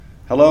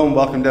Hello and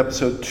welcome to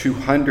episode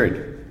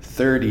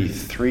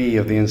 233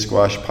 of the In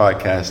Squash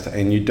podcast,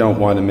 and you don't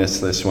want to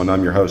miss this one.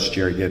 I'm your host,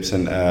 Jerry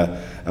Gibson,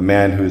 a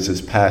man who is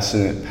as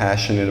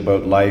passionate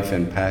about life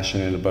and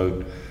passionate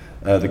about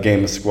the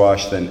game of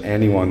squash than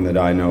anyone that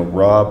I know.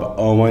 Rob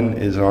Owen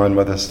is on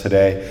with us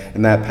today,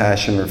 and that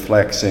passion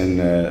reflects in,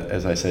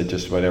 as I said,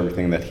 just about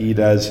everything that he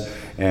does,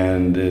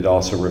 and it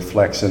also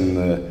reflects in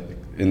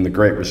the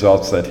great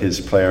results that his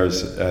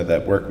players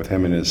that work with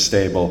him in his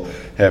stable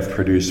have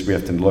produced. We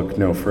have to look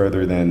no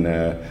further than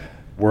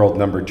world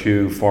number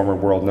 2, former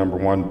world number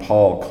 1,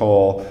 Paul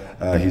Cole.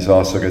 He's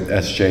also got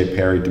S.J.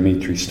 Perry,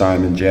 Dimitri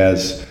Steinman,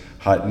 Jazz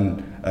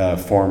Hutton.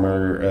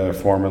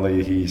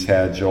 Formerly he's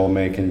had Joel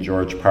Macon,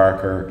 George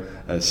Parker,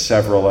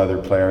 several other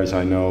players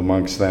I know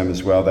amongst them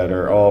as well that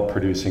are all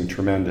producing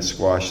tremendous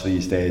squash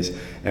these days.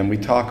 And we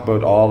talk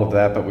about all of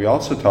that, but we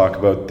also talk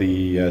about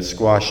the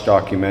squash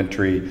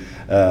documentary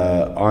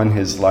on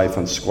his life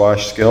on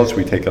squash skills.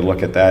 We take a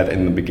look at that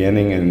in the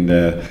beginning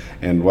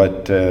and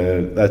what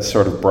that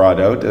sort of brought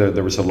out.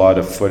 There was a lot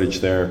of footage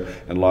there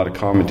and a lot of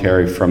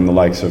commentary from the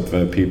likes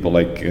of people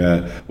like,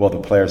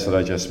 the players that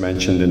I just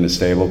mentioned in the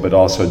stable, but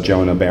also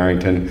Jonah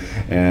Barrington.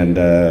 And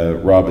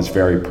Rob is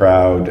very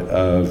proud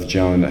of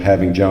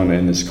having Jonah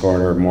in his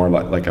corner, more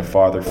like a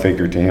father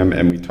figure to him.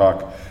 And we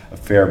talk a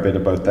fair bit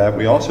about that.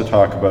 We also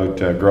talk about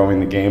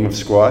growing the game of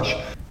squash.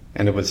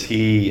 And it was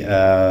he,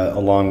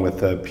 along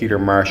with Peter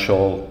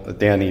Marshall,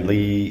 Danny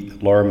Lee,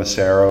 Laura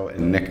Massaro,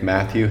 and Nick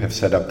Matthew, have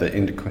set up the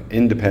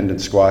independent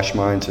squash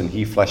minds, and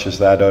he fleshes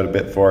that out a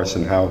bit for us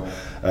and how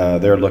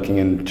they're looking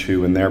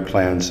into and their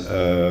plans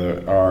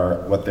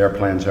what their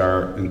plans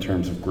are in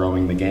terms of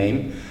growing the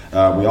game.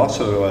 We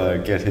also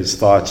get his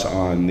thoughts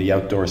on the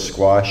outdoor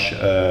squash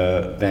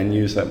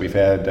venues that we've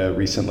had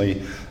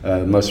recently.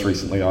 Most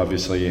recently,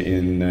 obviously,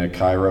 in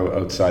Cairo,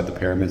 outside the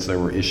pyramids. There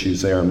were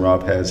issues there, and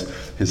Rob has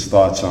his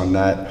thoughts on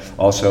that.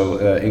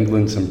 Also,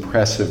 England's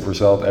impressive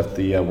result at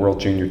the World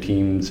Junior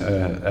Teams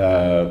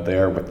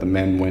there, with the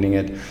men winning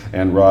it.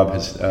 And Rob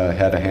has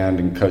had a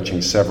hand in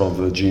coaching several of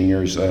the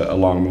juniors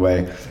along the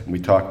way. And we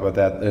talk about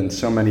that and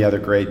so many other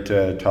great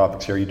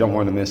topics here. You don't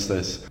want to miss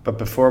this. But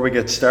before we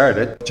get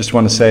started, just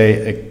want to say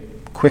a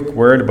quick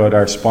word about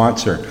our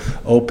sponsor,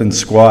 Open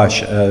Squash.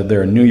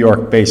 They're a New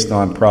York-based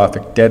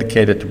nonprofit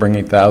dedicated to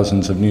bringing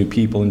thousands of new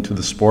people into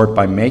the sport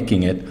by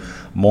making it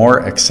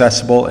more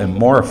accessible and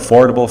more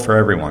affordable for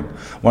everyone.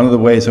 One of the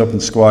ways Open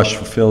Squash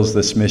fulfills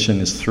this mission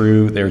is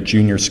through their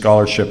Junior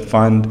Scholarship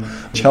Fund,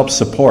 which helps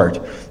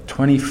support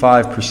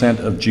 25%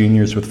 of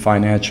juniors with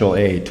financial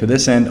aid. To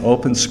this end,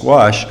 Open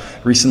Squash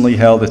recently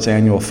held its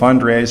annual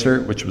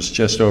fundraiser, which was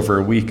just over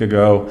a week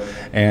ago,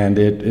 and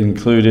it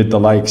included the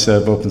likes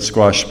of Open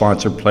Squash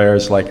sponsored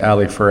players like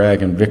Ali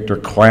Farag and Victor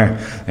Coin,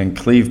 and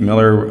Cleve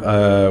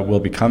Miller will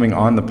be coming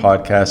on the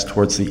podcast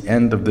towards the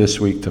end of this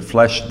week to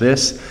flesh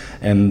this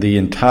and the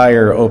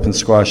entire Open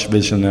Squash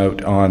vision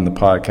out on the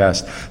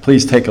podcast.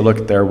 Please take a look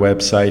at their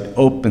website,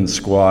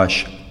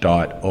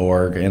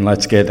 opensquash.org, and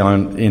let's get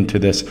on into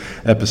this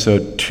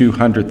episode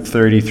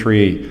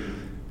 233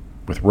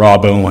 with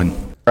Rob Owen.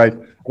 Right.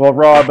 Well,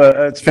 Rob,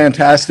 it's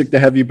fantastic to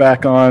have you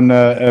back on.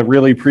 I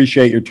really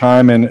appreciate your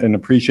time and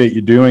appreciate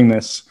you doing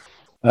this.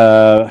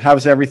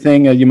 How's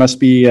everything? You must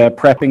be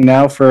prepping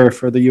now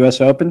for the US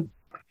Open?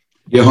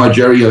 Yeah, hi,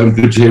 Jerry.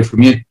 Good to hear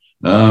from you.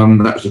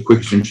 That was the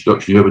quickest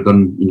introduction you've ever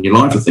done in your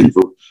life, I think,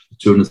 for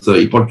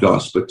 230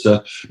 podcasts. But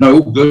no,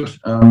 all good.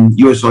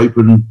 US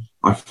Open,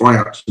 I fly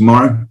out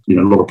tomorrow. A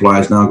lot of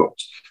players now. I've got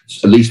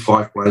at least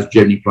 5 players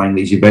generally playing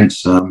these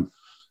events, and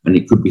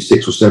it could be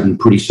 6 or 7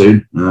 pretty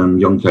soon.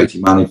 Young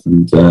Katie Maniff,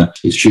 and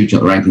he's shooting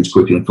up the rankings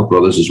quickly, and a couple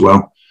others as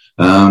well.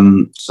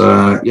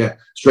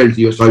 Straight into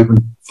the US Open.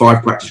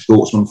 5 practice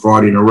courts on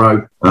Friday in a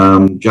row.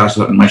 Jazz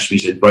Hutton messaged me,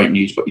 said, great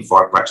news, got your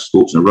 5 practice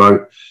courts in a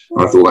row.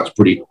 I thought that's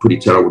pretty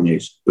terrible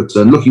news. But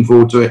looking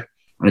forward to it,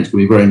 and it's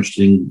going to be very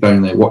interesting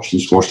going there,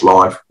 watching squash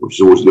live, which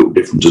is always a little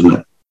different, isn't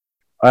it?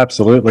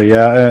 Absolutely,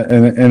 yeah.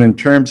 And in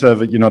terms of,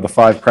 the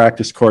 5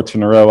 practice courts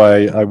in a row,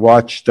 I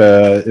watched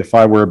If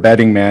I Were a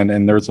Betting Man,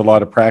 and there's a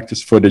lot of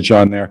practice footage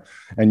on there.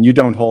 And you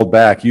don't hold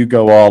back. You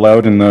go all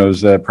out in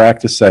those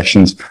practice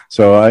sessions.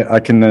 So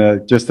I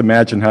can just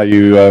imagine how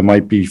you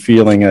might be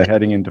feeling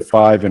heading into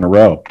 5 in a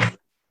row.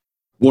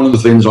 One of the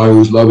things I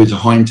always love is a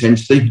high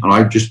intensity. And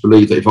I just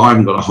believe that if I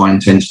haven't got a high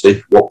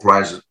intensity, what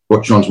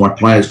chance my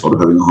players got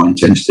of having a high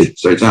intensity?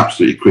 So it's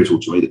absolutely critical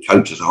to me that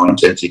coach has a high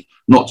intensity.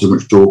 Not too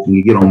much talking.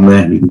 You get on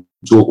there and you can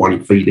talk while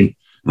you're feeding.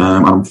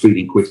 I'm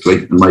feeding quickly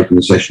and making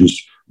the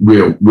sessions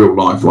real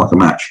life, like a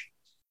match.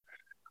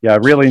 Yeah, I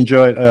really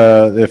enjoyed.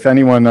 If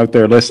anyone out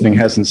there listening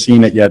hasn't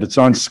seen it yet, it's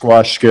on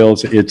Squash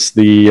Skills.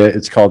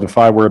 It's called If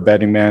I Were a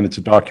Betting Man. It's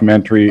a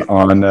documentary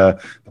on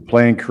the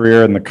playing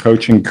career and the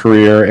coaching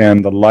career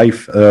and the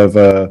life of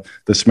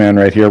this man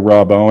right here,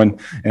 Rob Owen.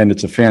 And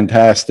it's a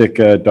fantastic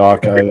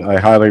doc. I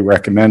highly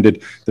recommend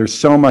it. There's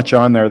so much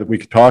on there that we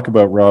could talk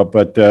about, Rob,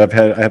 but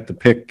I have to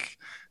pick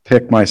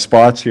pick my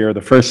spots here.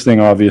 The first thing,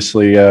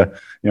 obviously,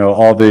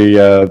 all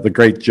the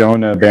great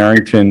Jonah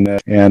Barrington,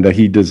 and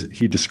he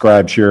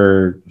describes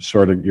your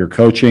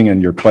coaching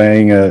and your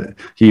playing.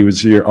 He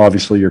was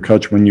obviously your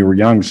coach when you were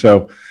young.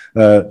 So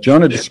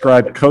Jonah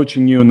described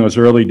coaching you in those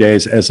early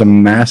days as a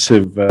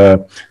massive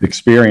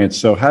experience.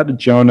 So how did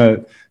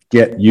Jonah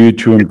get you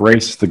to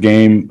embrace the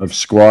game of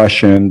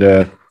squash and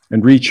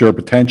reach your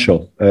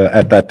potential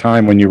at that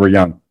time when you were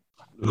young?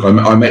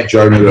 I met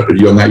Jonah at a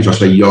young age. I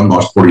say young, I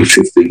was probably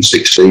 15,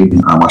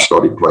 16. I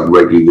started playing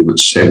regularly at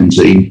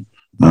 17.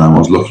 I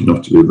was lucky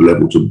enough to be at the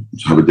level to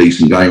have a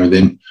decent game with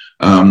him.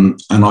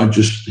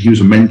 He was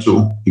a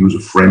mentor, he was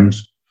a friend,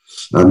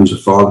 he was a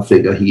father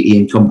figure. He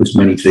encompassed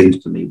many things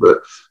to me, but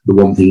the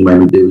one thing he made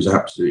me do was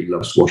absolutely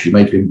love squash. He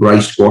made me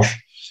embrace squash.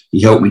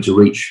 He helped me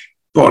to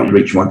partly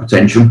reach my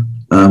potential.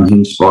 He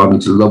inspired me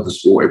to love the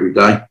sport every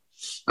day.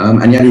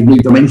 And he added new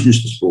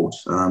dimensions to sport.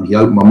 He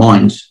opened my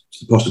mind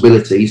to the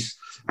possibilities,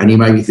 and he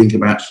made me think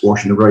about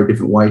squash in a very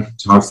different way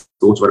to I've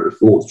thought about it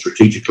before,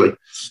 strategically,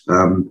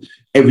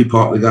 every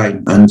part of the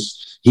game. And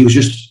he was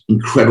just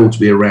incredible to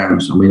be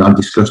around. I mean, I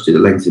discussed it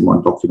at length in my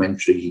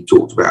documentary. He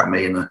talked about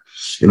me in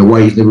a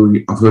way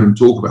I've heard him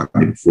talk about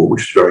me before,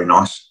 which is very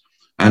nice.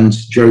 And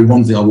Jerry,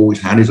 one thing I've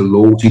always had is a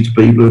loyalty to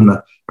people and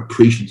an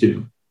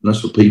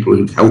appreciativeness for people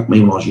who've helped me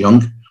when I was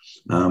young.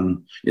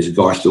 There's a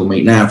guy I still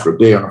meet now for a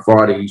beer on a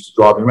Friday. He used to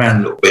drive me around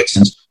a little bit,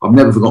 and I've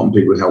never forgotten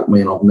people who helped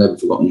me, and I've never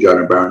forgotten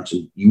Jonah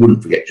Barrington. You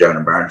wouldn't forget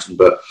Jonah Barrington,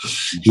 but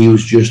he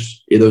was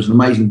there was an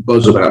amazing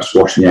buzz about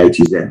squash in the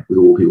 80s then, with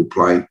all people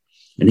playing,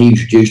 and he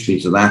introduced me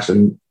to that,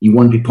 and you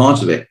want to be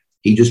part of it.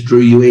 He just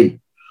drew you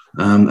in,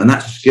 and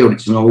that's a skill.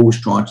 It's something I've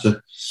always tried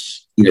to,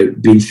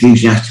 be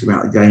enthusiastic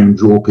about the game and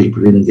draw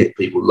people in and get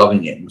people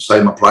loving it. And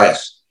so my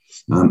players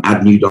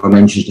add new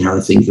dimensions to how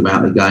they think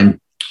about the game.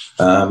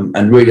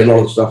 And really a lot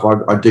of the stuff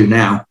I do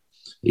now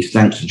is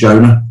thanks to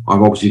Jonah.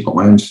 I've obviously got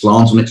my own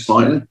slant on it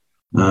slightly.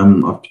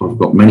 I've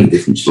got many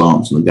different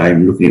slants on the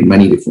game, looking at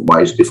many different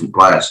ways, different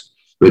players.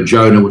 But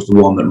Jonah was the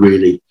one that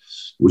really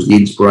was the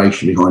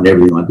inspiration behind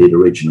everything I did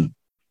originally.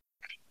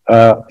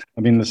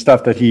 The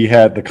stuff that he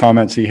had, the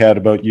comments he had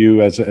about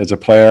you as a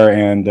player,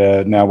 and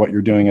now what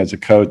you're doing as a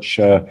coach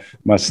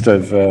must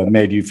have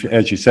made you,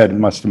 as you said, it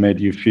must have made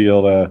you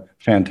feel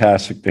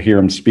fantastic to hear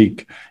him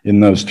speak in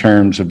those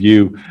terms of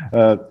you.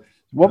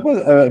 What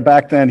was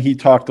back then? He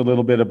talked a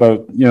little bit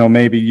about,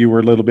 maybe you were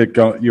a little bit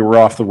you were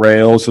off the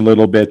rails a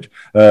little bit,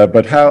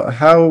 but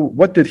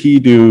what did he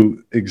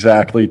do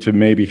exactly to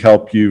maybe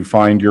help you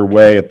find your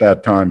way at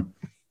that time?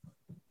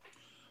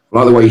 I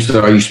like the way you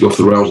said I used to be off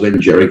the rails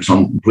then, Jerry, because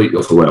I'm completely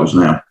off the rails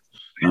now.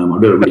 I'm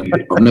never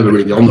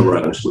really on the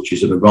rails, which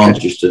is an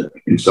advantage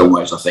in some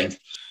ways, I think.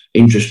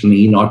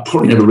 Interestingly, I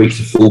probably never reached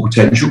the full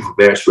potential for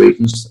various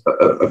reasons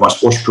of my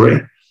squash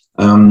career.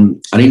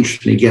 And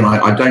interestingly, again,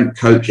 I don't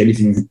coach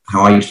anything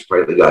how I used to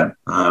play the game.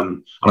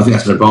 And I think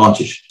that's an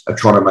advantage of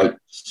trying to make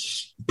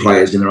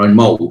players in their own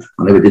mould.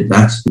 I never did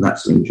that.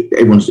 And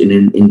everyone's an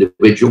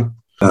individual.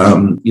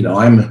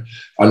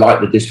 I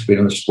like the discipline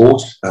of the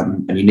sport,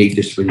 and you need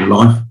discipline in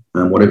life,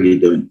 whatever you're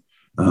doing.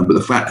 But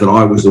the fact that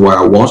I was the way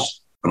I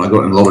was, and I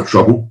got in a lot of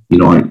trouble,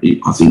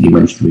 I think you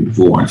mentioned to me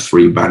before, I had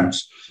 3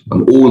 bans,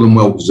 and all of them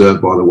well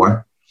deserved, by the way.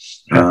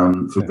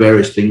 For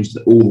various things,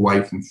 all the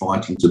way from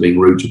fighting to being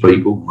rude to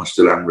people. I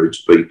still am rude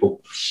to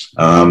people.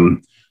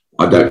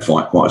 I don't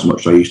fight quite as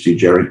much as I used to,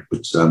 Jerry,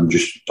 but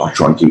I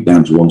try and keep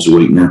down to once a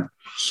week now.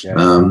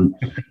 Yeah.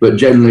 But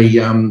generally,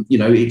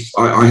 it's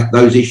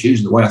those issues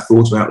and the way I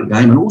thought about the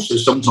game, and also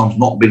sometimes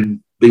not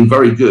being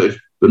very good,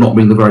 but not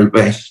being the very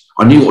best.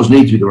 I knew what was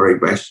needed to be the very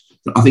best.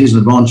 I think it's an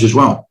advantage as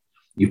well.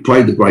 You've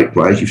played the great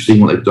players, you've seen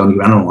what they've done,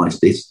 you've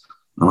analysed it,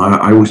 and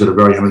I always had a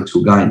very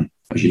analytical game.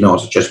 As you know, I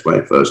was a chess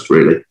player first,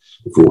 really,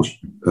 before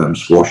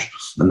squash,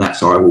 and that's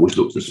how I've always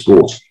looked at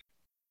sport.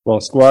 Well,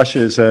 squash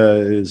is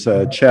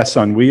chess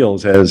on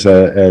wheels,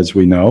 as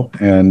we know,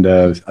 and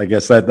I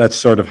guess that's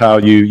sort of how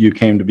you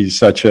came to be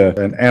such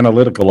an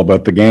analytical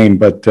about the game.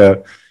 But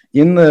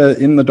in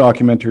the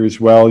documentary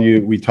as well,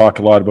 we talk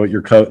a lot about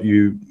your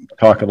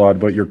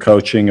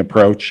coaching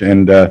approach,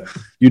 and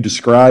you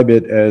describe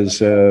it as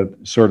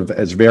sort of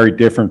as very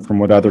different from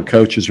what other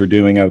coaches are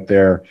doing out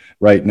there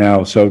right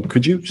now. So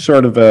could you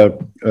sort of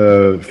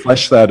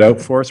flesh that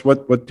out for us?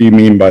 What do you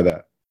mean by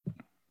that?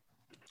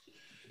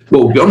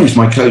 Well, to be honest,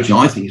 my coaching,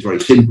 I think, is very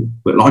simple.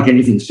 But like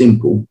anything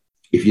simple,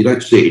 if you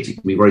don't see it, it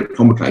can be very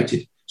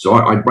complicated. So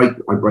I break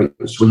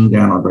the swing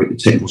down, I break the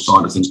technical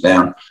side of things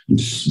down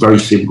into very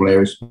simple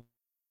areas: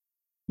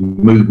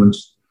 movement,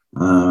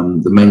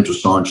 the mental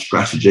side,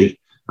 strategy.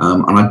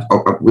 And I,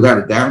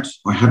 without a doubt,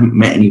 I haven't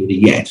met anybody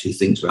yet who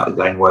thinks about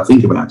the game the way I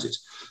think about it.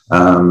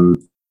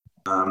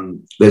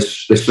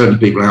 There's certainly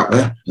people out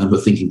there who are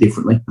thinking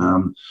differently.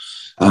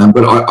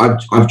 But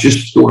I've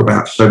just thought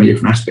about so many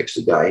different aspects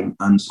of the game,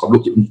 and I've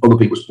looked at other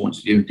people's points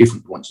of view and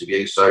different points of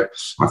view. So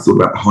I've thought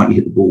about the height you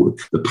hit the ball,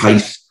 the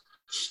pace,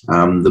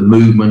 the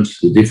movement,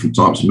 the different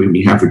types of movement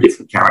you have for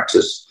different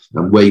characters.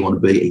 and where you want to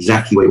be,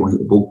 exactly where you want to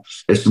hit the ball.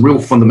 There's some real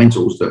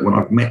fundamentals that when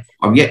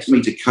I've yet to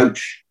meet a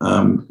coach.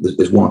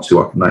 There's one or two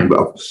I can name,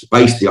 but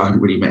basically I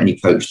haven't really met any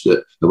coach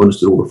that have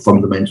understood all the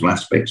fundamental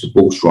aspects of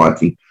ball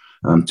striking,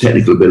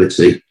 technical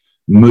ability,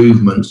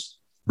 movement,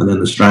 and then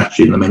the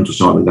strategy and the mental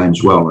side of the game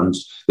as well. And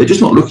they're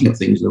just not looking at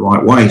things in the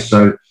right way.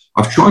 So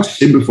I've tried to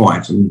simplify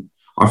it, and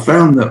I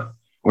found that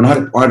when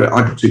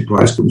I had two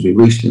players come to me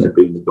recently, they'd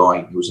been the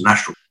guy who was a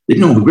national, they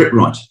didn't know all the grip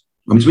right.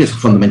 I mean, to me, it's a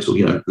fundamental,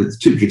 there's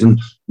two kids, and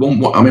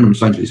I'm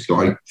saying to this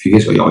guy a few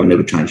years ago, I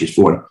never changed his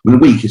forehand. In a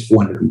week, his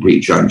forehand completely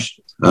changed.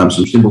 Some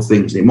simple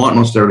things, and it might not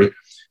necessarily,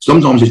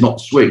 sometimes it's not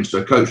the swing, so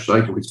a coach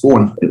say, his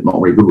forehand is not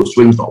very good, or the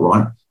swing's not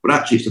right, but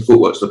actually it's the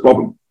footwork's the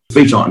problem. The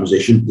feet aren't in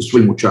position, the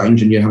swing will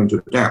change, and you're having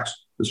to adapt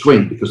the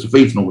swing because the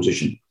feet's not in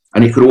position.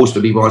 And it could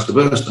also be vice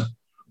versa.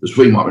 The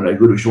swing might be no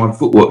good, which is why the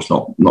footwork's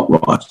not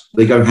right.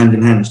 They go hand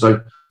in hand,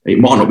 so it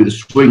might not be the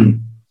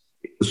swing.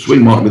 The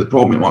swing might not be the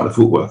problem, it might be the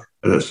footwork,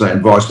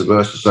 and vice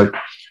versa. So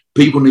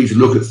people need to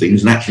look at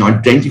things and actually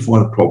identify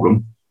the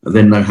problem and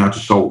then know how to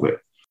solve it.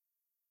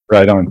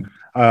 Right on.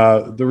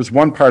 There was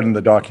one part in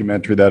the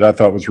documentary that I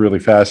thought was really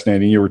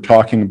fascinating. You were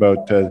talking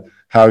about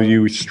how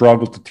you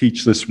struggled to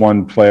teach this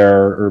one player,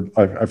 or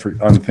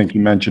I think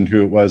you mentioned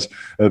who it was,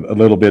 a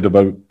little bit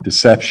about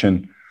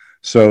deception.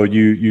 So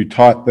you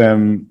taught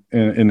them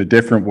in a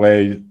different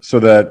way so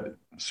that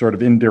sort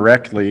of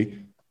indirectly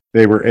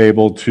they were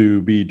able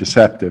to be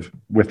deceptive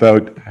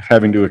without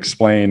having to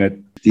explain it.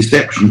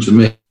 Deception to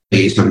me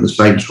is having the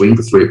same swing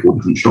for 3 or 4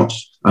 different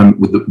shots,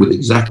 with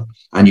exact,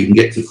 and you can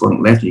get to the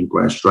front left, and you can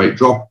play a straight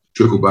drop,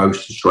 trickle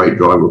boast, a straight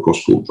drive, or a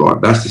cross-court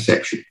drive. That's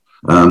deception.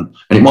 And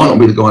it might not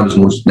be the guy who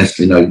doesn't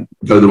necessarily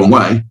go the wrong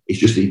way. It's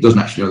just that he doesn't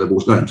actually know the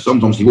ball's going.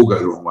 Sometimes he will go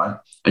the wrong way,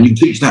 and you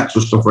can teach that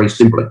sort of stuff very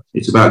simply.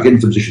 It's about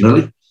getting to position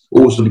early.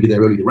 All of a sudden, if you're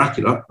there early to rack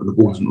it up, and the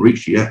ball hasn't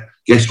reached you yet,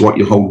 guess what?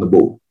 You're holding the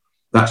ball.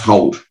 That's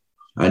hold.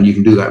 And you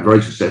can do that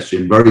very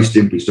successfully and very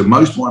simply. So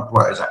most of my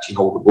players actually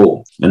hold the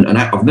ball. And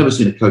I've never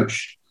seen a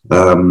coach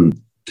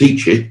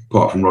teach it,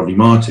 apart from Rodney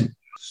Martin.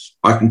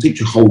 I can teach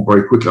a hold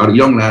very quickly. I had a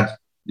young lad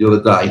the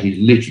other day, he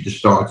literally just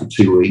started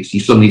 2 weeks. He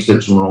suddenly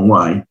sent it the wrong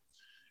way,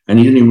 and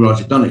he didn't even realise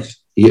he'd done it.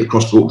 He hit a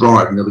cross-court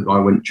drive, and the other guy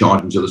went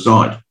charging to the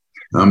side.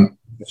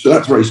 So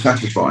that's very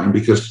satisfying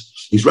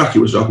because his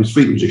racket was up, his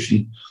feet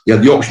position. He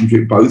had the option to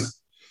hit both,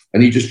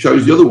 and he just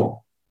chose the other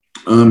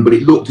one. But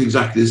it looked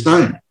exactly the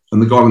same.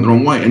 And the guy went the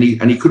wrong way, and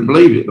he couldn't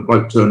believe it. The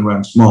bloke turned around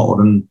and smiled,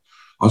 and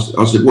I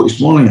said, "What are you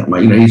smiling at,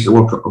 mate?" He said,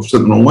 "Well, I've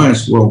sent the wrong way." I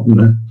said, "Well,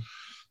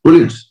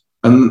 brilliant."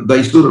 And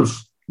they sort of,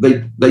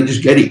 they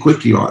just get it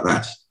quickly like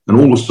that. And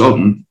all of a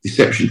sudden,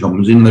 deception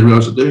comes in, and they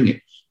realise they're doing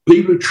it.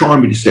 People who try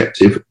and be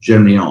deceptive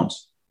generally aren't.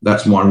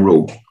 That's my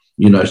rule.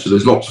 So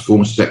there's lots of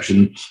forms of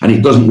deception, and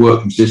it doesn't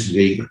work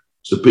consistently either.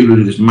 So people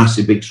who do this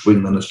massive big swing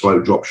and then a slow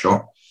drop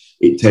shot,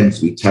 it tends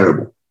to be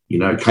terrible.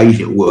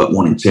 Occasionally it'll work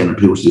 1 in 10 and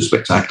people do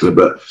spectacular,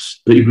 but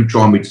people who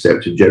try and be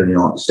deceptive generally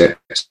aren't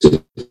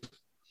deceptive.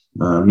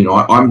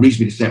 I'm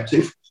reasonably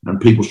deceptive and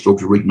people struggle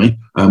to read me,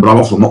 but I'm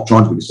often not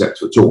trying to be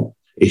deceptive at all.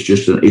 It's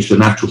just it's a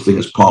natural thing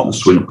as part of the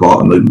swing and part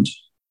of the movement.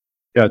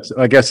 Yeah,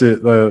 I guess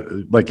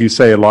like you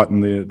say a lot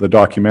in the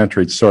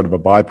documentary, it's sort of a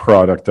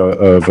byproduct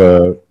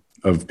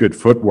of good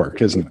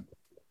footwork, isn't it?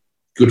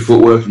 Good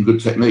footwork and good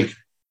technique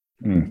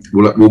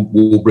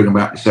will bring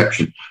about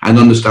deception and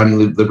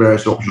understanding the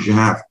various options you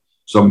have.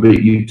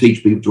 You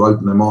teach people to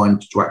open their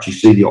mind to actually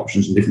see the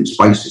options in different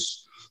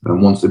spaces.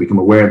 And once they become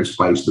aware of the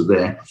space, they're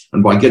there.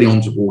 And by getting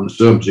onto the ball in a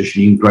certain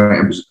position, you can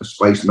create a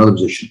space in another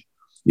position.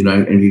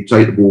 And you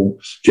take the ball,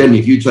 generally,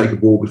 if you take a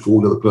ball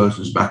before the other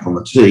person's back on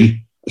the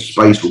tee, a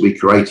space will be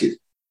created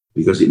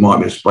because it might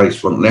be a space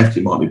front left,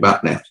 it might be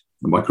back left.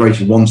 And by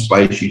creating one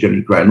space, you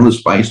generally create another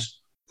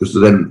space because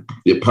then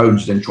the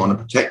opponent's then trying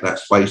to protect that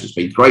space that's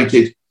been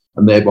created,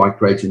 and thereby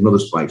creating another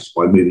space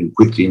by moving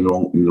quickly in the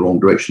wrong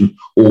direction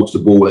or to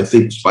the ball where they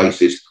think the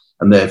space is,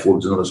 and therefore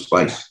there's another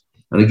space.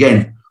 And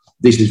again,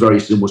 this is very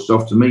simple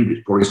stuff to me, but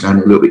it's probably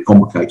sounding a little bit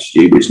complicated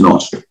to you, but it's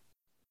not.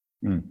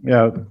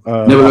 Yeah.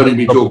 Never heard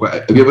anybody talk about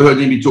it. Have you ever heard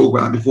anybody talk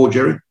about that before,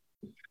 Jerry?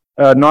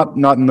 Not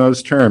in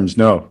those terms,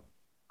 no.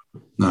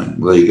 No.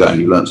 Well, there you go.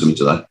 You learned something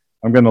today.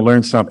 I'm going to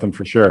learn something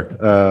for sure.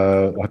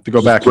 I'll have to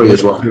go back and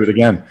do it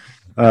again.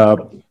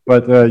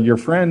 But your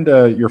friend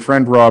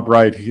Rob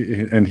Wright,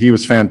 he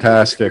was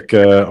fantastic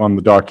on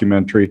the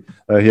documentary.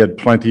 He had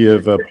plenty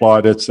of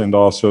plaudits and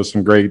also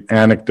some great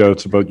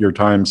anecdotes about your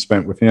time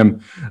spent with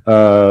him.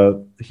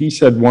 He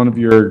said one of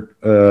your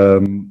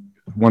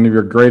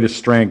greatest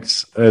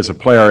strengths as a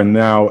player and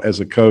now as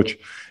a coach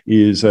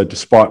is to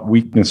spot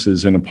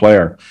weaknesses in a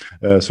player.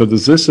 So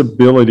does this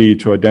ability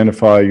to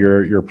identify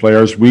your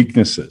players'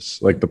 weaknesses,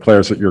 like the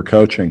players that you're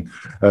coaching,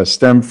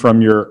 stem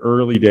from your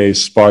early days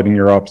spotting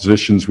your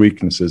opposition's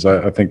weaknesses?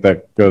 I think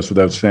that goes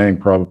without saying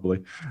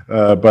probably.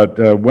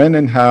 But when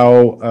and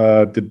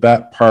how did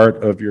that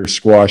part of your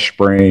squash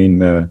brain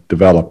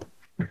develop?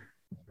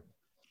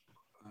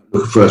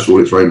 Look, first of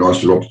all, it's very nice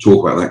for Rob to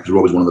talk about that because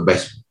Rob is one of the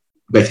best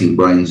betting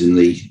brains in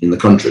the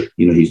country.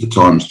 He's the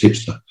Times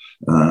tipster.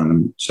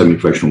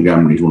 semi-professional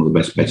gambling. He's one of the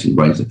best betting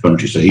brains in the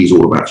country, so he's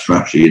all about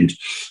strategy, and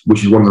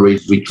which is one of the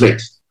reasons we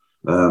clicked.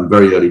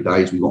 Very early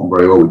days, we got on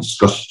very well. We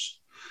discussed,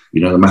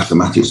 the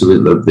mathematics of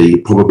it,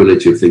 the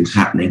probability of things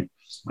happening,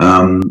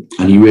 and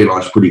he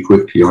realised pretty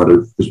quickly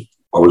because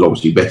I was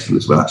obviously betting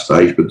at that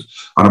stage, and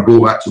I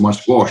brought that to my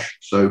squash.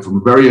 So from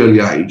a very early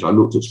age, I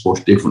looked at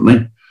squash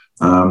differently.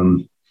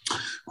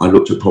 I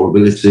looked at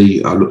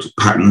probability, I looked at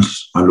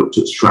patterns, I looked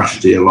at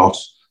strategy a lot.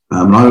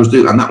 And I always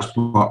do, and that was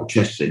part of the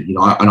chess thing.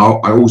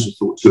 I also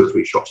thought 2 or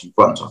 3 shots in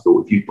front. I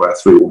thought if you play a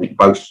 3 or nick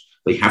both,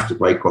 they have to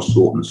play cross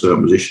court in a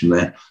certain position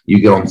there. You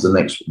get on to the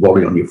next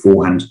volley on your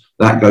forehand,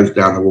 that goes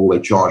down the wall, they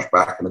charge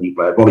back, and then you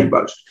play a volley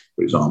boast,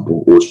 for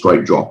example, or a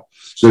straight drop.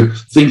 So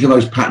thinking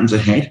those patterns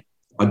ahead,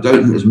 I don't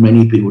think there's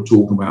many people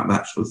talking about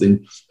that sort of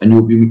thing. And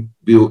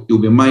you'll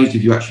be amazed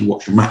if you actually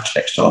watch a match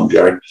next time,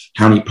 Jerry,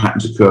 how many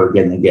patterns occur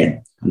again and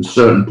again. And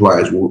certain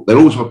players they'll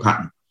always have a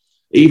pattern.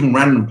 Even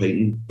random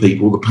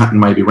people, the pattern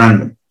may be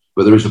random,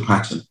 but there is a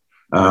pattern.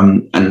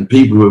 And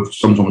people who are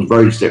sometimes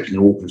very deceptive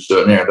and walk in a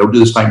certain area, they'll do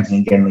the same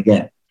thing again and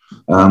again.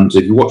 So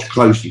if you watch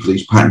closely for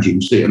these patterns, you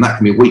can see it, and that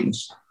can be a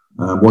weakness.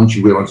 Once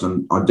you realise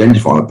and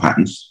identify the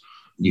patterns,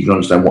 you can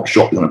understand what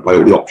shot you're going to play,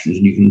 all the options,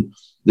 and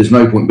there's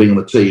no point being on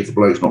the tee if the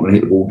bloke's not going to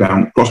hit the ball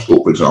down cross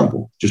court, for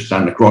example. Just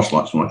stand across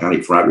like someone like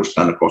Ali Frag will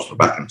stand across the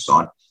backhand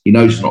side. He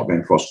knows he's not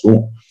going cross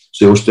court,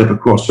 so he'll step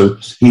across. So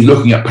he's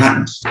looking at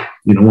patterns.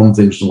 One of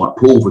the things like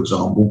Paul, for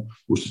example,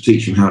 was to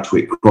teach him how to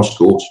hit cross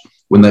court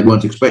when they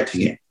weren't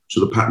expecting it.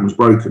 So the pattern was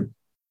broken.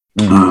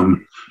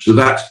 So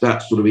that's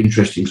sort of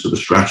interesting sort of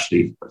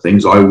strategy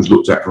things I always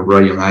looked at from a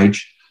very young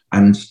age.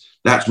 And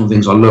that's one of the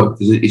things I love,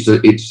 because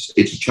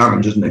it's a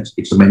challenge, isn't it?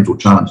 It's a mental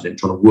challenge in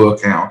trying to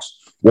work out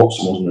what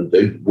someone's going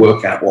to do,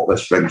 work out what their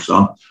strengths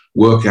are,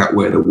 work out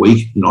where they're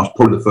weak. I was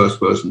probably the first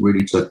person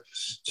really to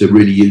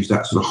really use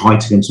that sort of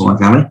height against someone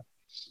like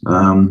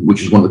Ali,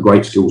 which is one of the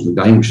great skills in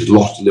the game, which has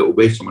lost a little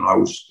bit. I mean, I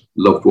always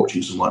loved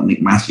watching someone like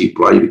Nick Massey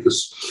play,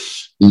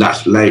 because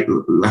latterly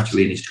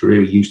in his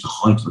career, he used the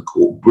height of the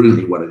court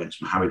brilliantly well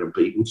against Mohammedan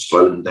people to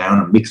slow them down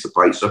and mix the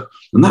pace up.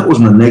 And that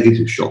wasn't a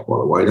negative shot, by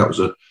the way. That was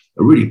a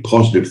really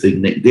positive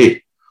thing Nick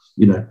did.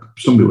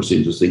 Some people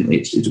seem to think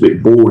it's a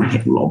bit boring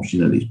hitting lobs,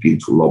 these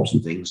beautiful lobs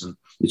and things. And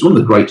it's one of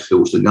the great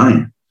skills of the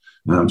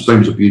game.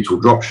 Same as a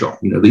beautiful drop shot.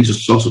 These are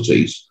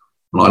subtleties.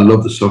 And I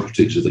love the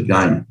subtleties of the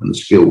game and the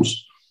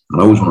skills.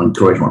 And I always want to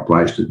encourage my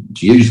players to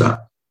use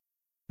that.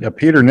 Yeah,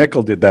 Peter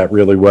Nicol did that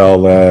really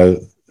well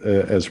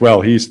as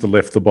well. He used to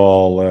lift the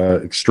ball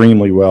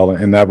extremely well.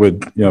 And that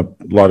would, a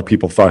lot of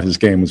people thought his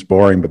game was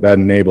boring, but that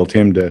enabled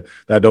him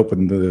that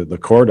opened the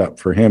court up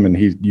for him. And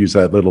he used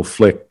that little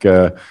flick,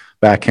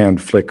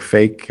 backhand flick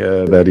fake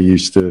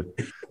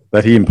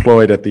that he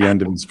employed at the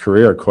end of his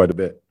career quite a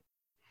bit.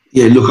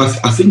 Yeah, look,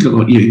 I think a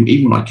lot.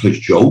 Even when I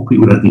coached Joel,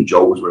 people don't think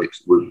Joel was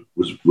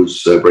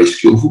very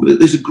skillful. But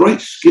there's a great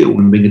skill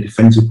in being a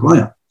defensive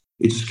player.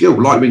 It's a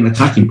skill, like being an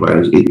attacking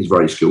player. It is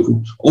very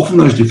skillful. Often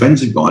those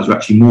defensive guys are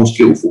actually more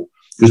skillful,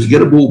 because to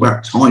get a ball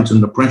back tight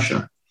under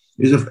pressure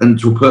and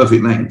to a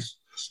perfect length,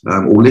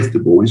 or lift the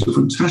ball, is a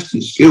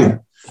fantastic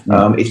skill.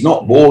 It's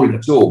not boring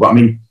at all. But I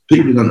mean,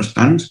 people don't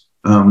understand.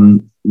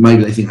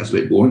 Maybe they think that's a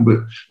bit boring, but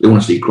they want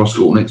to see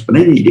cross-court nicks. But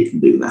any idiot can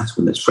do that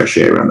when there's fresh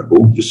air around the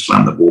ball. Just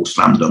slam the ball,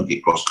 slam dunk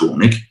it, cross-court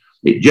nick.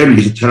 It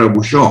generally is a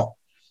terrible shot.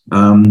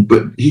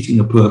 But hitting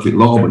a perfect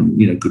lob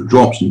and, good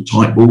drops and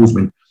tight balls,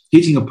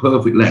 hitting a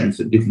perfect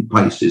length at different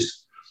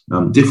paces,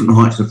 different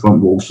heights in the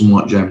front wall,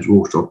 someone like James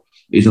Warshaw,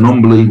 is an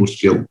unbelievable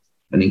skill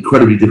and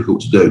incredibly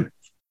difficult to do.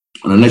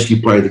 And unless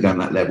you play the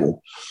game at that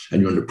level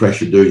and you're under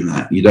pressure doing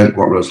that, you don't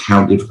quite realise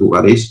how difficult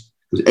that is,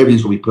 because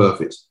everything's going to be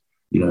perfect.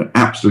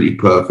 Absolutely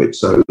perfect.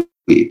 So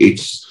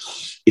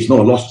it's not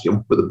a lost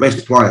skill, but the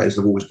best players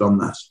have always done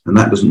that. And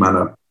that doesn't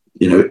matter,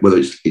 whether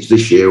it's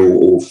this year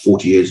or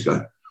 40 years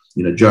ago.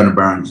 Jonah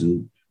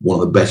Barrington, one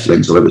of the best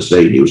lengths I've ever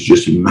seen. It was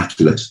just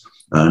immaculate.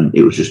 And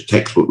it was just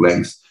textbook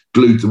length,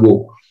 glued to the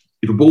wall.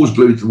 If a ball's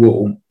glued to the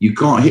wall, you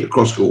can't hit a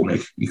cross-court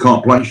nick. You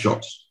can't play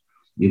shots.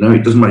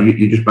 It doesn't matter.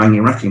 You're just banging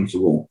your racket into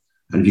the wall.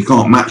 And if you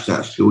can't match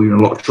that skill, you're in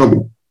a lot of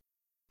trouble.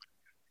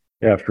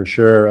 Yeah, for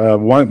sure.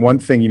 One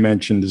thing you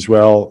mentioned as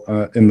well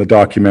in the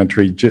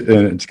documentary,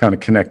 and it's kind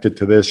of connected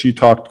to this, you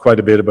talked quite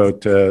a bit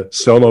about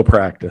solo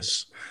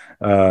practice.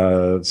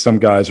 Some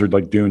guys are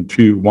like doing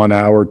 2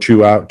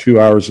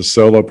 hours of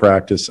solo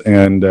practice,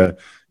 and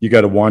you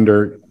got to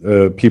wonder,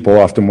 people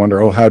often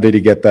wonder, how did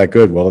he get that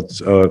good? Well, it's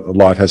a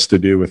lot has to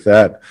do with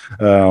that.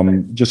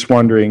 Just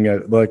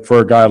wondering, like for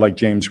a guy like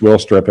James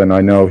Willstrip, and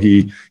I know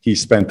he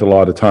spent a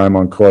lot of time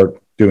on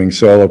court doing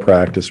solo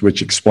practice,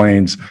 which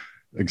explains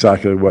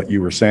exactly what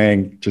you were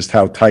saying, just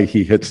how tight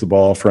he hits the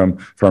ball from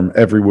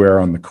everywhere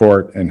on the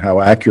court and how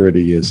accurate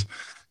he is.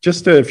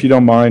 Just if you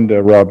don't mind,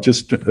 Rob,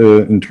 just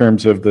in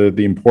terms of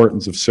the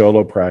importance of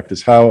solo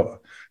practice, how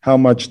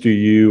much do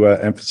you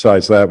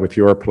emphasize that with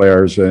your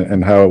players,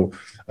 and how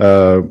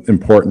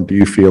important do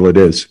you feel it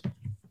is?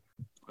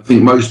 I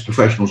think most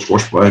professional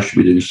squash players should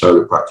be doing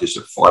solo practice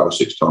at 5 or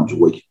 6 times a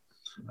week.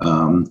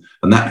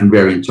 And that can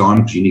vary in time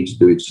because you need to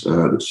do it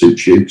that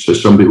suits you. So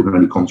some people can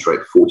only concentrate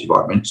for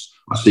 45 minutes.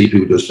 I see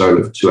people do a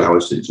solo for 2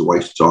 hours, and it's a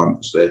waste of time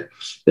because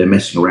they're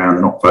messing around,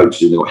 they're not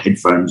focusing, they've got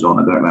headphones on.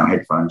 I don't allow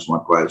headphones for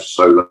my players.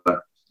 Solo,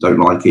 don't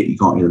like it, you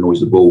can't hear the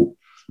noise of the ball,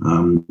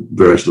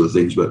 various other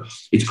things, but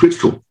it's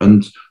critical.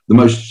 And the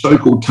most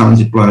so-called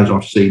talented players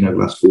I've seen over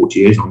the last 40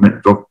 years, I've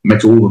met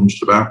all of them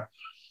just about,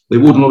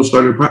 they've all done a lot of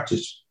solo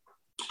practice.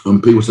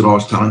 And people said I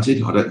was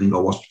talented. I don't think I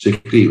was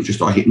particularly. It was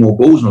just I hit more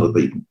balls than other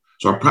people.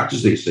 So I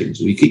practice these things.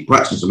 If you keep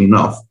practicing them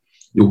enough,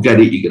 you'll get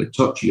it. You get a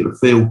touch, you get a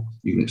feel,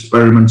 you can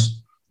experiment.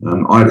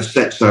 I had a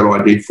set solo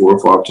I did 4 or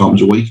 5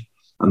 times a week.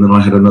 And then I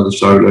had another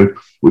solo,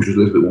 which was a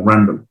little bit more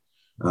random.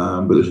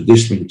 But there's a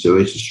discipline to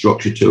it, a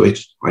structure to it.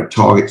 I had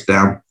targets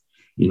down.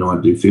 You know, I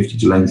do 50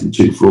 to length and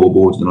 2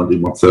 floorboards. Then I do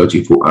my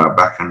 30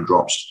 backhand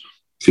drops,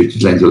 50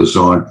 to length to the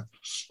side,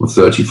 my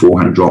 30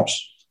 forehand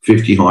drops,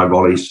 50 high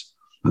volleys.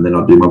 And then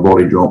I do my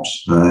volley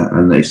drops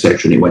and etc.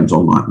 And it went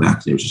on like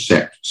that. It was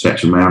a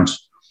set amount.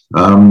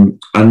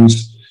 And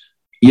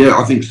yeah,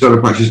 I think solo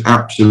practice is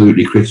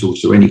absolutely critical.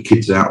 So any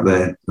kids out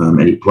there,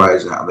 any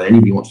players out there,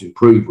 anybody who wants to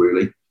improve,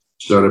 really,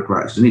 solo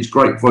practice. And it's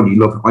great fun.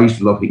 I used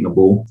to love hitting a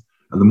ball.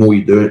 And the more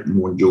you do it, the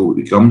more enjoyable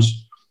it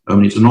becomes. I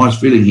mean, it's a nice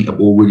feeling hitting a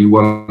ball really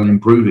well and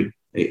improving.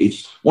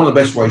 It's one of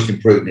the best ways to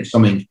improve. And it's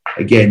something,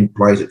 again,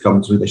 players that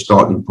come to me, they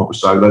start doing proper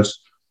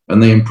solos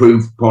and they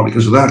improve partly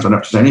because of that. I don't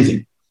have to say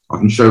anything. I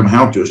can show them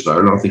how to do a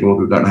solo. I think a lot of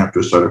people don't know how to do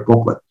a solo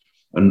properly.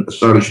 And a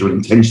solo should have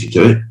intensity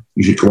to it.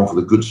 You should come off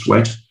with a good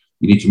sweat.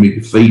 You need to move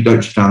your feet.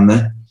 Don't stand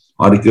there.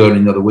 I had a girl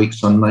in the other week,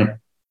 Sunday,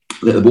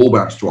 let the ball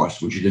bounce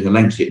twice. When she's doing a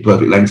length, hit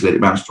perfect length, let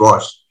it bounce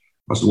twice.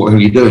 I said, what are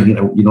you doing? You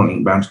know, you're not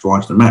getting bounced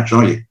twice in a match,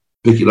 are you?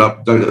 Pick it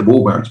up. Don't let the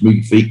ball bounce. Move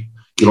your feet.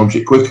 Get onto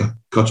it quicker.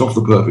 Cut off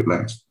the perfect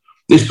length.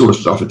 This sort of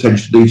stuff,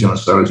 attention to detail on a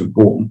solo is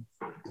important.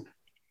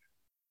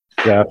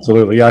 Yeah,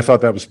 absolutely. Yeah, I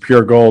thought that was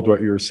pure gold,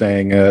 what you were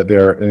saying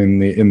there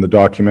in the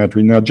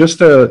documentary. Now, just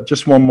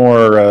one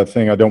more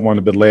thing. I don't want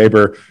to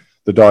belabor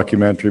the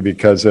documentary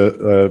because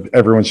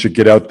everyone should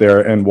get out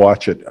there and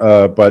watch it.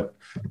 But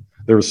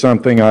there was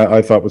something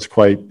I thought was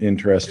quite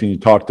interesting. You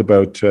talked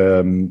about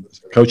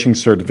coaching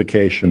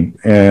certification,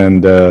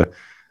 and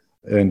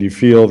you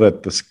feel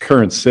that this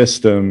current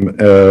system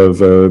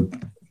of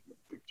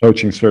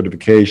coaching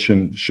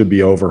certification should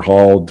be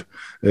overhauled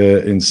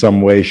in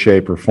some way,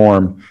 shape, or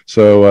form.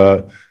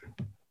 So,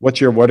 what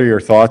are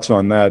your thoughts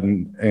on that?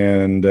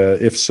 And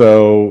if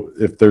so,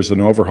 if there's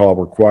an overhaul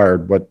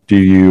required, what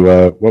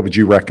would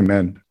you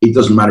recommend? It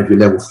doesn't matter if you're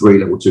level 3,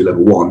 level 2,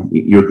 level 1.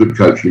 You're a good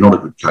coach. You're not a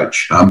good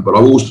coach. But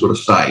I've also got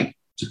to say,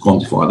 to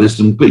quantify this,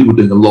 and people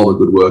doing a lot of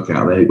good work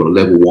out there. You've got a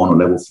level 1 or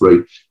level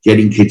 3,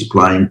 getting kids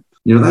playing.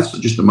 You know, that's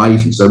just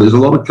amazing. So there's a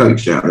lot of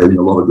coaches out there doing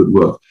a lot of good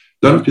work.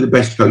 Don't have to be the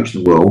best coach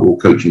in the world or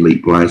coach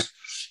elite players.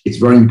 It's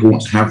very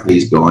important to have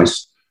these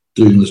guys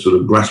doing the sort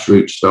of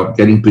grassroots stuff,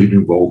 getting people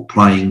involved,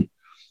 playing.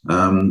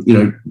 You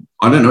know,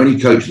 I don't know any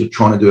coaches that are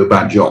trying to do a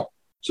bad job.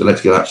 So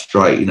let's get that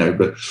straight, you know.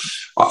 But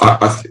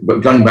but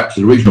going back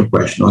to the original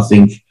question, I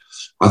think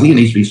it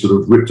needs to be sort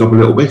of ripped up a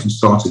little bit and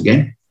start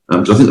again.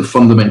 So I think the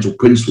fundamental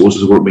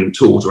principles of what are being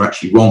taught are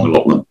actually wrong, a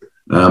lot of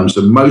them.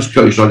 So most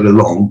coaches I get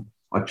along,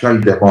 I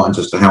change their minds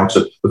as to how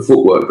to, the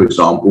footwork, for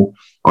example,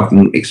 I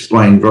can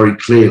explain very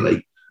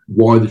clearly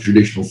why the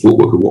traditional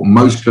footwork of what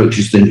most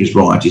coaches think is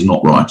right is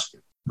not right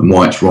and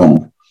why it's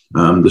wrong.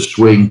 The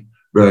swing,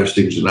 various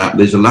things like that.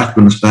 There's a lack of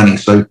understanding.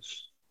 So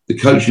the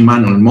coaching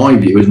manual, in my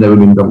view, has never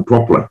been done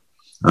properly.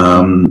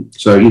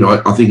 So, you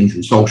know, I think in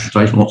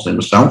consultation, I'm not saying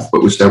myself,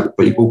 but with several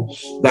people,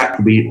 that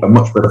could be a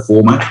much better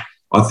format.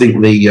 I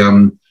think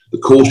the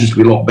courses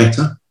could be a lot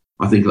better.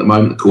 I think at the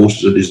moment the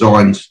courses are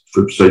designed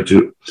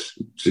to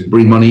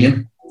bring money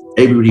in.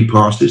 Everybody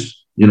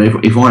passes. You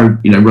know, if I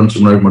run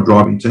someone over my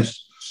driving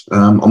test,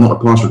 I'm not going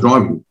to pass my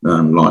driving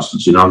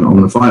license. You know, I'm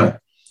going to fail.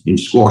 In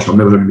squash, I've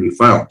never heard anybody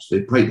fail. So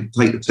they take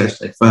the test,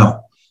 they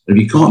fail. And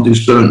if you can't do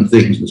certain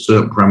things in a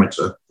certain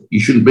parameter, you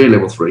shouldn't be a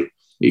level 3.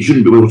 It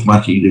shouldn't be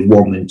automatically you do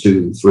 1, then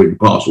 2, then 3, and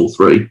pass all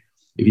 3.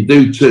 If you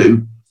do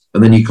 2,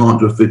 and then you can't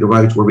do a figure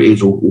 8, whatever it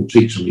is, or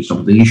teach somebody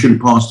something, you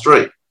shouldn't pass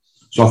 3.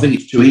 So I think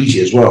it's too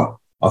easy as well.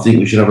 I think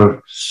we should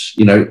have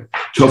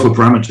tougher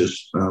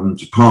parameters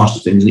to pass the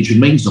things, and it should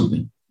mean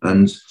something.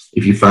 And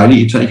if you fail it,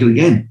 you take it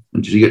again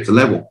until you get to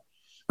level.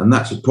 And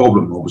that's a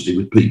problem, obviously,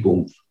 with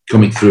people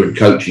coming through and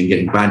coaching,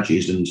 getting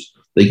badges, and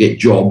they get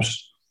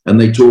jobs, and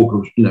they talk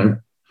of,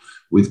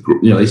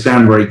 they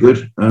sound very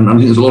good. And I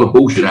think there's a lot of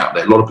bullshit out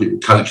there. A lot of people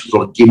coach, there's a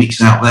lot of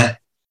gimmicks out there.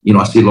 You know,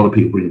 I see a lot of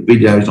people bringing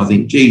videos, and I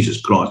think, Jesus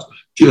Christ,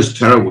 just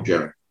terrible,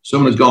 Jerry.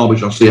 Some of the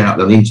garbage I see out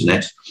there on the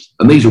internet,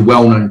 and these are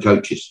well-known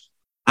coaches.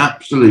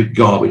 Absolute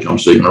garbage I'm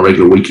seeing on a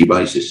regular weekly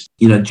basis.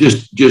 You know, and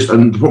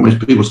the problem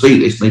is people see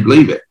this and they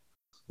believe it.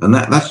 And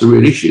that's the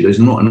real issue. There's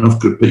not enough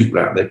good people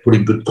out there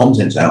putting good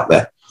content out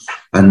there.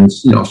 And,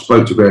 you know, I've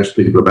spoke to various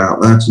people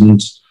about that,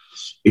 and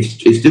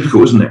it's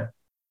difficult, isn't it?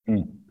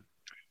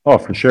 Oh,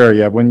 for sure.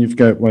 Yeah. When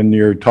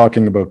you're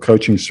talking about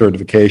coaching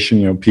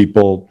certification,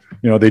 people,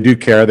 they do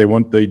care.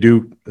 They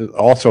do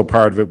also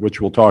part of it, which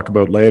we'll talk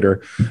about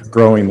later,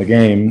 growing the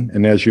game.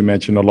 And as you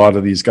mentioned, a lot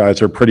of these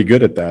guys are pretty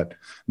good at that.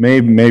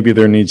 Maybe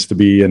there needs to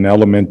be an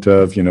element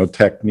of,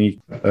 technique.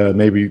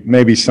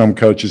 Maybe some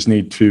coaches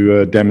need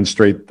to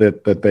demonstrate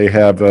that they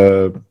have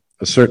a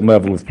certain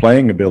level of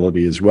playing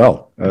ability as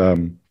well.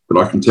 But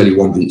I can tell you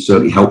one thing that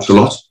certainly helps a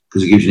lot,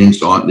 because it gives you an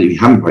insight that if you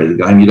haven't played the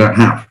game, you don't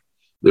have.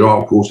 There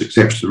are, of course,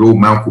 exceptions to the rule.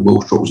 Malcolm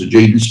Wilstrop was a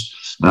genius.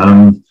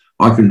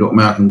 I think what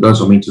Malcolm does,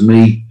 to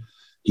me,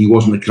 he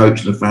wasn't a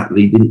coach in the fact that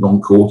he didn't go on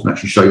court and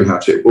actually show you how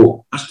to hit a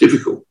ball. That's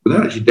difficult.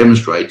 Without actually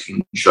demonstrating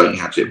and showing you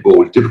how to hit a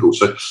ball, it's difficult.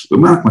 But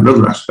Malcolm had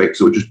other aspects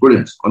that were just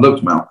brilliant. I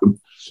loved Malcolm.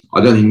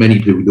 I don't think many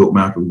people do what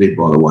Malcolm did,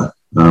 by the way,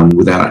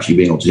 without actually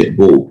being able to hit a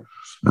ball.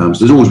 So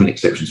there's always been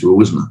exceptions to the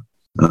rule, isn't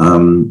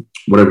there?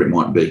 Whatever it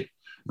might be.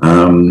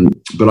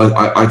 But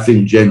I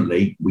think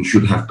generally we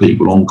should have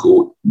people on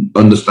court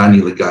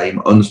understanding the game,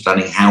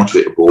 understanding how to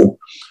hit a ball,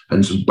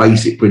 and some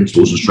basic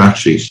principles and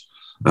strategies.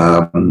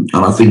 And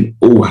I think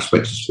all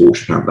aspects of sport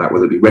should have that,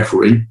 whether it be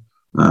refereeing,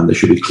 there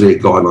should be clear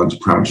guidelines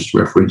and parameters to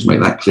refereeing to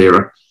make that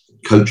clearer.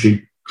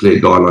 Coaching, clear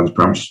guidelines and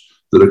parameters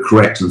that are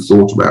correct and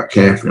thought about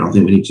carefully. And I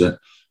think we need to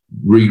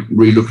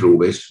re-look at all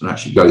this and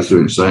actually go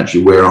through and say,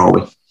 actually, where are we?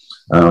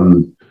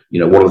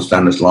 What are the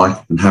standards like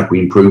and how can we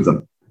improve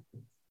them?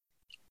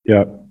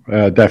 Yeah,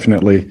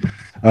 definitely.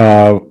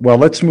 Well,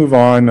 let's move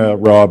on,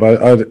 Rob.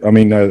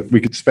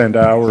 We could spend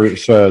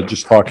hours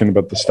just talking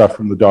about the stuff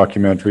from the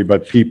documentary,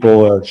 but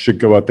people should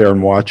go out there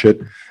and watch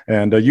it.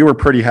 And you were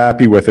pretty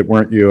happy with it,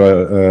 weren't you?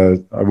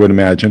 I would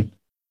imagine.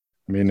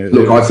 I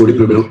thought it could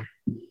have been.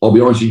 I'll be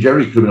honest with you,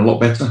 Jerry, it could have been a lot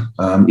better.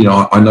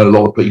 I know a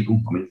lot of people.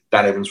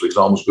 Dan Evans, for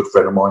example, is a good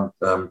friend of mine,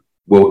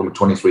 world number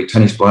 23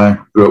 tennis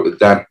player. Grew up with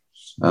Dan.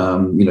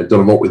 Done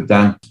a lot with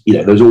Dan.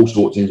 There's all sorts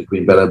of things that could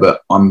be better,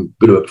 but I'm a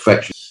bit of a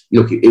perfectionist.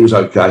 Look, it was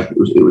okay. It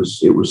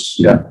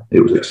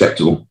was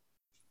acceptable.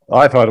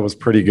 I thought it was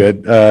pretty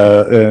good,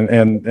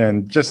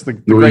 and just the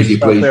great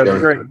stuff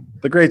there,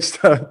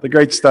 the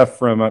great stuff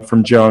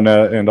from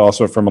Jonah, and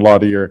also from a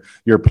lot of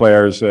your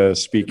players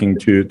speaking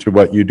to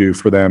what you do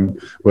for them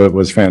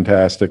was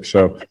fantastic.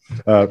 So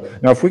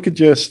now, if we could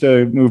just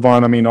move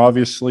on.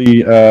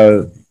 Obviously,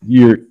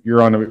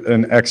 you're on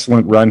an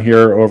excellent run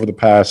here over the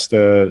past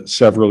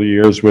several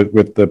years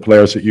with the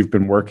players that you've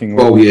been working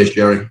with. 12 years,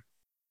 Jerry.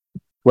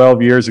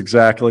 12 years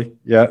exactly.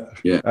 Yeah.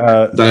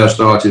 The day I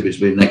started, it's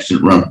been an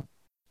excellent run.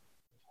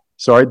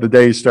 Sorry, the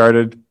day you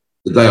started?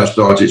 The day I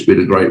started, it's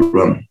been a great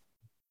run.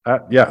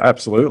 Yeah,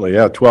 absolutely.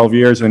 Yeah, 12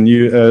 years. And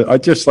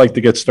I'd just like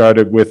to get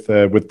started with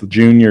the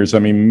juniors.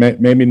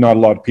 Maybe not a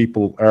lot of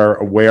people are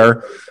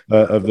aware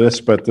of this,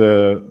 but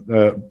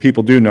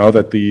people do know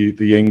that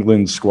the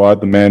England squad,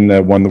 the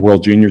men, won the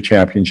World Junior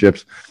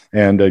Championships.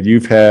 And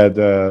you've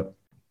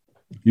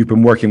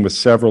been working with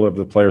several of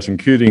the players,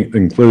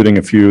 including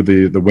a few of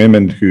the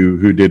women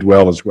who did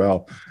well as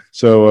well.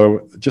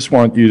 So just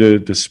want you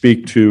to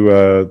speak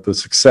to the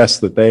success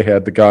that they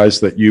had, the guys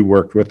that you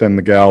worked with and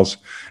the gals.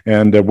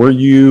 And were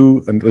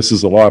you, and this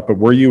is a lot, but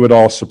were you at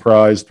all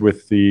surprised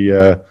with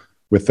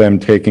them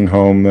taking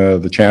home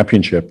the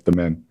championship, the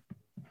men?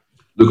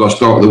 Look, I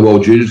started the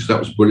World Juniors. That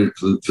was brilliant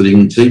for the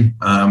England team.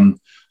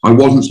 I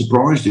wasn't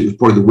surprised. It was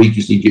probably the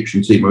weakest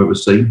Egyptian team I've ever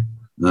seen,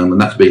 and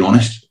that's being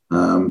honest.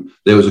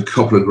 There was a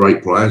couple of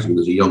great players. There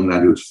was a young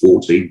lad who was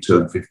 14,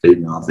 turned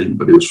 15 now, I think,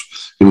 but he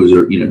was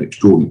an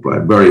extraordinary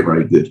player, very,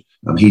 very good.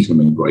 He's going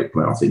to be a great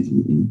player, I think.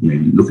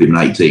 Look at him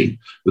at 18,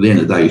 but at the end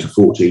of the day, he's a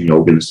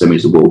 14-year-old in the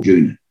semis of the World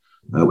Junior,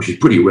 which is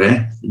pretty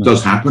rare. It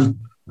does happen.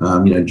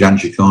 Jan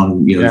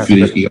Shikan,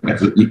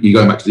 you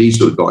go back to these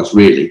sort of guys,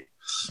 really.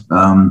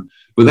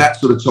 But that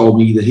sort of told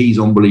me that he's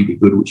unbelievably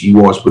good, which he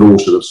was, but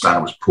also the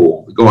standard was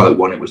poor. The guy that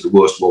won it was the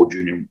worst World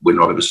Junior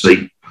winner I've ever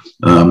seen.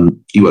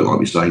 You won't like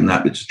me saying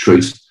that, but it's the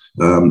truth.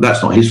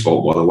 That's not his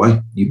fault, by the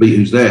way. You beat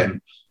who's there.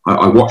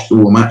 I watched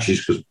all the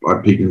matches because I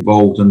had people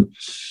involved, and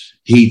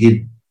he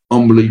did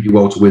unbelievably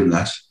well to win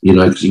that.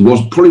 Because he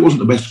probably wasn't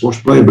the best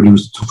squash player, but he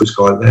was the toughest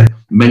guy there.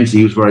 Mentally,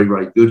 he was very,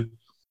 very good,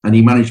 and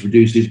he managed to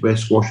produce his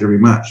best squash every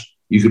match.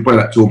 You could play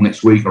that tour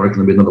next week. I reckon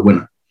there'll be another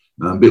winner.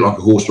 A bit like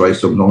a horse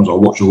race. Sometimes I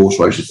watch a horse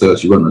race of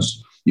 30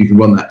 runners. You can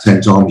run that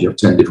 10 times. You have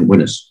 10 different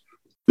winners.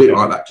 A bit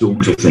like that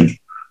tournament, I think.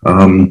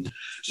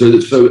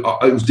 So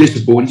I was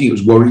disappointing. It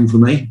was worrying for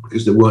me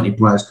because there weren't any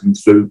players coming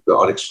through that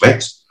I'd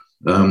expect.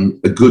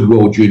 A good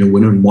World Junior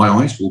winner, in my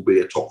eyes, will be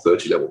a top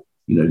 30 level.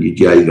 Your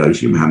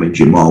Diegos, your Mohammeds,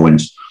 your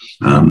Marwins,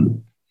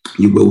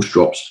 your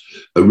Wilstrops,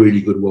 a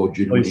really good World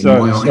Junior winner, in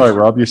my eyes. Sorry,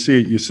 Rob.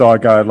 You saw a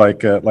guy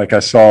like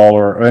Asal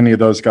or any of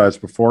those guys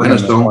before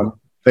him.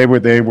 They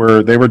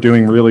were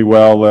doing really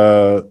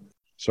well.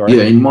 Sorry.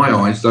 Yeah, in my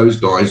eyes, those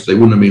guys, they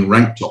wouldn't have been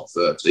ranked top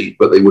 30,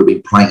 but they would have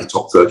been playing a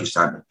top 30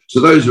 standard. So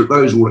those are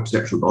all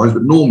exceptional guys,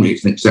 but normally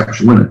it's an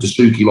exceptional winner.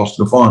 Dasuki lost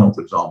in the final, for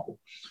example.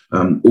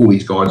 All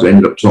these guys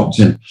ended up top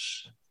 10.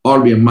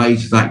 I'd be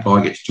amazed if that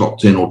guy gets top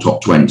 10 or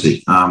top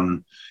 20.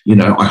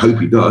 I hope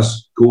he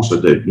does. Of course I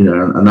do.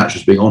 And that's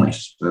just being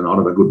honest. And I'd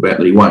have a good bet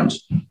that he won't.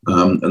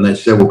 And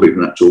there's several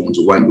people in that tournament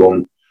who won't go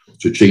on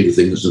to achieve the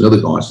things that the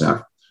other guys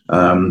have.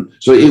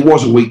 So it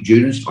was a weak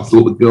juniors. I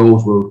thought the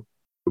girls were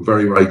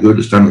very, very good.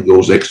 The standard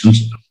girls excellent.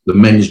 The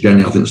men's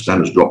generally, I think the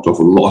standards dropped off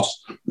a lot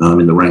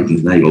in the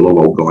rankings. Now, a lot of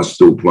old guys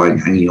still playing,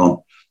 hanging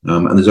on.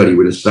 And there's only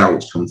really Sal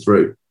that's come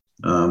through.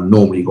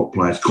 Normally, you've got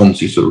players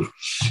constantly sort of,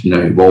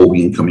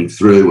 evolving and coming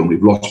through. And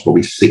we've lost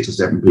probably 6 or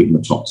 7 people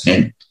in the top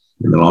 10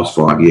 in the last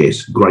 5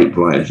 years. Great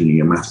players,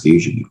 your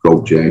Matthews, your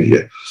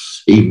Goldjay,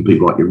 even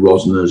people like your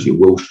Rosners, your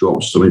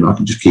Wilstrops. I mean, I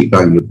can just keep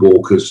going, your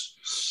Borkers.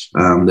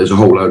 There's a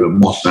whole load of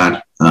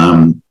Mossad.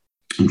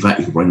 In fact,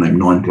 you could probably name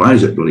 9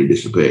 players that bloody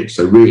disappeared.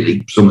 So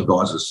really, some of the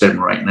guys that are 7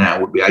 or 8 now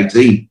would be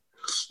 18.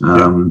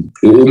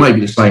 Or maybe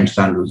the same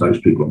standard as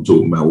those people I'm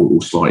talking about,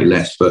 or slightly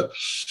less. But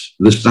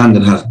the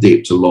standard has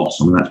dipped a lot.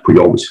 I mean, that's pretty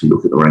obvious if you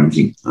look at the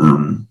ranking.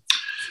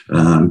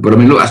 But I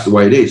mean, look, that's the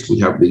way it is. We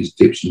have these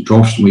dips and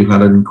troughs, and we've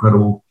had an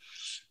incredible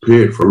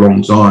period for a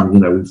long time.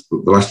 The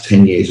last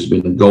 10 years has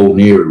been the golden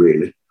era,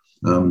 really.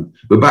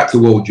 But back to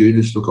World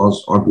Juniors,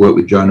 because I've worked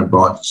with Jonah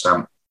Bryant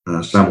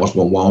and Sam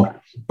Osborne-Wild,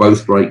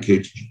 both great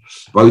kids,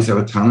 both have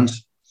a talent,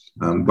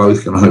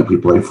 both can hopefully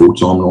play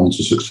full-time and on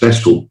to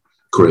successful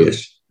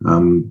careers.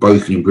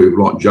 Both can improve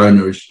a lot.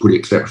 Jonah is pretty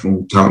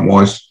exceptional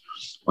talent-wise.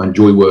 I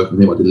enjoy working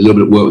with him. I did a little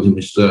bit of work with him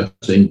when he was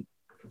 13.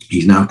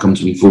 He's now come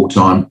to me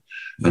full-time,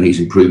 and he's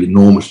improved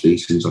enormously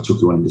since I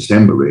took him on in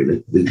December,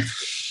 really. The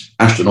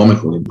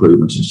astronomical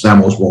improvements. And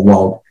Sam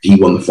Osborne-Wild,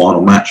 he won the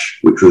final match,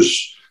 which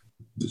was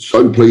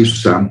so pleased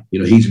with Sam.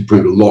 He's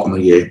improved a lot in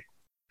the year.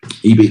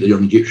 He beat the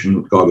young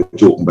Egyptian guy we were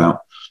talking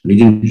about, and he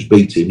didn't just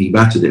beat him, he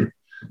battered him.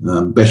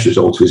 Best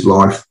result of his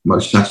life,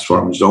 most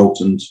satisfying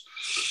result, and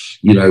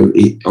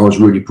I was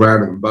really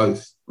proud of them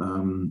both.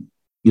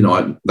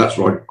 That's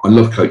why I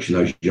love coaching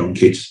those young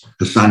kids.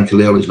 Hassan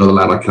Khalil is another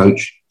lad I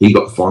coach. He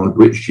got the final of the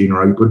British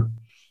Junior Open,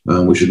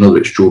 which is another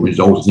extraordinary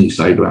result. I think he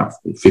saved about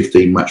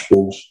 15 match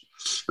balls.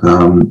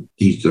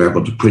 He's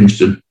gone to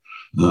Princeton.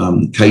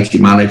 Katie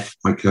Malif,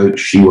 I coach.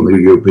 She won the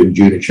European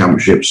Junior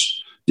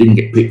Championships. Didn't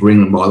get picked for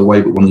England, by the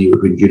way, but won the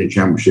European Junior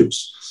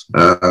Championships.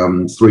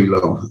 3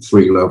 love.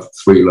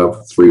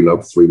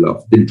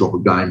 Didn't drop a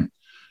game.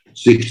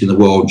 6th in the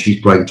world.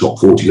 She's playing top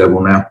 40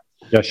 level now.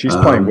 Yeah, she's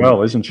playing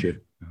well, isn't she?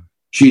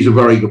 She's a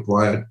very good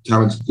player,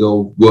 talented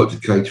girl. Worked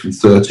at Kate from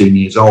 13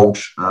 years old.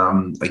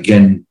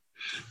 Again,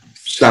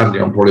 sadly,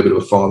 I'm probably a bit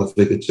of a father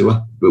figure to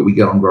her, but we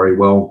get on very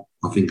well.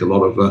 I think a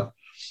lot of her.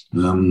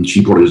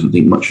 She probably doesn't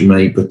think much of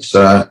me, but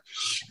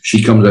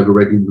she comes over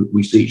regularly.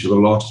 We see each other a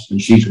lot,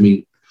 and she's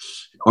me.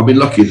 I've been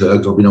lucky with her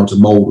because I've been able to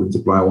mould her into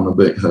the player I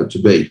want her to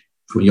be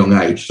from a young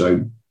age.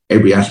 So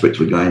every aspect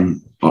of the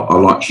game, I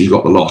like. She's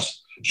got the lot.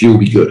 She will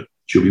be good.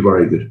 She'll be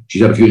very good.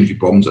 She's had a few injury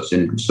problems, that's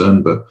any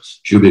concern, but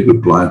she'll be a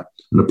good player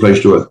and a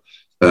pleasure to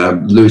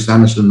her. Lewis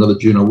Anderson, another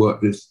junior I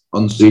worked with,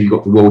 unseeded,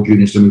 got the World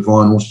Junior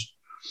semi-finals.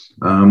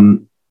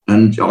 And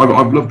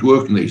I've loved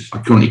working these. I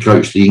currently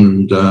coach the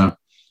England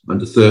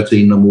under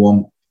 13, number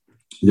 1,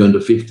 the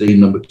under 15,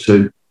 number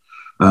 2.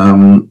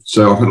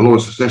 So I've had a lot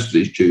of success with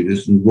these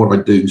juniors, and what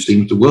I do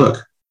seems to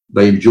work.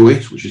 They enjoy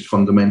it, which is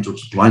fundamental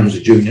to playing as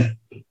a junior.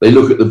 They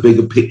look at the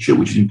bigger picture,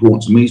 which is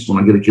important to me. So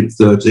when I get a kid at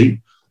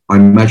 13, I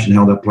imagine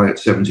how they'll play at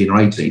 17 or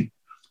 18.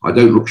 I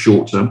don't look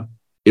short term.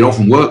 It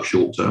often works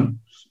short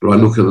term, but I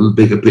look at the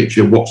bigger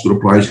picture. What sort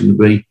of player is he going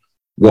to be?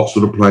 What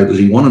sort of player does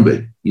he want to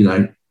be?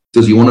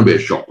 Does he want to be a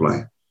shot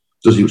player?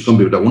 Some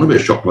people don't want to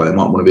be a shot player. They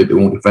might want to be a bit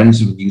more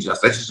defensive and use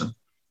athleticism.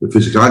 The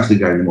physicality of the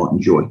game they might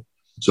enjoy.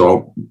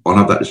 So I'll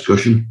have that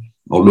discussion.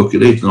 I'll look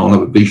at it and I'll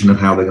have a vision of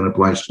how they're going to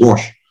play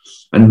squash.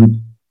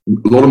 And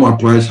a lot of my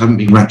players haven't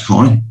been ranked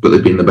high, but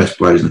they've been the best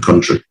players in the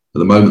country. At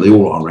the moment, they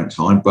all are ranked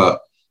high,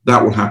 but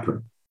that will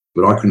happen.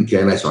 But I couldn't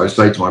care less. I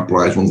say to my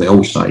players, one thing I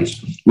always say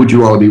is, would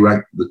you rather be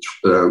ranked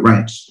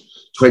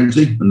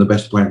 20 and the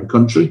best player in the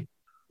country,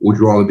 or would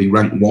you rather be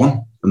ranked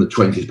 1 and the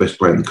 20th best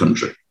player in the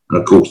country? And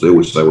of course, they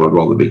always say, well, I'd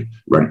rather be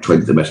ranked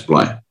 20th the best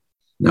player.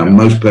 Now,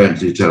 most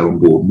parents need to tell on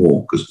board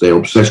more because they're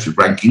obsessed with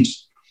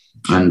rankings.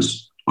 And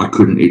I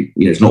couldn't,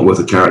 it's not worth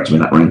a carrot to me,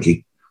 that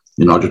ranking.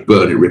 I just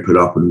burn it, rip it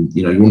up, and,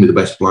 you want to be the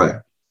best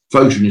player.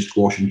 Focus on your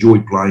squash, enjoy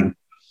playing,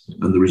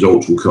 and the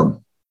results will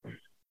come.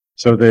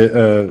 So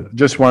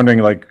just wondering,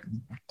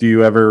 do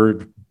you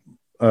ever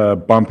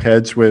bump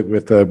heads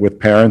with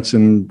parents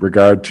in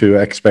regard to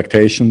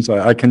expectations?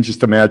 I can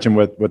just imagine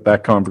what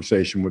that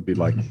conversation would be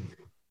like.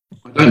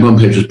 I don't bump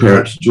heads with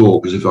parents at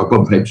all, because if I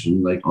bump heads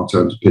with them, I'll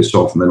turn to piss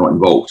off and they're not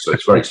involved. So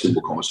it's a very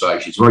simple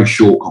conversation. It's a very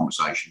short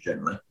conversation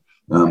generally.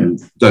 Don't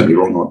get me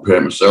wrong, I'm a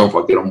parent myself.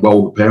 I get on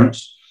well with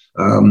parents.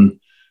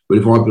 But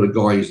if I've got a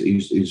guy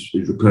who's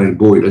repairing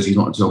boilers, he's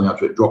not going to tell me how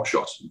to hit drop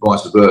shots. And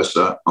vice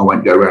versa, I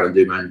won't go around and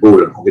do my own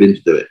boiler. I'll get him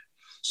to do it.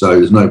 So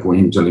there's no point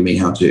in him telling me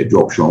how to hit a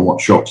drop shot and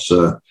what shots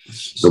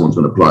someone's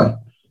going to play.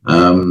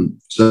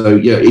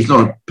 It's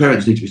not.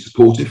 Parents need to be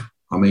supportive.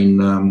 I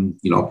mean,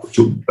 I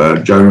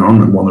took Jonah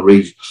on, and one of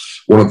the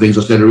things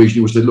I said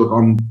originally was, look,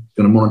 I'm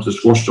going to monitor the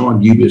squash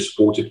side, you be a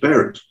supportive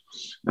parent.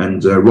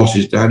 And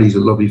Ross's dad, he's a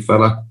lovely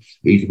fella.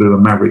 He's a bit of a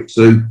maverick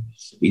too.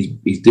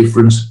 He's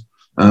different.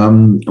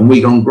 And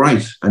we gone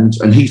great.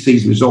 And he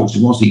sees the results.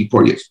 And once he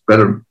probably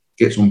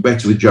gets on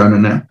better with Jonah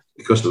now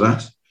because of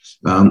that.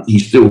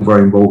 He's still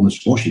very involved in the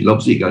squash. He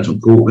loves it. He goes on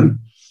court with him.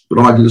 But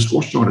I did the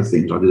squash side of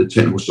things. I did the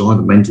technical side,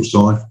 the mental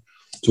side,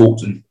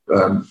 talked to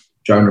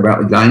Jonah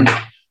about the game.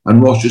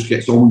 And Ross just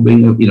gets on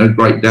being a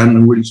great dad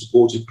and really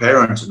supportive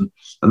parent. And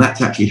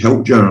that's actually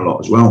helped Jonah a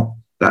lot as well,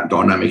 that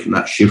dynamic and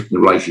that shift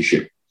in the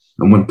relationship.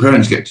 And when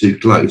parents get too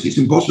close, it's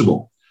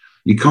impossible.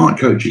 You can't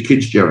coach your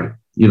kids, Jerry.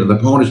 The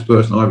hardest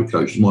person I ever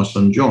coached is my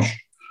son, Josh.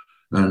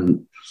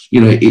 And,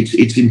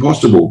 it's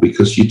impossible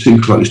because you're too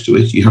close to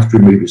it. You have to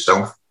remove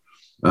yourself.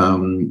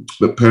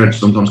 But parents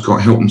sometimes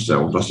can't help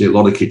themselves. I see a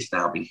lot of kids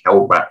now being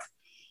held back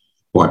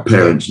by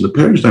parents. And the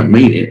parents don't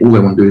mean it. All they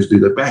want to do is do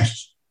their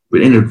best.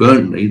 But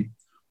inadvertently,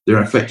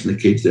 they're affecting the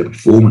kids, their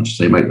performance.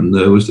 They make them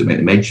nervous. They make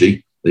them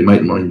edgy. They make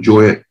them not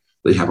enjoy it.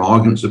 They have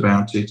arguments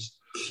about it.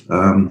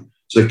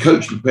 So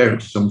coaching the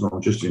parents is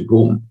sometimes just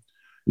important,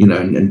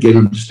 and get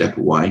them to step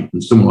away.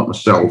 And someone like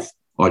myself,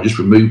 I just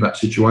remove that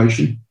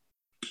situation.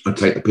 I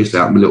take the piss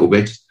out of them a little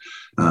bit.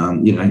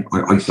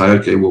 I say,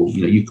 okay, well,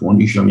 you come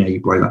on, you show me how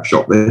you play that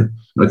shot there.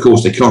 And of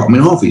course they can't. I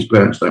mean, half these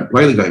parents don't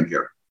play the game,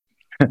 Jerry,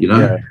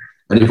 Yeah.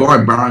 And if I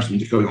embarrass them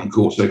to go on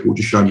court, say, well,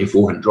 just show me your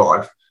forehand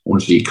drive. I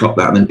want to see you cut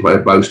that and then play a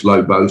boast,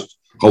 low boast,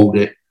 hold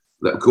it.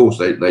 Of course,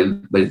 they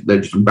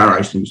just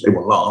embarrass them.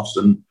 Everyone laughs,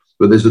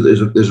 but there's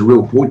a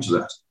real point to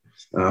that.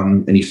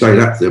 And you say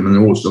that to them, and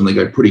then all of a sudden they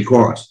go pretty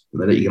quiet,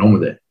 and they let you get on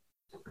with it.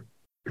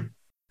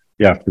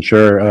 Yeah, for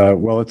sure.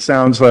 Well, it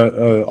sounds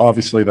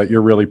obviously that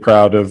you're really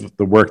proud of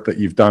the work that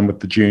you've done with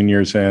the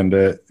juniors,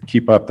 and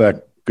keep up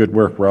that good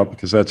work, Rob,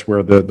 because that's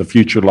where the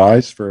future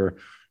lies for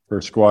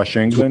Squash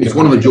England. It's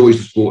one of the joys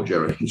of sport,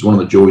 Jerry. It's one of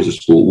the joys of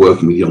sport,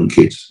 working with young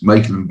kids,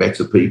 making them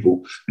better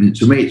people. And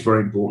to me, it's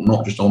very important,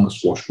 not just on the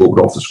squash court,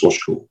 but off the squash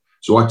court.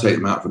 So I take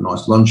them out for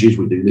nice lunches.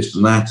 We do this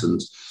and that,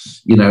 and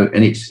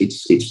and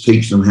it's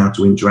teaching them how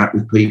to interact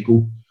with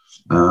people.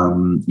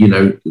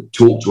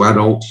 Talk to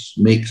adults,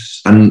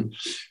 mix, and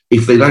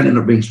if they don't end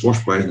up being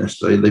squash players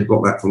necessarily, they've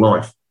got that for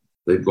life.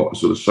 They've got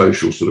sort of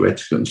social sort of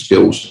etiquette and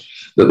skills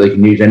that they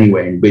can use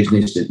anywhere in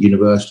business, at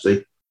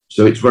university.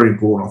 So it's very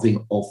important. I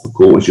think off the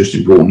court it's just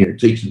important,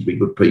 teaching them to be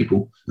good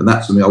people. And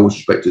that's something I always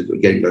respected.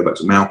 Again, go back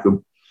to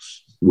Malcolm.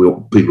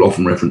 People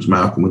often reference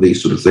Malcolm with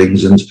these sort of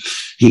things. And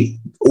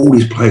all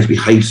his players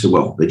behave so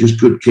well. They're just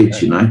good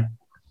kids,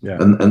 Yeah.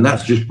 And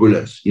that's just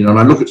brilliant. And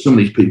I look at some of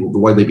these people, the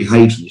way they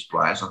behave to these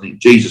players, I think,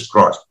 Jesus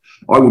Christ,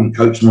 I wouldn't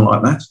coach someone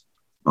like that.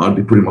 I'd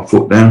be putting my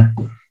foot down.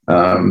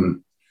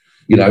 And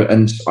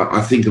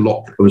I think a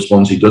lot of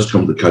responsibility does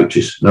come to the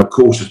coaches. Now, of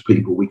course, as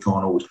people, we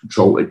can't always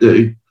control what they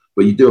do,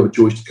 but you do have a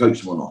choice to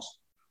coach them or not.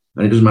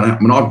 And it doesn't matter. I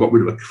mean, I've got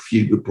rid of a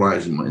few good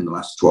players in the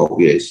last 12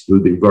 years who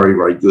have been very,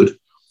 very good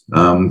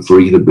for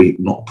either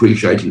not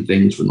appreciating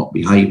things, for not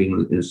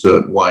behaving in a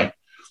certain way.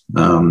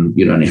 And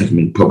it hasn't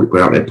been public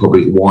out there,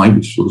 public why,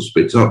 which sort of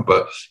splits up,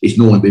 but it's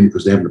normally been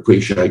because they haven't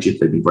appreciated,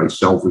 they've been very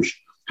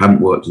selfish, haven't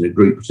worked in a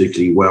group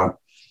particularly well.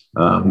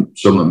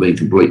 Some of them being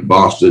complete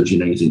bastards, you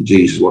think,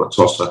 Jesus, what a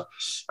tosser.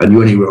 And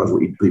you only realise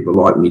what people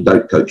are like when you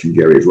don't coach them,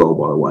 Jerry, as well,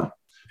 by the way.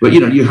 But,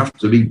 you have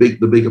to be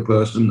the bigger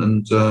person.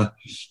 And,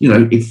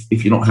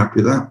 if you're not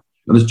happy with that.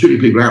 And there's too many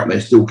people out there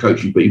still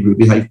coaching people who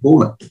behave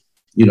poorly.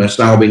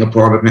 Sal being a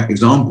private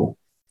example.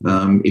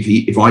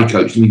 If I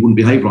coached him, he wouldn't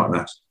behave like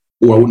that.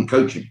 Or I wouldn't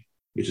coach him.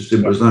 It's as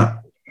simple as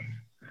that.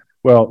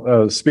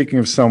 Well, speaking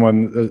of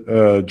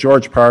someone,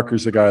 George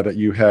Parker's a guy that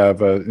you have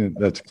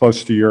that's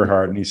close to your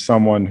heart, and he's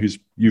someone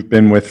you've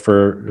been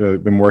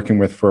working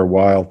with for a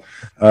while.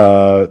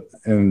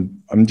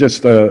 And I'm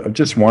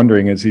just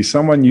wondering, is he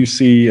someone you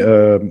see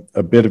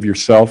a bit of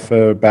yourself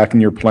back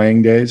in your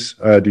playing days?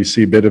 Do you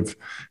see a bit of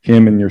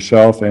him in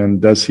yourself?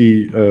 And does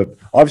he?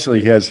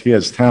 Obviously, he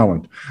has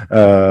talent,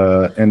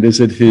 and is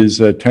it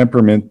his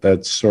temperament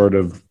that's sort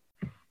of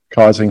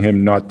causing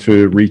him not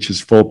to reach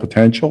his full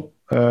potential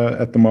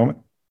at the moment?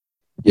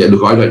 Yeah,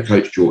 look, I don't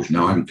coach George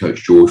now. I haven't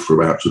coached George for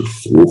about sort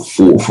of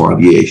 4 or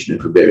 5 years,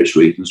 for various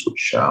reasons,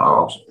 which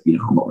I'm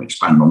not going to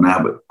expand on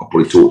now, but I'll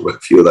probably talk about a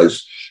few of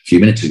those a few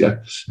minutes ago.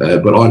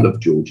 But I love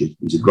Georgie.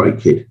 He's a great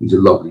kid. He's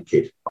a lovely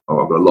kid.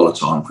 I've got a lot of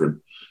time for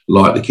him.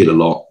 Like the kid a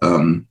lot.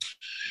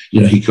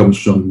 He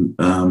comes from,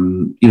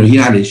 he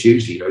had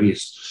issues,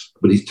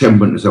 but his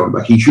temperament is held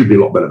back. He should be a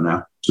lot better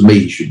now. To me,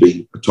 he should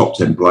be a top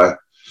 10 player.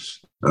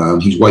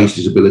 He's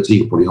wasted his ability.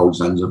 He'll probably hold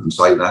his hands up and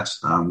say that.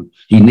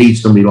 He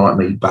needs somebody like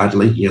me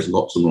badly. He hasn't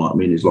got someone like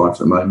me in his life at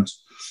the moment.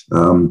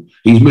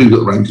 He's moved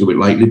up the ranks a bit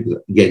lately,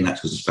 but again, that's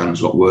because the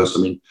standards got worse.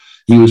 I mean,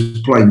 he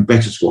was playing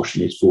better squash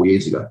than he is 4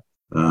 years ago.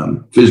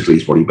 Physically,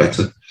 he's probably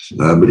better,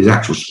 but his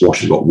actual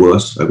squash has got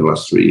worse over the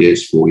last 4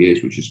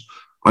 years, which is,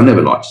 I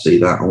never like to see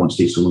that. I want to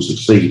see someone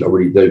succeed. I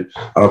really do.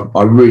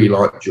 I really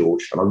like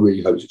George, and I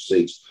really hope he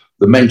succeeds.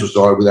 The mental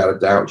side, without a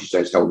doubt, he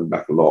says, held him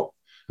back a lot.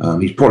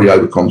 He's probably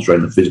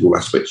over-concentrating the physical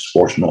aspect of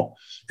squash, not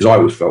because I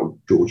always felt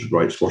George was a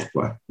great squash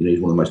player. He's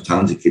one of the most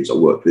talented kids I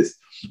worked with.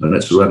 And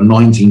that's around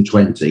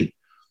 1920.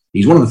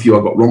 He's one of the few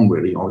I got wrong,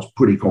 really. I was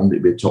pretty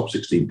confident he'd be a top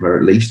 16 player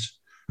at least.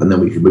 and then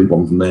we could move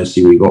on from there,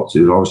 see where he got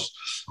to.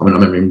 I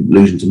remember him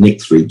losing to Nick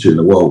 3-2 in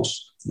the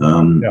Worlds. I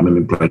remember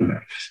him playing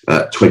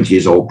 20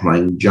 years old,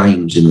 playing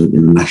James in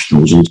the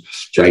Nationals, and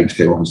James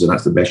came on and said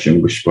that's the best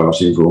young British player I've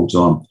seen for a long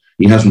time.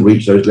 He hasn't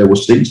reached those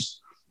levels since,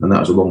 and that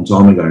was a long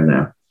time ago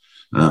now.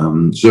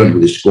 Certainly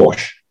with his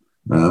squash.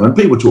 And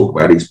people talk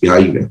about his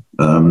behaviour.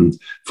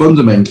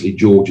 Fundamentally,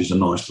 George is a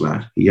nice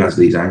lad. He has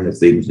these anger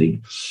things.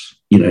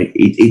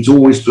 It's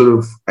always sort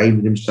of aimed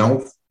at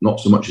himself, not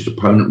so much his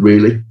opponent,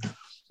 really.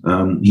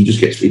 He just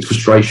gets it's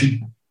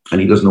frustration,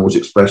 and he doesn't always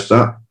express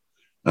that.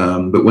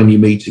 But when you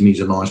meet him, he's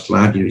a nice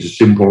lad. He's a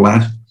simple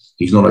lad.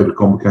 He's not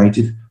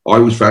overcomplicated. I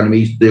always found him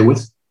easy to deal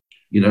with.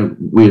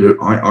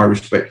 I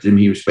respected him.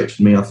 He respected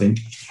me, I think.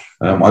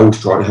 I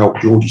always tried to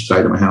help George. He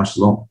stayed at my house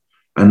a lot.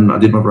 And I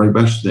did my very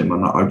best with him.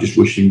 And I just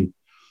wish him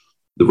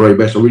the very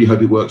best. I really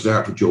hope it works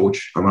out for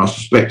George. I mean, I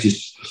suspect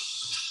there's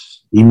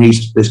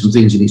some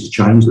things he needs to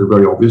change that are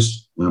very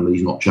obvious. That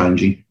he's not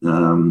changing.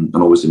 And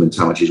obviously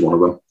mentality is one of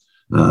them.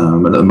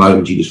 And at the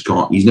moment, he just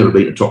can't. He's never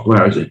beaten a top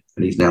player, has he?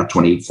 And he's now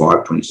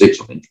 25,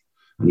 26, I think.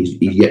 And he's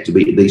yet to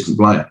beat a decent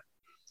player,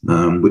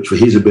 which for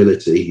his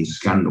ability, he's a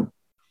scandal.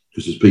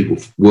 Because there's people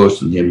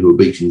worse than him who are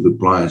beating good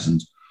players.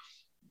 And,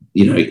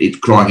 it's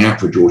crying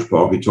out for George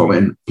Parker, Tom.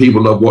 And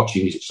people love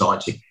watching him. He's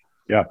exciting.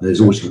 Yeah. There's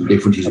always something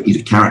different.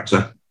 He's a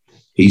character.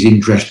 He's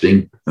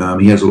interesting.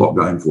 He has a lot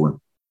going for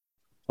him.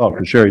 Oh,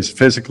 for sure. He's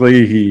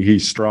physically,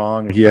 he's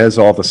strong. He has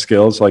all the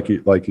skills, like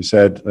you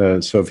said.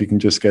 So if he can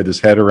just get his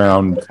head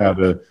around how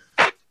to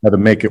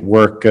make it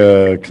work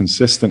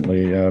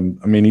consistently.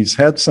 He's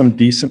had some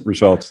decent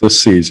results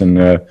this season.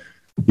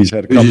 He's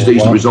had a couple. Which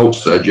decent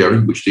results, Jerry?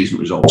 Which decent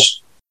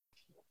results?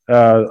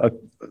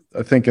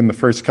 I think in the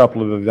first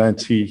couple of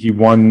events, he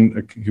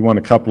won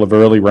a couple of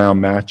early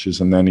round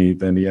matches, and then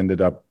he ended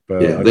up.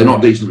 They're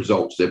not decent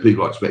results. They're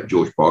people I expect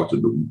George Parker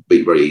to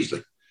beat very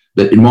easily.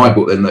 But in my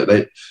book, then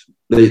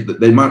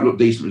they might look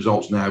decent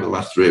results now over the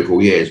last 3 or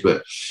 4 years,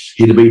 but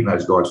he'd have beaten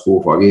those guys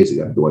 4 or 5 years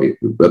ago the way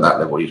at that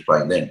level he was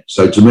playing then.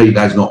 So to me,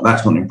 that's not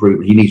an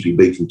improvement. He needs to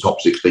be beating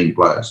top 16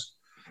 players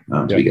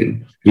to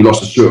begin. He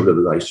lost to Surab the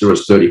other day.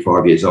 Surab's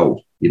 35 years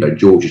old.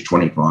 George is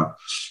 25.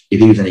 If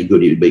he was any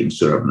good, he'd be beating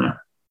Surab now.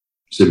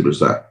 Simple as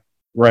that.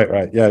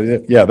 Right.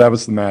 Yeah. That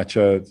was the match.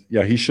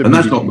 He should. And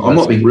that's not. I'm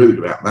not being rude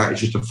about that.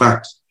 It's just a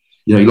fact.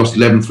 He lost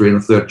 11-3 in the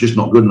third. Just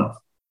not good enough.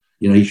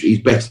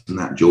 He's better than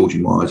that, George,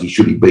 in my eyes. He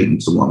should be beating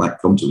someone like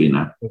that comfortably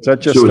now. Is that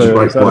just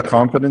a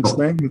confidence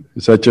thing?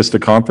 Is that just a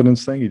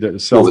confidence thing? He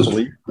does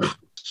self-belief?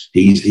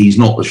 He's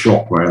not the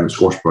shot player and the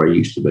squash player he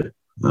used to be.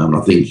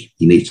 I think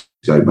he needs to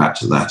go back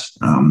to that.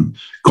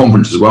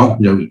 Confidence as well.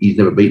 He's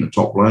never beaten a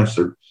top player.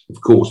 So,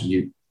 of course,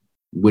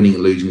 winning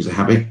and losing is a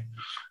habit.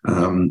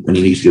 And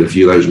he needs to get a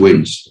few of those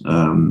wins.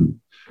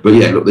 But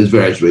yeah, look, there's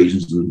various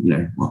reasons, and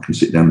I can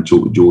sit down and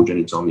talk with George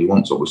anytime he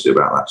wants, obviously,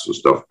 about that sort of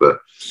stuff. But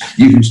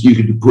you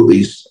can put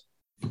these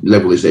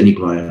level as any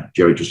player,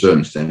 Jerry, to a certain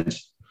extent.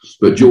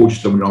 But George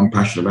is somebody I'm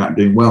passionate about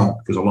doing well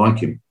because I like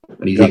him,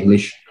 and he's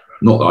English.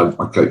 Not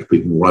that I coach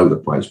people all over the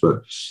place,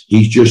 but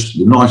he's just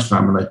a nice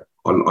family.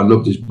 I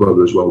loved his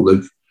brother as well,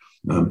 Luke.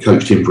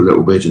 Coached him for a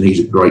little bit, and he's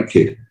a great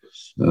kid.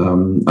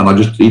 And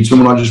he's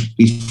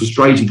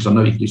frustrating because I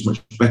know he can do so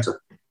much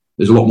better.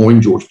 There's a lot more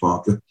in George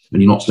Parker,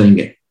 and you're not seeing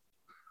it.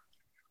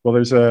 Well,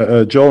 there's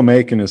Joel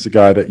Macon is the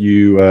guy that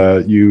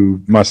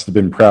you must have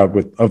been proud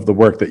of the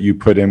work that you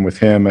put in with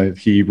him.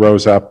 He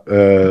rose up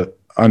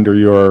under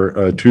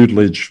your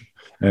tutelage,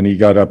 and he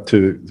got up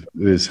to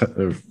his,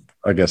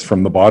 I guess,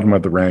 from the bottom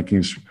of the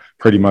rankings,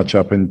 pretty much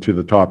up into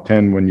the top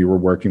 10 when you were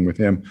working with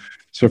him.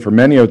 So for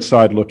many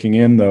outside looking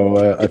in,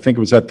 though, I think it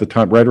was at the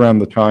time, right around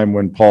the time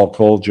when Paul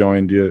Cole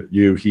joined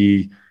you,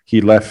 he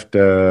left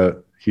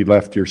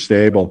your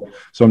stable.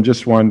 So I'm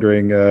just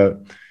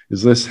wondering.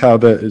 Is this how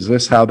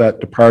that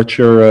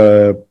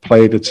departure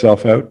played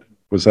itself out?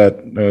 Was that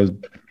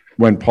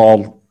when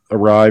Paul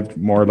arrived,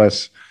 more or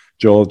less,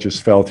 Joel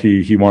just felt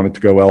he wanted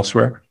to go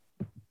elsewhere?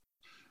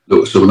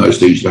 Look, some of those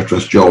things you have to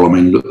ask Joel. I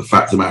mean, look, the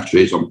fact of the matter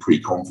is I'm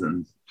pretty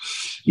confident.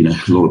 A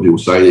lot of people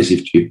say this.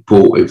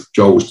 If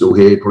Joel was still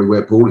here, probably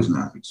where Paul is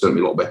now. It's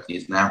certainly a lot better than he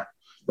is now.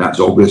 That's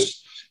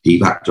obvious. He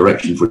lacked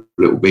direction for a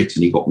little bit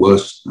and he got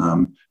worse.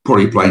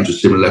 Probably playing to a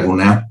similar level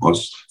now. I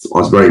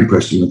was very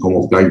impressed in the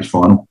Commonwealth Games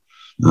final.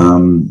 But I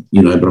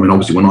mean,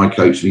 obviously, when I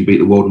coached him, he beat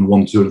the world in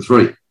 1, 2, and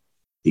 3.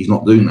 He's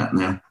not doing that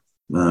now,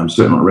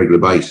 certainly on a regular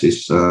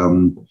basis.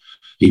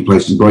 He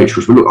plays some great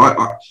shots. But look,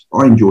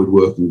 I enjoyed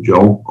working with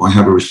Joel. I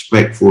have a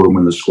respect for him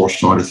in the squash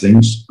side of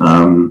things.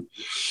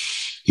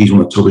 He's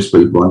one of the toughest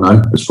people I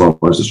know as far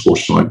as the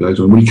squash side goes.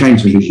 I mean, when he came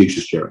to me, he was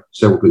useless, Jerry.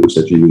 Several people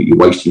said to me, "You're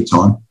wasting your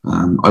time."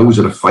 I always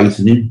had a faith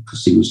in him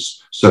because he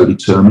was so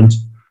determined.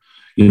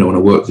 When I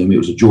worked with him, it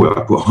was a joy.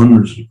 I put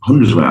hundreds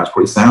of hours,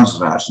 probably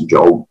thousands of hours in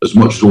Joel, as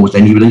much as almost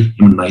anybody,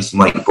 him and Nathan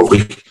Lake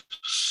probably.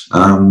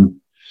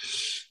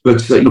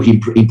 But look,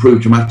 he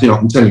improved dramatically. I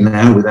can tell you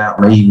now, without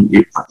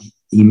me,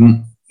 he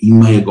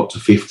may have got to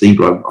 50,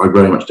 but I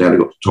very much doubt he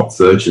got to top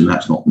 30, and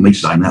that's not me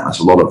saying that. That's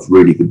a lot of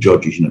really good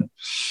judges,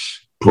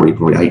 probably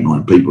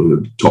 8-9 people who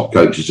are top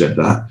coaches said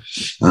that.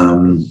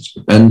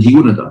 And he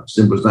wouldn't have done,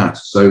 simple as that.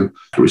 So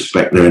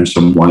respect there in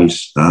some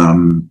ways.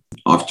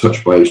 I've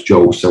touched base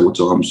Joel several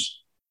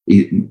times.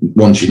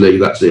 Once you leave,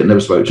 that's it. I never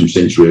spoke to him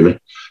since, really.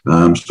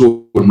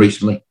 Saw him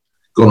recently,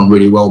 got on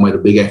really well, made a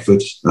big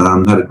effort,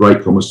 had a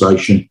great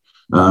conversation,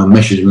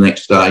 messaged him the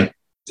next day, I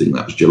think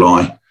that was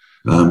July.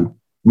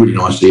 Really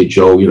nice to hear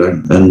Joel,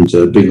 and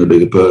being the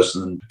bigger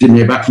person. And didn't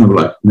hear back from the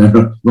bloke.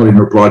 Never, not even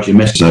replied to your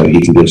message. So he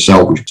can be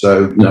selfish.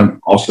 So,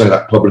 I'll say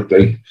that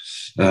publicly.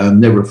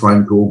 Never a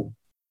phone call.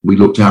 We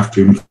looked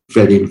after him,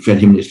 fed him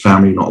and his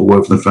family, not a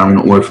word from the family,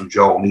 not a word from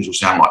Joel. And these will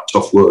sound like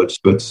tough words.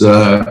 But,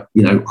 I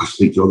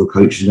speak to other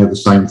coaches and have the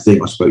same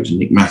thing. I spoke to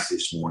Nick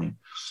Matthews this morning.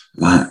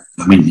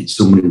 It's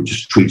someone who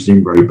just treats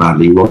him very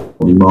badly.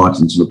 Rodney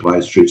Martin, some of the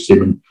players treats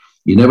him. And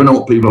you never know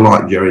what people are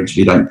like, Jerry, until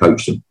you don't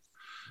coach them.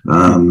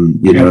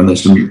 And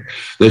there's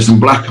some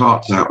black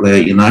hearts out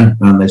there,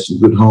 and there's some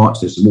good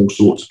hearts. There's some all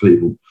sorts of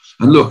people.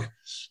 And look,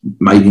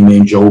 maybe me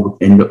and Joel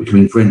end up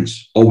becoming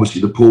friends. Obviously,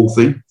 the Paul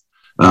thing,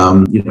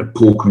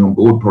 Paul coming on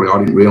board, probably I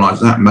didn't realise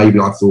that. Maybe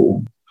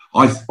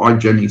I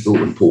genuinely thought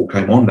when Paul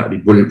came on, that'd be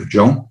brilliant for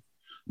Joel.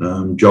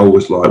 Joel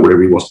was like,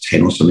 whatever he was,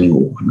 10 or something,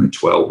 or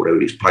 12, whatever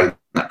he was playing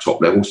at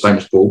top level, same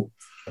as Paul.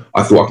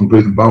 I thought I can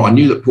improve them both. I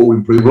knew that Paul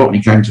improved a lot when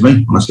he came to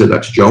me, and I said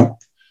that to Joel.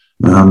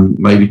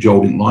 Maybe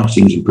Joel didn't like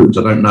things improvements.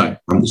 I don't know. I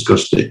haven't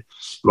discussed it.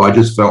 But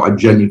I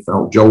genuinely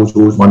felt Joel was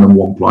always my number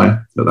one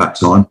player at that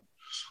time.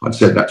 I'd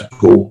said that to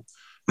Paul,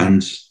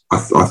 and I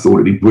thought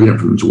it'd be brilliant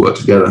for them to work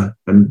together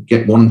and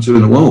get 1 and 2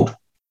 in the world.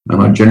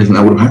 And I genuinely think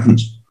that would have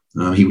happened.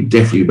 He would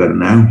definitely be better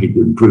now. He'd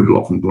improved a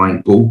lot from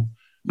playing Paul,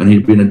 and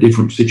he'd be in a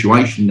different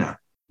situation now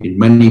in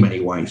many,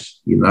 many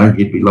ways.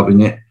 He'd be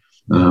loving it.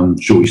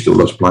 Sure, he still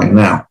loves playing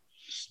now.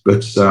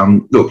 But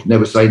look,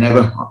 never say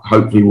never.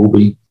 Hopefully we'll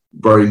be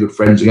very good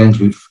friends again.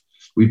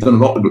 We've done a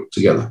lot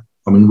together.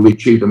 We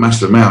achieved a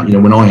massive amount.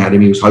 When I had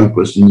him, he was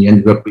hopeless, and he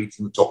ended up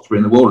beating the top 3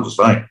 in the world, as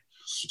I say.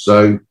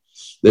 So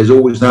there's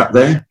always that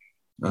there.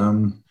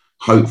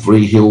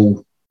 Hopefully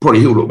he'll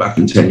look back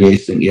in 10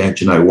 years and think, yeah,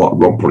 do you know what?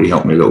 Rob probably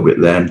helped me a little bit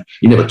then.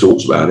 He never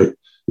talks about it,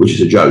 which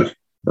is a joke.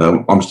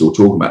 I'm still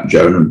talking about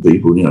Joan and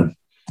people, who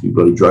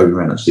bloody drove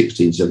around at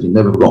 16, 17,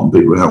 never forgotten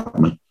people who helped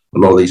me. A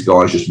lot of these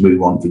guys just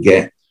move on,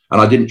 forget. And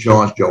I didn't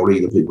charge Joel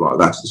either, people like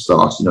that at the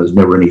start. There's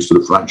never any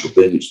sort of financial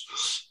thing.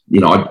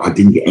 I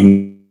didn't get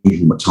any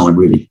of my time,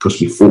 really. It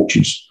cost me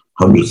fortunes,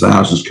 hundreds of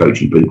thousands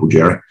coaching people,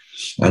 Jerry.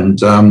 And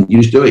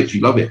you just do it because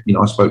you love it.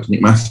 I spoke to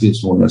Nick Matthews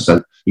this morning. I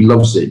said, he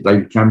loves it.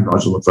 David Cameron, I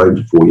was on the phone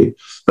before you.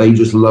 They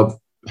just love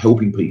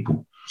helping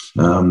people.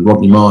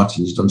 Rodney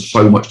Martin has done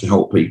so much to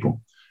help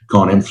people.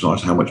 Can't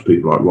emphasise how much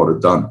people like Rod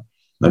have done.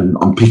 And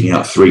I'm picking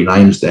out 3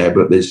 names there,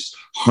 but there's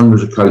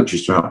hundreds of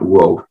coaches throughout the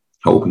world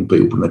helping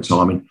people put their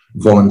time in,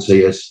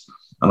 volunteers.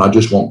 And I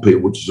just want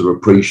people to sort of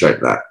appreciate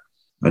that.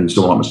 And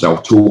someone like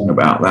myself talking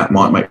about that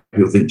might make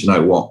people think, you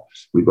know what,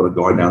 we've got a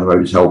guy down the road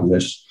who's helping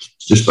us.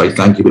 Just say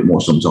thank you a bit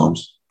more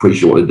sometimes.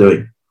 Appreciate what they're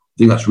doing. I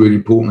think that's really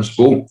important in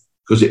sport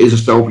because it is a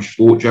selfish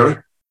sport, Jerry.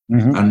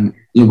 Mm-hmm.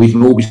 And we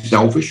can all be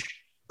selfish,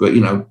 but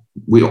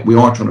we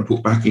are trying to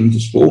put back into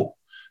sport.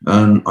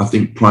 And I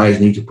think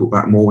players need to put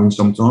back more in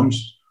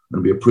sometimes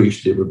and be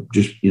appreciative of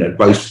just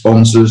both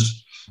sponsors,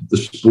 the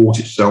sport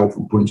itself,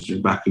 and putting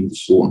something back into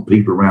sport and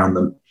people around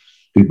them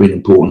who've been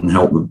important and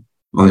help them.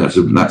 I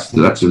think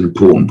that's an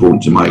important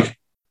point to make.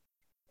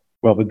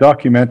 Well, the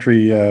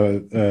documentary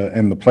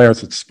and the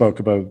players that spoke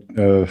about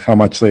how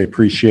much they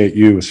appreciate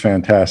you was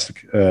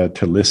fantastic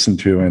to listen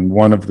to. And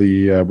one of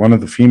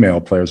the female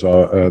players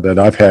that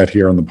I've had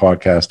here on the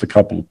podcast a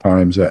couple of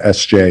times,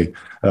 SJ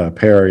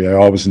Perry. I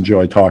always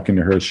enjoy talking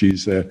to her.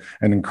 She's an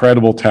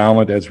incredible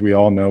talent, as we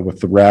all know,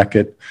 with the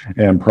racket,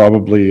 and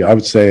probably I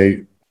would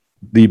say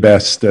the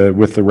best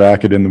with the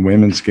racket in the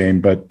women's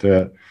game. But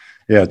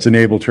it's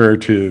enabled her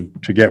to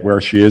get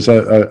where she is.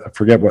 I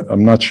forget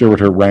I'm not sure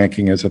what her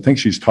ranking is. I think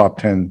she's top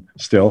 10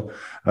 still.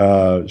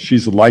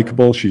 She's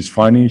likable. She's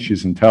funny.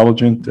 She's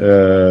intelligent.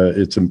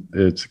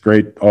 It's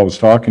great always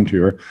talking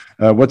to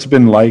her. What's it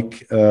been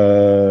like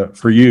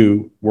for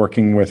you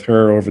working with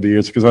her over the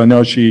years? Because I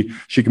know she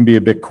can be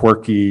a bit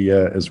quirky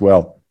as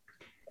well.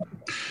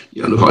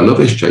 Yeah, look, I love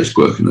SJ's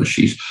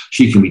quirkiness.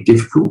 She can be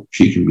difficult.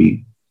 She can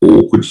be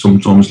awkward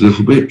sometimes a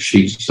little bit.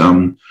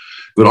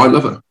 But I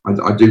love her.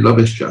 I do love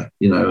SJ,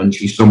 and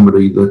she's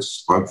somebody that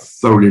I've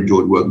thoroughly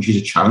enjoyed working.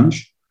 She's a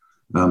challenge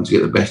to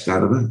get the best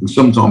out of her. And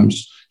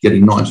sometimes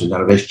getting 90%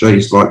 out of SJ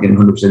is like getting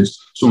 100%.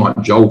 Someone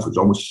like Joel, for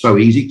example, was so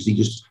easy because he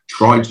just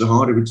tried so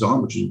hard every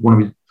time, which is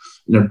one of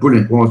his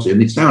brilliant quality.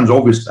 And it sounds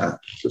obvious that,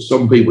 but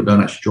some people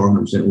don't actually try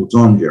 100% all the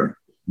time, Jerry.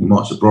 It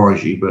might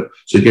surprise you, but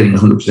so getting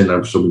 100% out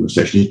of something in a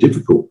session is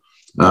difficult.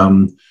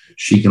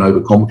 She can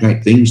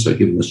overcomplicate things, so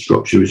giving the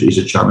structure is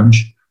a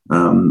challenge.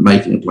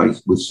 Making it play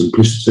with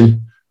simplicity,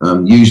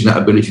 using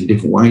that ability in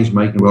different ways,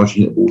 making her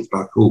she can get the ball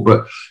back cool.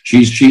 But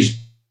she's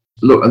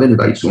look, at the end of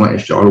the day, someone like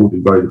SJ, I'll always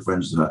be very good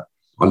friends with her.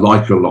 I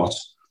like her a lot.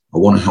 I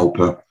want to help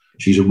her.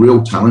 She's a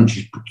real talent.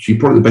 She's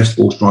probably the best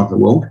ball striker in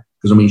the world.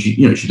 Because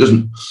she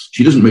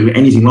doesn't move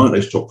anything like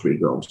those top 3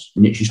 girls,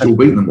 and yet she's still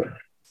beating them all.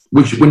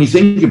 which, when you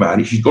think about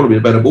it, she's got to be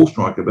a better ball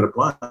striker, a better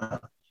player.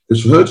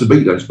 Because for her to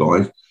beat those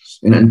guys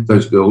and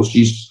those girls,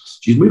 she's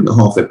moving at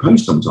half their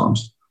pace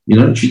sometimes. You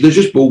know, there's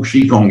just balls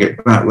she can't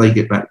get back. They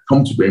get back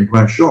comfortably and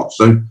play a shot.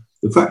 So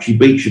the fact she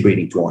beat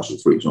Shabini twice or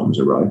 3 times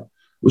in a row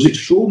was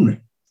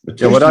extraordinary.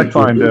 Yeah, what I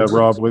find,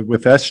 Rob,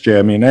 with SJ,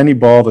 I mean, any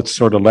ball that's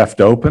sort of left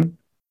open,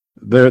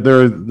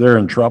 they're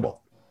in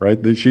trouble,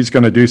 right? She's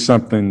going to do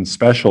something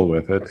special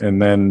with it,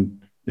 and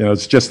then, you know,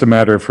 it's just a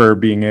matter of her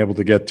being able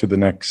to get to the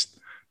next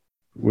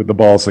with the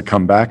balls that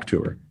come back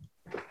to her.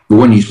 But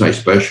when you say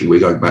special, we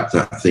go back to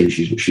that thing.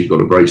 She's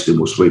got a very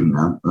simple swing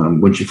now.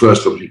 When she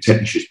first got to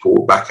technically, she just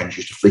pulled back and she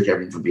used to flick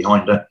everything from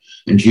behind her,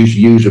 and she used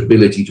to use her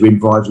ability to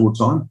in fives all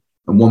the time.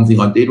 And one thing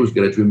I did was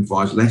get her to in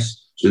fives less.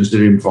 So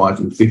instead of in fives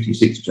in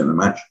 50-60% of the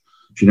match,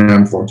 she now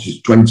in fives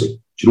is 20.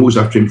 She'd always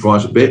have to in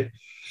fives a bit.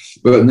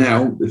 But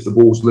now, if the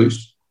ball's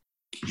loose,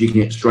 she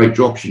can hit straight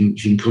drop, she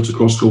can cut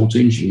across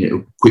 14, she can hit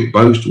a quick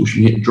post, or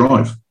she can hit a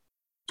drive.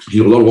 She's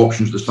got a lot of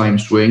options with the same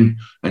swing,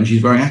 and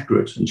she's very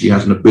accurate. And she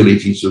has an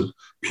ability to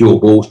pure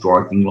ball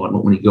striking like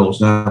not many girls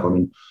have. I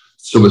mean,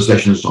 some of the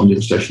sessions, I'm doing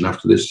a session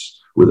after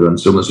this with her, and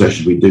some of the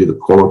sessions we do, the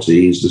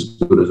quality is as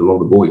good as a lot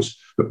of the boys.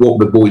 But what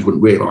the boys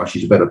wouldn't realise,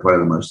 she's a better player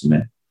than most of the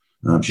men.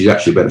 She's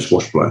actually a better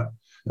squash player.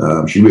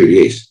 She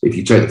really is. If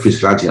you take the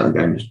physicality out of the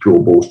game, it's pure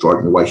ball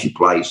striking, the way she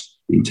plays,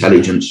 the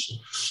intelligence,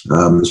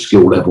 the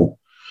skill level.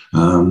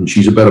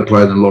 She's a better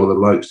player than a lot of the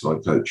blokes that I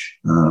coach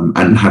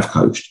and have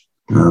coached.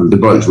 The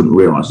blokes wouldn't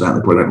realise that.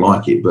 They probably don't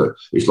like it, but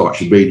it's like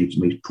Shabini, to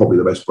me, is probably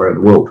the best player in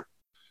the world.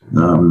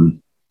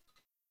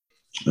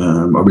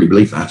 I really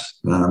believe that.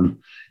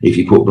 If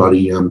you put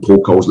bloody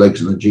Paul Cole's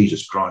legs in them,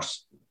 Jesus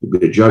Christ, it'd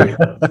be a joke.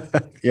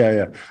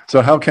 Yeah.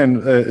 So how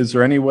can, is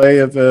there any way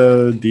of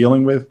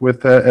dealing with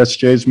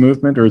SJ's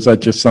movement, or is that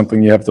just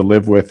something you have to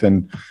live with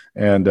and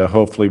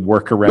hopefully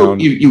work around? Look,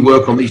 you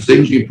work on these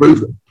things, you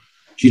improve them.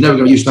 She's never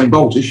going to use Usain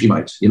Bolt, is she,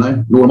 mate? You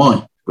know, nor am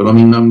I. But I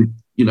mean,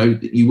 you know,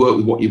 you work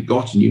with what you've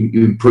got and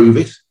you improve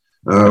it.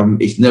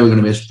 It's never going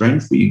to be a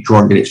strength, but you try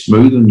and get it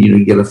smooth and, you know,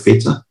 you get a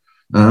fitter.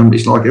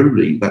 It's like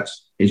everybody, that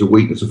is a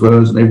weakness of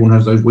hers, and everyone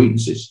has those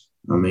weaknesses.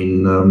 I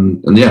mean,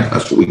 and yeah,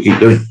 that's what we keep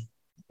doing.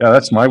 Yeah,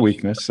 that's my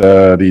weakness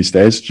these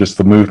days, just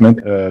the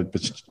movement,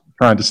 but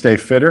trying to stay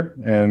fitter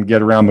and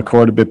get around the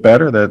court a bit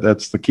better.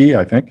 That's the key,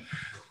 I think.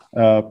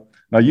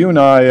 Now, you and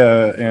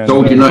I... I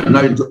told you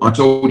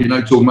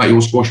no talking about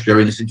your squash,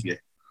 Jerry, in this interview.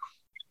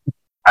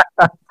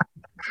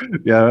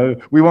 Yeah,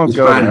 we won't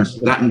go banned.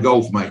 That and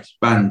golf, mate.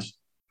 Banned.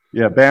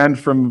 Yeah, banned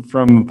from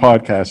the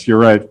podcast. You're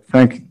right.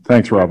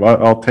 Thanks, Rob.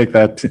 I'll take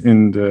that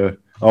and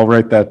I'll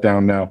write that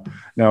down now.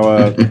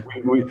 Now,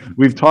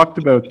 we've talked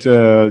about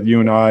you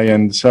and I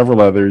and several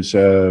others.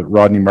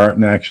 Rodney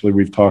Martin, actually,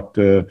 we've talked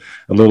a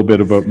little bit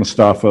about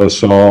Mustafa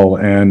Asal,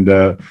 and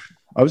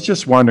I was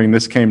just wondering.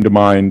 This came to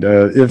mind.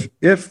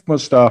 If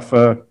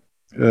Mustafa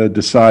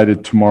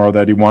decided tomorrow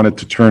that he wanted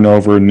to turn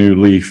over a new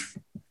leaf,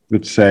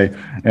 let's say,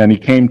 and he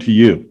came to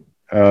you,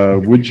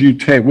 would you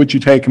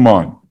take him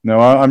on? No,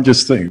 I'm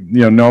just thinking,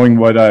 you know, knowing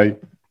what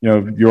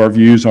your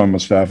views on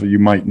Mustafa, you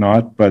might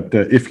not, but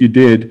if you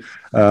did,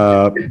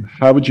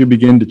 how would you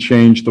begin to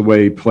change the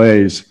way he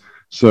plays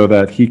so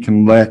that he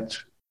can let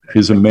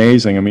his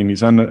amazing, I mean,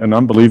 he's an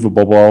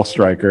unbelievable ball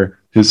striker,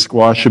 his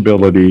squash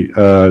ability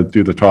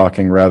do the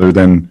talking rather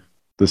than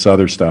this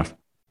other stuff?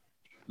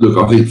 Look,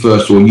 I think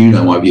first of all, you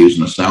know my views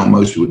on Asal.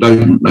 Most people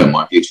don't know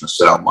my views on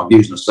Asal. My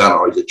views on Asal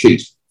are he's a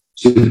cheat.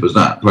 Simple as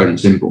that, plain and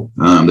simple.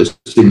 There's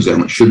things there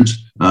that shouldn't.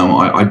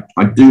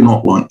 I do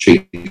not like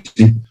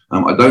cheating.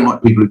 I don't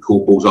like people who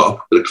call balls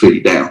up that are clearly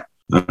down.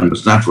 And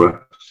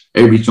Mustafa,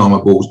 every time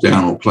a ball's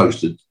down or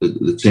close to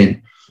the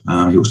tin,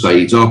 he'll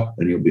say it's up,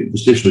 and he'll be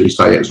vociferously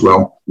say it as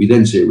well. We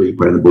then see a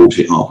replay and the ball's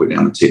hit halfway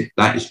down the tin.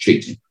 That is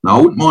cheating. Now,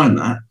 I wouldn't mind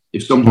that.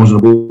 If sometimes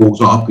when the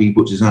ball's up, he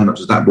puts his hand up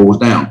as that ball's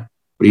down.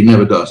 But he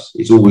never does.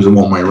 It's always a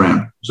one-way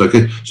round. So,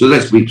 okay, so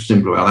let's be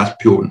simple about that. That's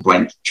pure and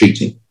plain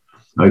cheating.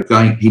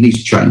 Okay, he needs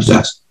to change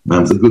that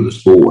for the good of the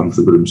sport and for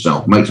the good of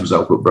himself. Makes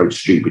himself look very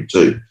stupid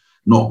too.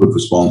 Not good for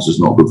sponsors,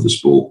 not good for the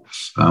sport.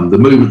 The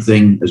movement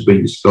thing has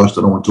been discussed.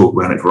 I don't want to talk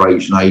about it for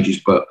ages and ages,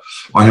 but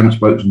I haven't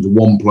spoken to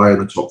one player in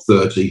the top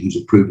 30 who's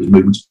approved his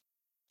movements,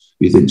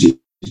 who thinks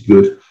it's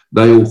good.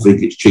 They all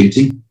think it's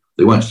cheating.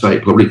 They won't say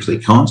it publicly because they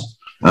can't.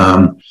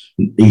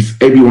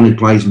 If everyone who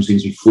plays him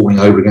seems to be falling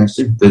over against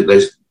him,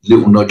 there's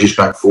little nudges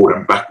going forward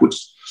and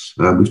backwards.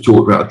 We've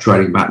talked about the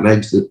trailing back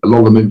legs. A lot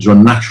of the movements are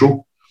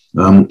unnatural.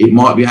 It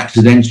might be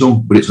accidental,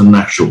 but it's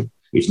unnatural.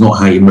 It's not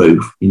how you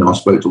move. You know, I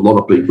spoke to a lot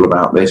of people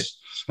about this,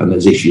 and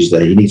there's issues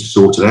there. He needs to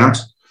sort it out.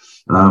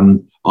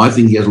 I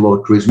think he has a lot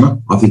of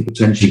charisma. I think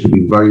potentially he could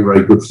be very,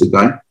 very good for the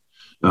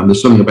game.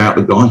 There's something about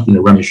the guy, you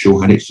know, Remy Shaw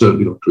had it,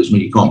 certainly got charisma.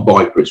 You can't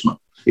buy charisma.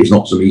 It's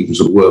not something you can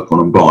sort of work on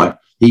and buy.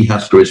 He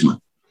has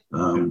charisma.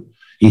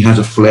 He has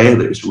a flair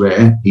that is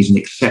rare. He's an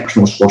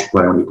exceptional squash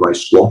player when he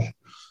plays squash.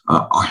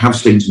 I have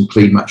seen some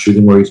clean matches with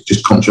him where he's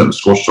just concentrated on the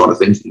squash side of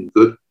things, he's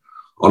good.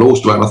 I'll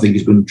also add, I think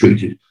he's been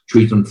treated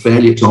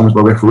unfairly at times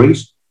by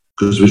referees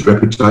because of his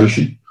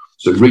reputation.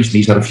 So recently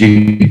he's had a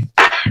few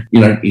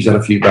he's had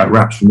a few bad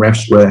raps from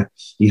refs where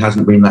he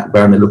hasn't been that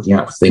bad and they're looking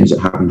out for things that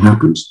haven't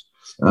happened.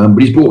 But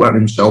he's brought that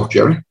himself,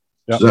 Jerry.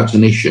 Yep. So that's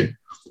an issue.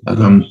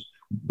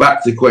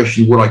 Back to the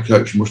question, would I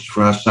coach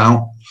Mustafa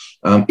Sal?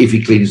 If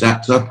he cleans his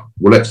act up,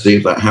 well, let's see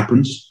if that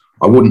happens.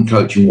 I wouldn't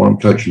coach him while I'm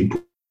coaching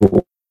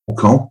Paul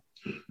Cole.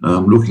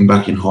 Looking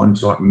back in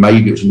hindsight,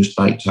 maybe it was a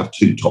mistake to have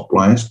two top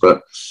players,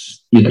 but,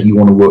 you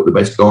want to work the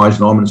best guys,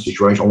 and I'm in a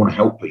situation I want to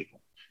help people.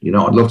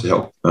 I'd love to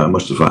help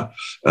Mustafa.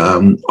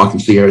 I can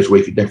see areas where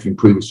he could definitely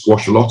improve his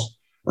squash a lot.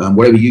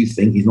 Whatever you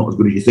think, he's not as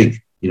good as you think.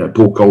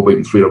 Paul Cole beat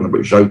him 3 on the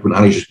British Open.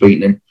 Ali's just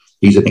beaten him.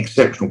 He's an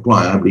exceptional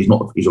player, but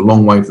he's a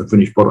long way from the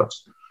finished product.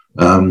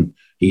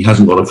 He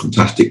hasn't got a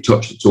fantastic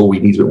touch at all. He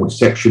needs a bit more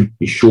deception.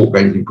 His short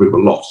game can improve a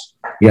lot.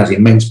 He has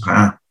immense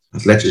power.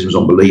 Athleticism is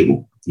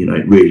unbelievable.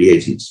 It really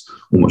is. It's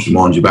almost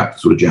reminds you back to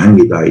sort of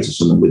Jahangir days of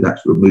someone with that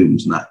sort of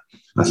movements and that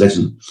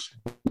athleticism.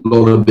 A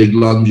lot of big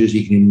lunges.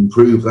 He can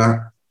improve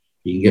that.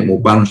 He can get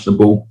more balance in the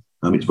ball.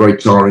 It's very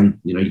tiring.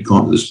 You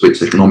can't do the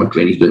splits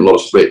economically, and he's doing a lot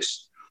of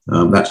splits.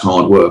 That's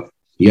hard work.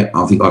 Yeah,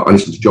 I think I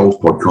listened to Joel's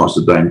podcast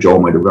today, and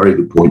Joel made a very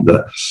good point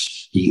that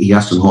he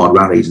has some hard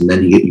rallies, and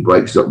then he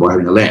breaks it up by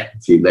having a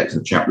few lets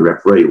and chat with the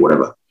referee or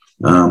whatever.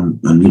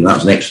 And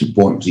that's an excellent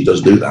point because he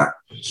does do that.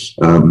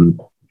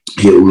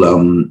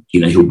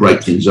 He'll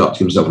break things up to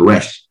give himself a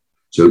rest.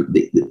 So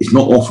it's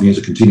not often as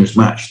a continuous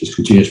match. There's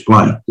continuous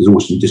play. There's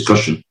always some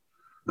discussion.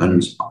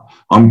 And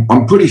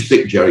I'm pretty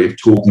sick, Jerry,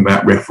 of talking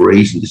about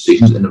referees and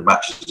decisions in the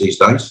matches these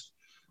days.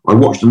 I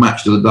watched a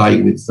match the other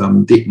day with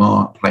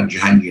Dietmar playing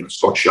Jahangir in the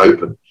Scottish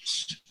Open,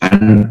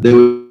 and there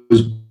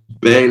was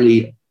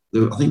barely.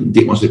 I think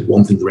Dietmar said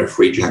one thing, the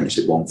referee Jahangir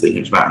said one thing. It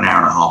was about an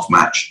hour and a half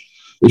match.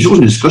 It just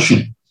wasn't a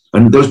discussion,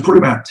 and there was probably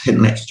about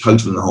 10 lets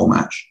total in the whole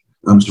match.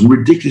 Some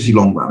ridiculously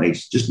long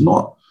rallies, just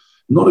not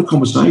a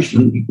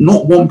conversation.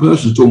 Not one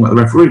person talking about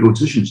the referee or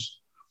decisions.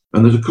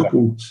 And there's a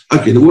couple.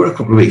 Okay, there were a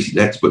couple of easy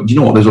lets, but you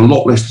know what? There's a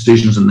lot less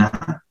decisions than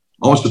that.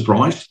 I was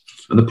surprised.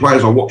 And the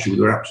players I watched with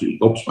were absolutely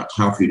gobsmacked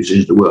how few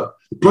decisions there were.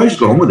 The players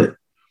got on with it.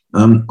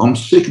 I'm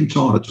sick and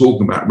tired of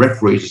talking about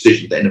referees'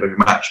 decisions at the end of every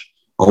match.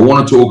 I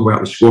want to talk about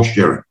the squash,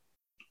 Jerry.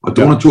 I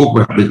don't want to talk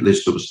about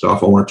this sort of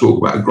stuff. I want to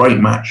talk about a great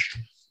match.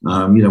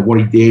 What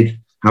he did,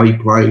 how he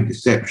played,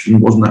 deception,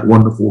 wasn't that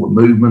wonderful, the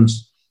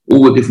movements,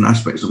 all the different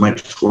aspects that make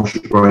squash a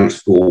great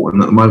sport.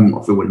 And at the moment,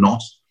 I feel we're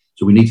not.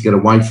 So we need to get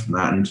away from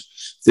that. And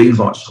things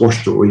like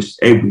squash stories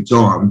every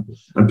time,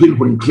 and people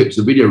putting clips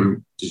of video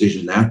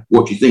decisions now.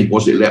 What do you think?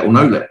 Was it let or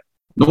no let?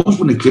 No one's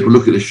putting a clip and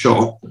look at the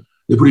shot.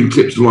 They're putting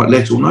clips of like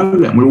let or no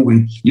let. And we're all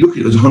going, you look at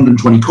it, there's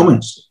 120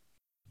 comments.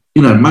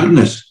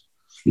 Madness.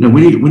 We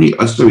really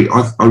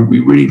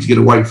need to get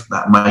away from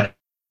that and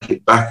make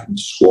it back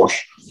into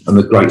squash and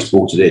the great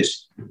sport it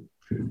is.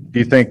 Do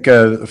you think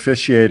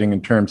officiating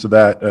in terms of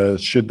that,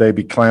 should they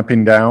be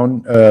clamping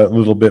down a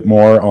little bit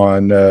more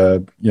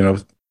on,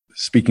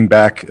 speaking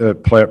back,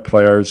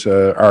 players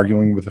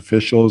arguing with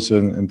officials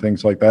and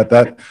things like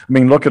that?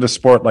 Look at a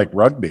sport like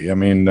rugby.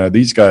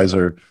 These guys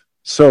are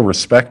so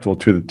respectful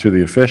to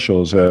the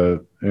officials.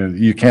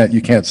 You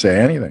can't say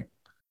anything.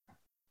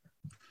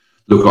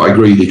 Look, I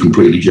agree with you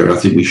completely, Jerry. I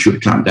think we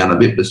should clamp down a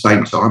bit. At the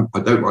same time, I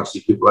don't like to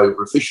see people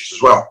over officials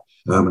as well.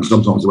 And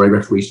sometimes the way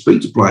referees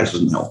speak to players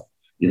doesn't help.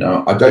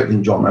 I don't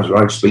think John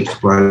Mazarone speaks to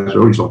players,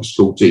 or he's like a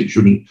school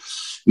teacher. And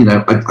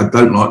I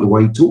don't like the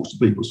way he talks to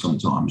people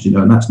sometimes,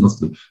 and that's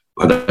nothing.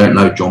 I don't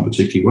know John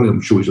particularly well.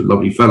 I'm sure he's a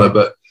lovely fellow,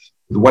 but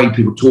the way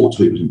people talk to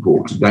people is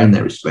important to gain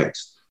their respect.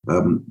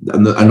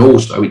 And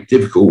also, it's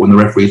difficult when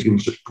the referees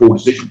give such poor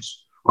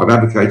decisions. I've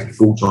advocated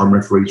full-time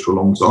referees for a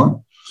long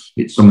time.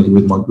 It's something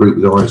with my group,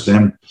 with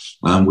ISM,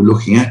 we're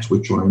looking at,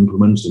 we're trying to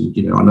implement. And,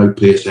 I know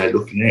PSA are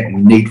looking at it, and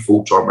we need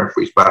full-time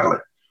referees badly.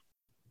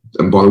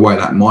 And by the way,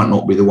 that might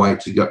not be the way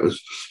to go.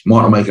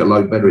 Might not make it a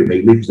load better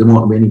immediately because there might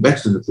not be any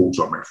better than the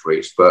full-time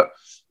referees, but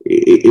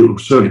it will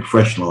certainly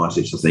professionalise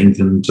this, I think,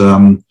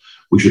 and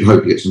we should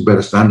hope to get some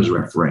better standards of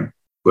refereeing.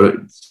 But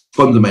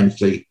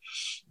fundamentally,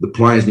 the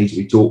players need to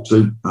be talked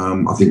to,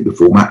 I think,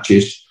 before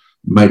matches,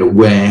 made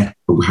aware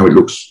of how it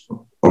looks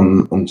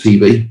on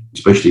TV,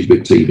 especially these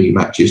big TV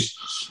matches.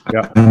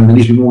 Yeah. And there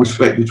needs to be more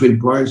respect between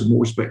players and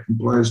more respect from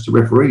players to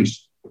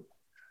referees.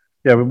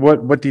 Yeah, but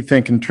what do you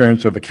think in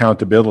terms of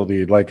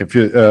accountability? Like, if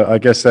you, I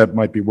guess that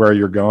might be where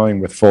you're going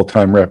with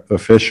full-time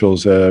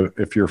officials.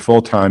 If you're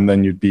full-time,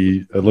 then you'd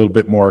be a little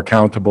bit more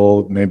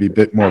accountable, maybe a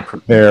bit more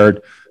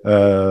prepared,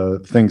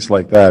 things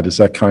like that. Is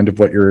that kind of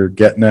what you're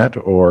getting at,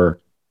 or?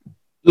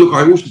 Look,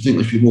 I also think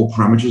there should be more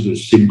parameters that are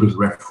simple as a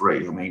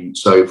referee.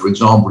 So for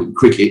example, in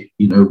cricket,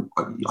 I know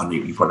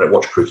you probably don't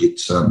watch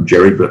cricket,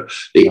 Jerry, but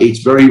it's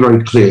very,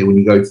 very clear when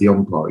you go to the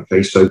umpire.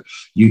 Okay, so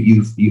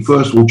you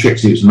first of all check to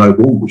see if it's a no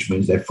ball, which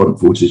means their front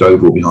foot is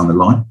over or behind the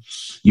line.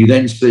 You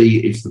then see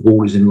if the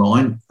ball is in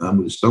line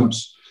with the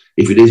stumps.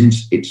 If it isn't,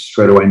 it's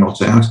straight away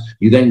not out.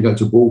 You then go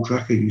to ball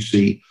tracker. You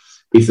see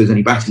if there's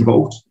any bat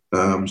involved,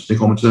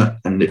 stichometer,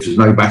 and if there's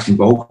no bat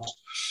involved.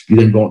 You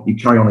then go on, you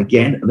carry on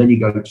again, and then you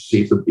go to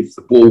see if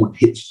the ball would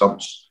hit the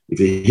stumps. If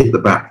it hit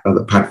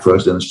the pad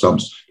first, then the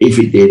stumps. If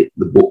it did,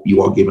 the ball,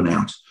 you are given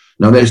out.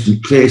 Now, there's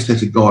some clear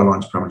set of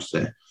guidelines, parameters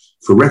there.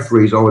 For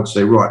referees, I would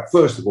say, right,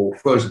 first and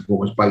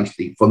foremost,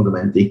 basically,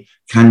 fundamentally,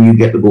 can you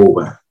get the ball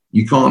back?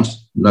 You can't,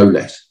 no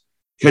less.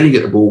 Can you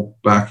get the ball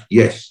back?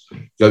 Yes.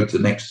 Go to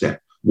the next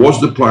step. Was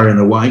the player in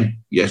the way?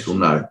 Yes or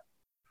no?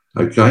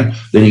 Okay.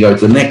 Then you go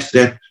to the next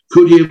step.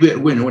 Could he have hit a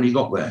winner when he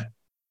got there?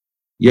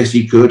 Yes,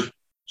 he could.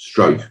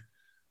 Stroke.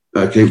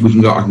 Okay, I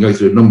can go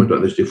through a number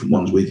of those different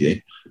ones with you,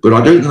 but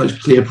I don't know those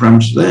clear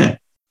parameters there.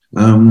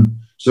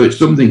 So it's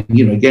something,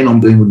 again, I'm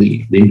doing with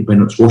the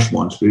Independent Squash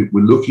Minds Group.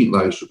 We're looking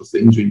at those sort of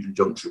things in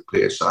conjunction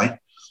with PSA.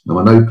 Now,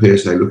 I know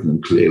PSA looking at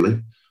them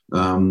clearly.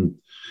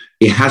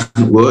 It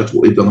hasn't worked.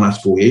 What we've done the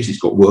last 4 years, it's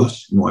got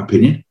worse, in my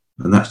opinion,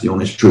 and that's the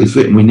honest truth of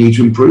it, and we need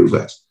to improve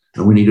that.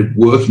 And we need a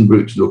working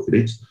group to look at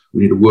it.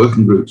 We need a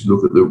working group to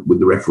look at with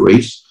the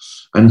referees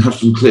and have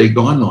some clear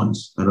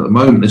guidelines. And at the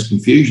moment, there's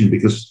confusion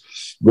because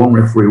one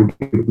referee will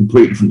give a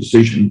completely different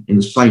decision in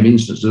the same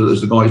instance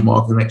as the guys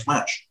marking the next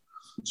match.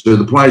 So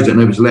the players don't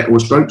know if it's a let or a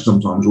stroke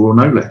sometimes, or a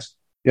no let.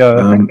 Yeah,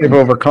 I think they've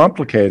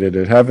overcomplicated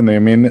it, haven't they? I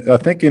mean, I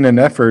think in an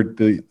effort,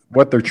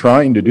 what they're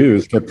trying to do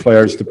is get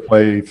players to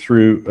play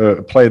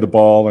the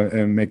ball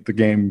and make the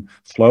game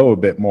flow a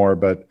bit more.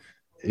 But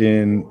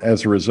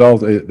as a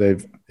result,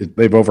 they've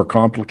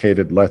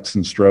overcomplicated lets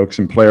and strokes,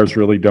 and players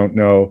really don't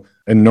know,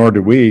 and nor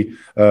do we,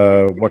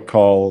 what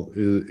call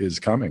is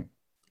coming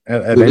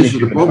at any this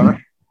is the problem.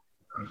 time.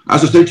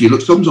 As I said to you,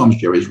 look, sometimes,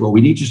 Jerry, as well,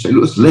 we need to say,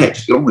 look,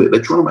 let's get on with it.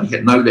 They're trying to make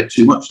it no let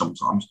too much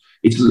sometimes.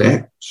 It's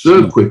let,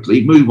 serve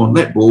quickly, move on,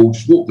 let ball,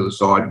 just walk to the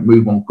side and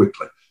move on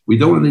quickly. We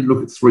don't want to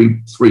look at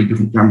three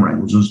different camera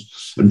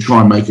angles and try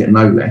and make it a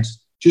no let.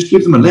 Just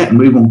give them a let and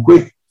move on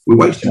quick. We're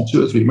wasting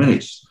 2 or 3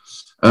 minutes.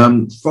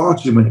 Far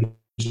too many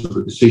sort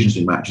of decisions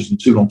in matches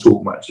and too long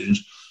talking about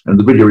decisions. And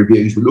the video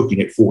reviews, we're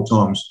looking at 4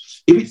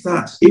 times. If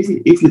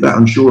you're that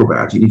unsure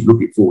about it, you need to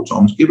look at it 4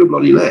 times. Give a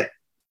bloody let.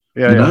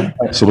 Yeah,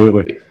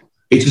 absolutely.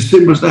 It's as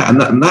simple as that.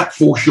 And that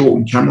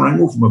foreshortened camera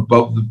angle from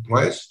above the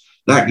players,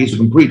 that gives a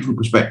complete different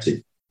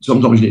perspective.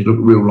 Sometimes you need to look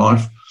at real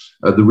life,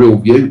 the real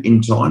view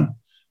in time,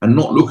 and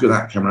not look at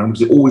that camera angle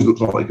because it always looks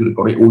like they could have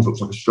got it. It always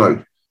looks like a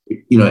stroke.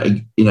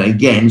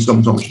 Again,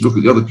 sometimes you look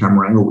at the other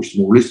camera angle, which is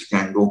a more realistic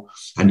angle,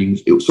 and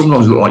it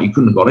sometimes look like you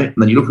couldn't have got it.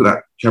 And then you look at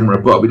that camera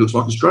above, it looks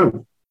like a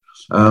stroke.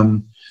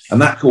 And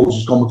that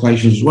causes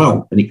complications as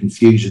well, and it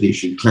confuses the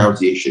issue,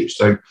 clouds the issue.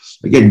 So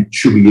again,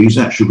 should we use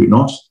that? Should we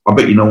not? I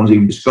bet you no one's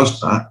even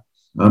discussed that.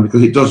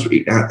 Because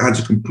it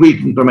adds a complete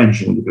different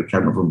dimension when you look at a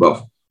camera from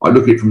above. I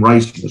look at it from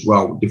racing as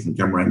well with different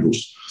camera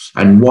angles.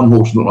 And one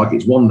horse looks like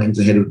it's 1 length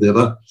ahead of the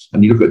other.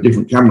 And you look at a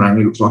different camera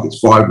angle, it looks like it's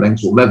 5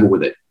 lengths or level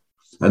with it.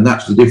 And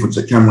that's the difference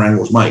that camera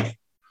angles make.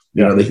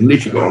 They can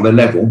literally go on their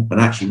level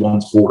and actually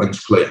one's 4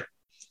 lengths clear.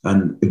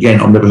 And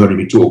again, I've never heard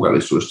anybody talk about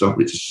this sort of stuff,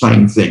 but it's the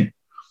same thing.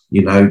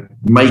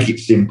 Make it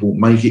simple,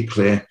 make it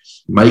clear,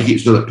 make it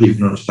so that people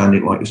can understand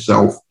it like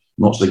yourself.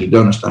 Not saying you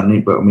don't understand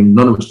it, but I mean,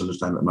 none of us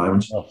understand at the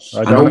moment.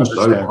 I don't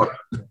understand.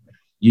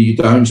 You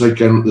don't.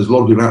 Okay, look, there's a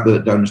lot of people out there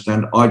that don't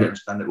understand. I don't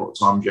understand it a lot of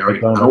time, Jerry.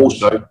 And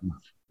also,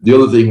 the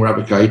other thing we're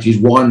advocating is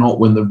why not,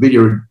 when the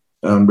video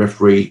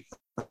referee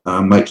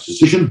makes a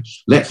decision,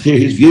 let's hear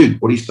his view,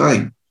 what he's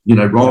saying.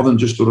 Rather than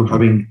just sort of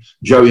having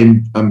Joey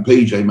and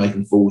PJ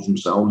making fools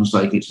themselves and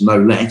saying it's no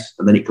let,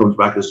 and then it comes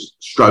back as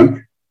stroke.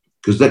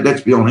 Because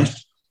let's be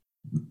honest,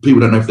 people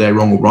don't know if they're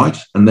wrong or right,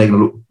 and they're going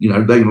to look,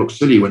 they're going to look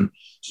silly when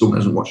someone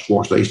doesn't watch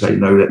squash. They say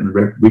no let, and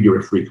the video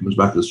referee comes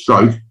back as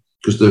stroke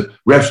because the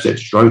ref said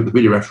stroke, the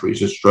video referee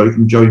says stroke,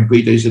 and Joey and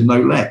PJ said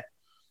no let.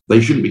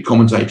 They shouldn't be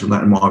commentating on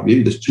that, in my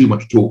view. There's too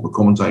much talk for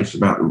commentators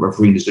about the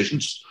refereeing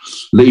decisions.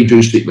 Lee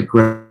Drew stick in the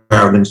crowd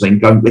and then saying,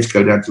 let's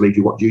go down to Lee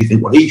Drew. What do you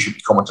think? Well, he should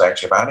be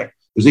commentating about it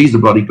because he's the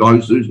bloody guy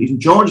who's in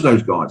charge of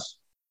those guys.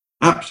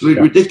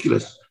 Absolutely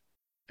ridiculous.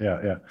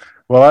 Yeah.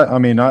 Well,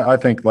 I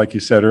think, like you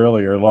said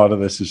earlier, a lot of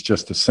this is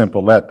just a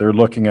simple let. They're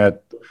looking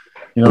at,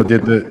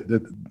 did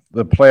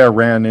the player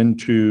ran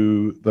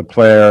into the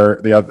player,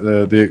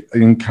 the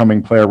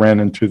incoming player ran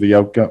into the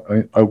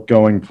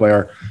outgoing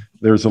player.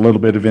 There's a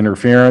little bit of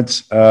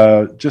interference.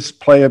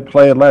 Just play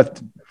a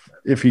let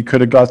if he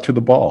could have got to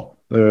the ball.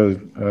 Play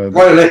a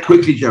let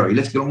quickly, Jerry.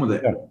 Let's get on with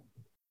it.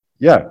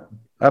 Yeah,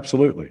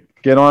 absolutely.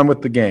 Get on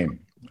with the game.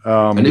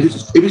 And if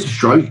it's a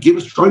stroke, give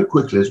a stroke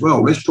quickly as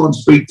well. Let's try and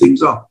speed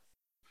things up.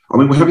 I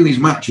mean, we're having these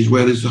matches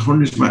where there's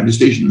hundreds of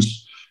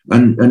decisions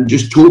and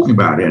just talking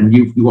about it. And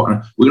we're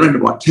going to end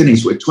up like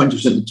tennis where 20%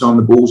 of the time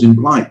the ball's in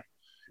play.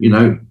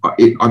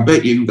 I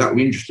bet you that would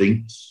be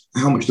interesting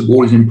how much the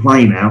ball is in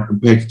play now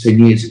compared to 10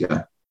 years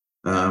ago.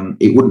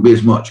 It wouldn't be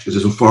as much because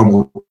there's a far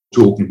more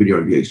talk in video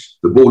reviews.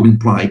 The ball in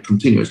play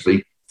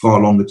continuously far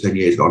longer 10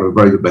 years ago. I'd have a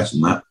very good bet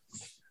on that.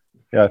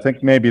 Yeah, I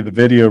think maybe the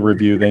video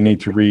review, they need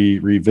to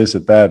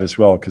revisit that as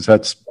well, because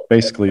that's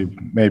basically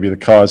maybe the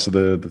cause of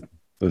the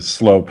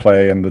slow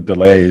play and the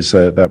delays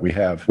that we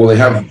have. Well, they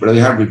have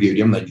reviewed,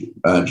 haven't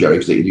they, Jerry?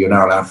 Because you're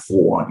now allowed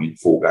 4, aren't you, in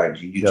 4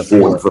 games? You used 4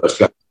 in the first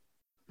game.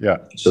 Yeah.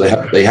 So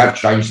they have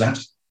changed that.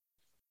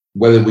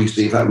 Whether we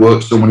see if that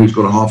works, someone who's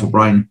got a half a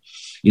brain,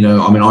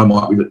 I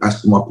might be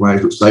asking my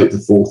players, let's stay with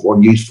the 4th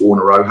one, use 4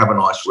 in a row, have a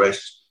nice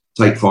rest,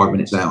 take 5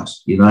 minutes out,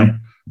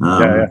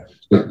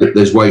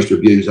 There's ways to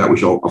abuse that,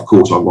 which of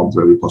course I've gone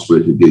through every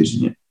possibility of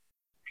abusing it.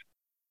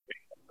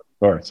 Of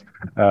course.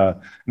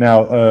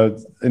 Now,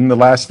 in the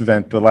last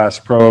event, the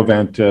last pro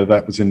event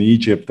that was in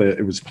Egypt,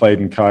 it was played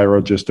in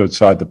Cairo, just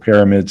outside the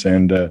pyramids,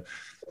 and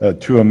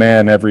to a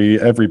man,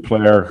 every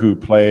player who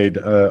played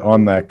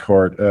on that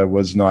court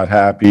was not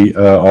happy.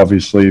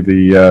 Obviously,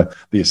 the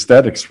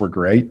aesthetics were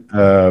great,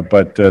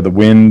 but the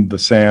wind, the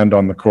sand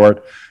on the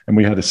court, and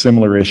we had a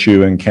similar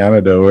issue in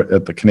Canada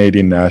at the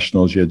Canadian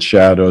Nationals. You had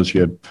shadows,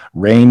 you had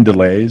rain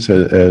delays,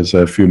 as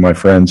a few of my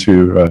friends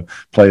who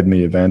played in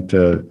the event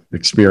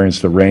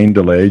experienced a rain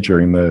delay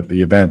during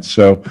the event.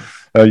 So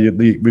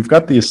we've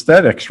got the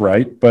aesthetics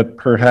right, but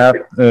perhaps,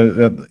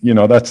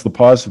 that's the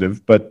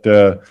positive. But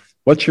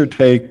what's your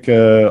take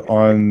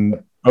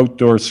on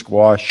outdoor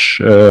squash,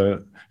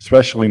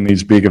 especially in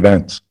these big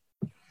events?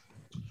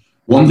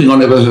 One thing I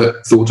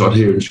never thought I'd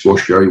hear in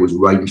squash, Jerry, was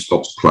rain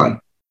stops play.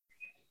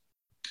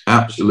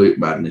 Absolute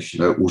madness,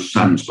 or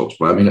sand stops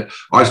play. I mean,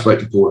 I spoke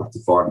to Paul after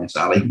 5 minutes,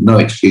 Ali. No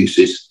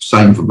excuses.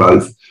 Same for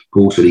both.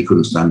 Paul said he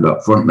couldn't stand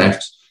up. Front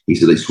left, he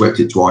said they swept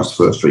it twice,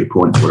 the first 3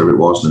 points, whatever it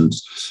was. And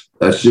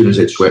as soon as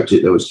they'd swept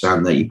it, there was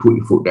sand there. You put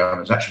your foot down,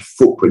 there's actually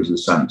footprints in the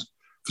sand.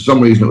 For some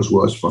reason, it was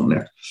worse front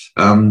left.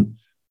 And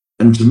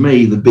to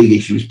me, the big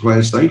issue is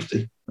player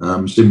safety.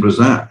 Simple as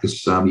that,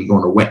 because you go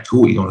on a wet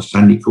court, you go on a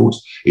sandy court.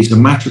 It's a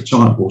matter of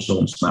time before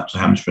someone snaps a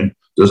hamstring,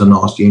 does a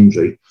nasty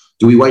injury.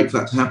 Do we wait for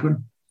that to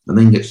happen and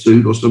then get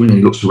sued or something and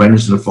he looks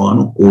horrendous in the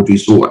final? Or do you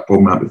sort that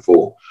problem out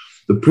before?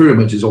 The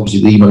Pyramids is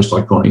obviously the most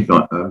iconic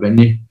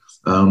venue.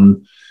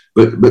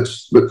 But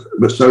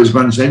so is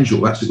Van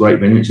Central. That's a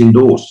great venue. It's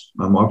indoors.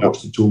 I've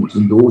watched the tournaments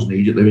indoors in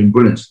Egypt. They've been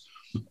brilliant.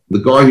 The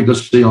guy who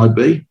does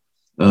CIB,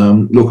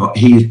 look,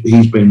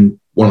 he's been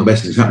one of the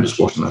best things happened to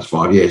squash in the last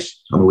 5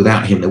 years. I mean,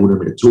 without him, there wouldn't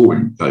have been a tour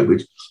in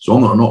COVID. So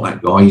I'm not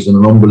that guy. He's done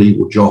an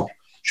unbelievable job.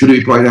 Should it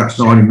be played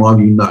outside? In my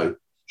view, no.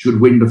 Should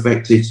wind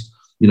affect it?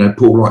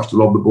 Paul likes to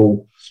lob the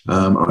ball.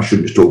 I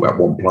shouldn't just talk about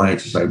one player.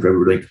 It's the same for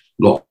everybody.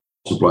 Lots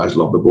of players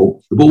lob the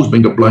ball. The ball's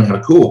been got blown out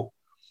of court.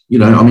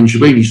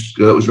 Shabini's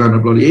skirt was around her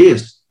bloody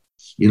ears.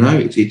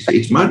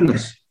 It's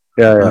madness.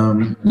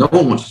 Yeah. No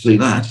one wants to see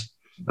that,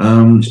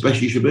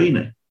 especially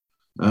Shabini.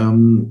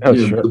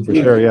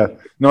 Sure, yeah.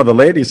 No, the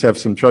ladies have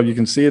some trouble. You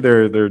can see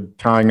they're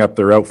tying up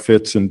their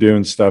outfits and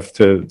doing stuff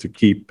to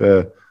keep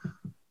to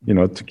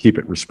keep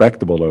it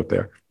respectable out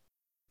there.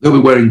 They'll be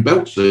wearing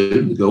belts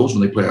soon, the girls,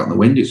 when they play out in the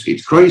wind.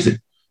 It's crazy.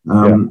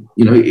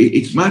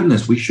 It's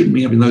madness. We shouldn't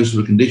be having those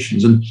sort of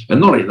conditions. And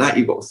not only that,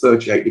 you've got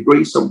 38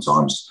 degrees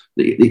sometimes.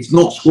 It's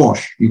not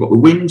squash. You've got the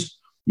wind,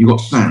 you've got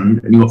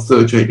sand, and you've got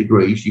 38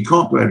 degrees. You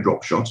can't play a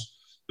drop shot.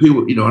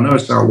 People, I know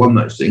Sal won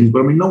those things, but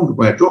I mean, no one can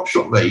play a drop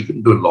shot there. You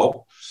couldn't do a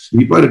lob. If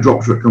you played a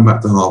drop shot, come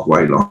back to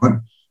halfway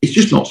line, it's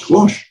just not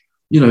squash.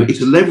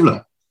 It's a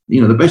leveler.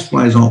 The best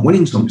players aren't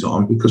winning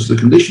sometimes because of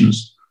the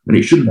conditions. And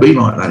it shouldn't be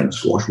like that in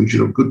squash. We should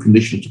have good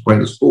conditions to play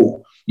the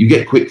sport. You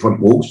get quick front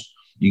walls,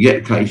 you get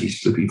occasionally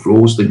slippy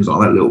floors, things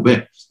like that a little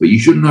bit. But you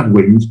shouldn't have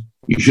wind,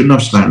 you shouldn't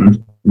have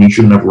sand, and you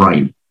shouldn't have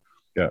rain.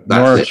 Yeah,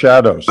 more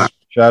shadows.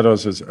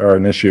 Shadows are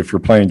an issue for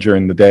playing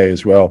during the day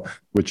as well,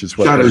 which is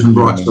what shadows and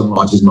bright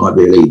sunlight isn't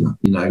ideal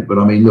either, But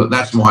I mean, look,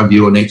 that's my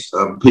view on it.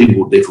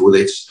 People differ with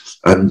it,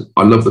 and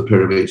I love the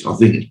Pyramids. I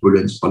think it's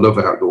brilliant. I love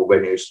outdoor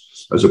venues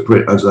as a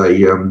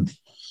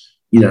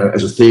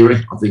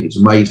theory. I think it's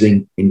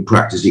amazing. In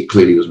practice, it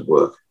clearly doesn't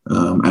work.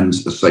 And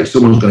as I say,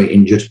 someone's going to get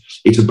injured.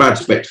 It's a bad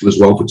spectacle as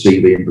well for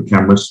TV and for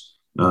cameras.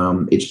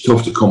 It's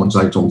tough to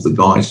commentate on for the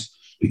guys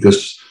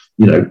because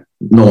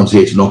no one's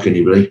here to knock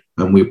anybody,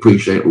 and we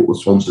appreciate what the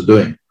sponsors are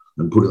doing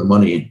and putting the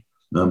money in.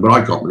 But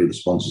I can't believe the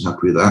sponsors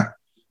happy with that.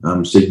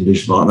 Seeing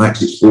conditions like that,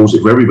 because it spoils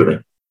it for everybody.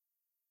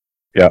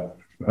 Yeah,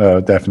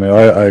 definitely.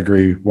 I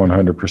agree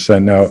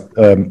 100%.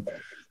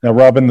 Now,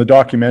 Robin, the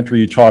documentary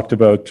you talked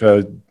about,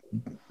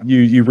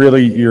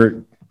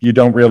 you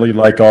don't really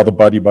like all the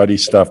buddy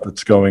stuff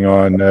that's going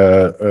on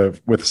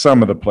with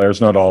some of the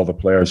players, not all the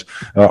players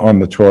on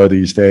the tour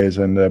these days.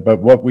 And but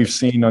what we've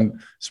seen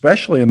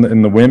especially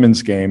in the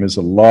women's game, is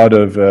a lot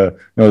of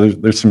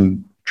there's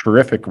some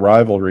terrific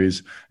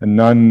rivalries, and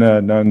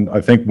none.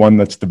 I think one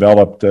that's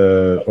developed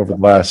over the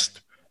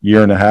last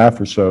year and a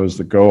half or so is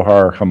the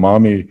Gohar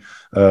Hamami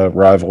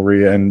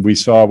rivalry, and we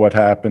saw what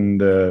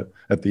happened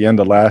at the end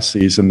of last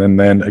season, and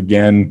then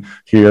again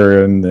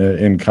here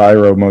in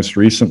Cairo most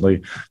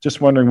recently.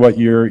 Just wondering what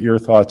your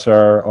thoughts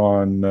are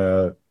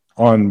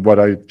on what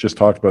I just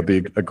talked about,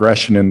 the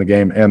aggression in the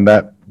game and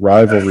that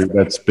rivalry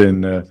that's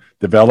been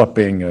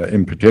developing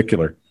in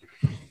particular.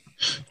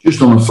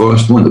 Just on the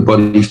first point, the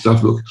buddy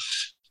stuff. Look,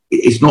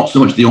 it's not so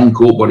much the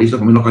on-court body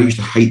stuff. I mean, look, I used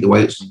to hate the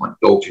way that someone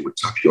Dolce would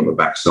tap you on the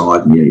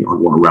backside, and I'd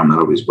want to ram that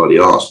over his bloody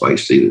arse,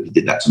 basically, that he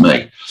did that to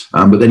me.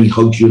 But then he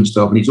hugs you and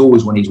stuff, and he's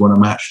always, when he's won a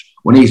match,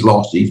 when he's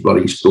lost, he's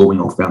bloody storming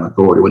off down the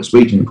corridor. Went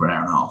speaking to him for an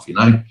hour and a half,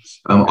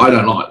 I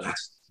don't like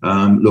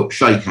that. Look,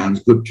 shake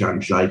hands, good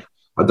handshake.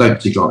 I don't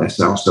particularly like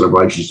their South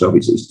celebration stuff.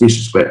 It's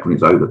disrespectful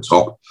and it's over the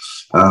top.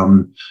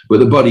 But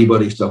the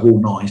buddy stuff, all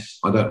nice.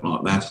 I don't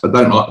like that. I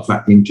don't like the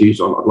fact that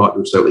I'd like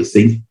to say what they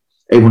think.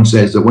 Everyone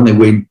says that when they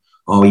win,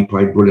 oh, he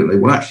played brilliantly.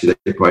 Well, actually,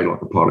 they played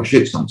like a pile of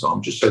shit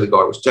sometimes. Just say the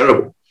guy was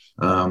terrible.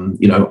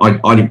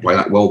 I didn't play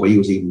that well, but he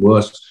was even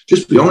worse.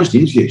 Just be honest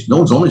in interviews. No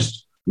one's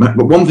honest. But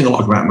one thing I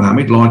like about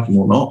Mohamed, like him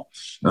or not,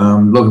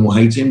 love him or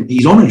hate him,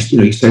 he's honest.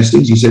 He says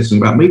things. He said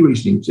something about me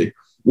recently to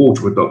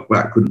Walter with Dr.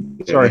 Back.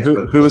 Couldn't. Sorry,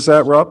 who was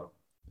that, Rob?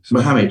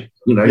 Mohamed.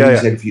 He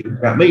said a few things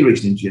about me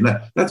recently to you.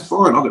 That's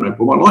fine. I've got no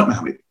problem. I like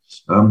Mohamed.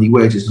 He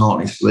wears his heart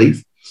on his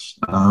sleeve.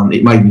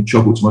 It made me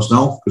chuckle to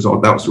myself because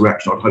that was the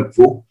reaction I'd hoped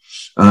for.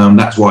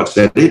 That's why I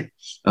said it.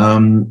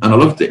 And I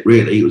loved it,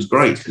 really. It was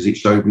great because it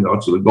showed me that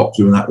I'd sort of got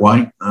to him in that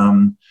way.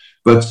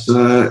 But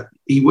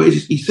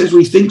he says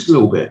what he thinks a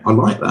little bit. I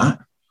like that.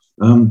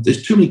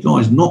 There's too many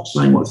guys not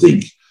saying what they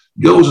think.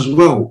 Girls as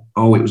well.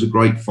 Oh, it was a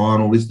great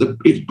final.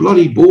 It's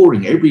bloody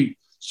boring. Every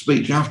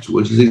speech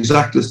afterwards is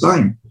exactly the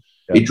same.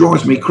 Yeah. It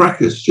drives me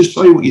crackers. Just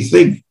say what you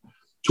think.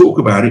 Talk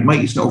about it.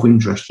 Make yourself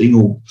interesting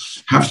or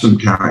have some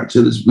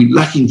character. We're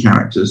lacking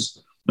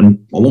characters.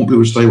 And I want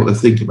people to say what they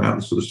think about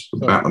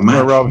the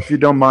match. Rob, if you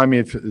don't mind me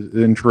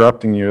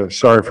interrupting you,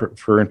 sorry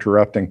for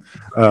interrupting.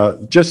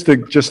 Just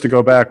to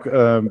go back,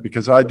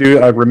 because I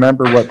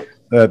remember what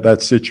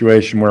that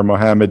situation where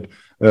Mohamed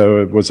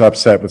was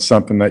upset with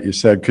something that you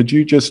said. Could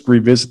you just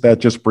revisit that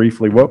just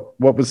briefly? What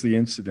was the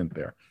incident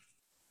there?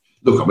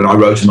 Look, I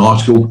wrote an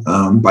article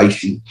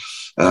basically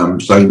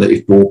saying that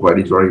if Paul played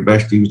his very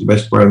best, he was the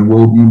best player in the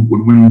world and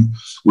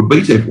would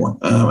beat everyone.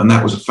 And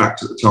that was a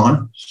fact at the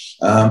time.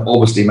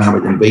 Obviously,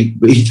 Mohamed didn't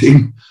beat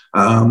him,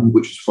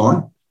 which is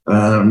fine.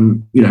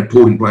 Paul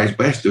didn't play his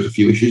best. There's a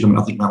few issues.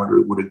 I think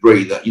Mohamed would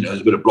agree that,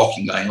 there's a bit of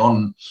blocking going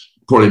on.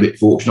 Probably a bit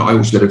fortunate. I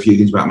also said a few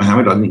things about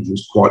Mohamed. I think he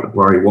was quite the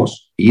player he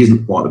was. He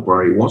isn't quite the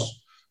player he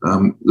was.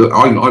 Look,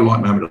 I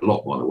like Mohamed a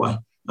lot, by the way.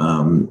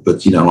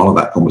 But a lot of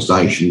that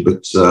conversation.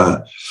 But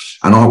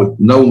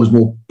no one was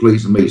more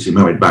pleased than me to see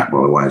Mohamed back,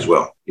 by the way, as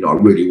well. I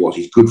really was.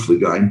 He's good for the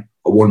game.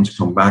 I wanted to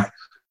come back.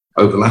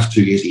 Over the last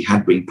 2 years, he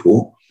had been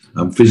poor.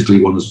 Physically,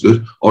 he wasn't as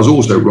good. I was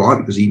also right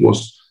because he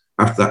was,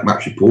 after that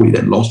match with Paul, he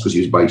then lost because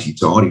he was basically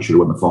tired. He should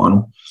have won the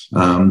final.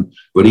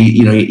 But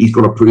he's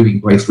got to prove he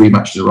can play 3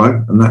 matches in a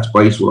row, and that's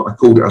basically what I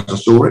called it as I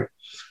saw it.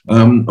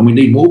 And we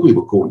need more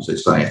people calling to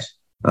say it.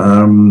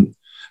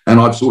 And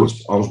I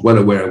was well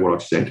aware of what I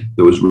said.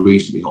 There was a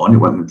reason behind it. I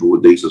wasn't going to draw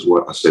the details of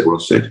what I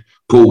said.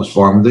 Paul was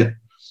fine with it.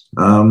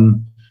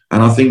 And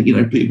I think,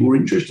 people were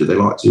interested. They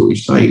liked to hear what you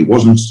say.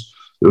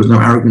 There was no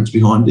arrogance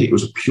behind it. It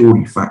was a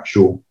purely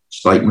factual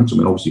statement.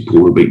 Obviously,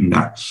 Paul had beaten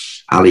that.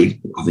 Ali,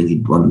 I think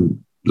he'd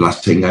won the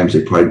last 10 games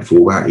they played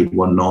before that. He'd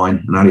won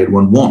 9 and Ali had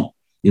won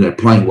 1.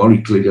 Playing well,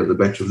 he clearly had the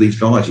better of these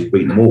guys. He'd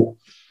beaten them all.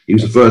 He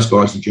was the first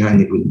guy since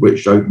Jahangir with the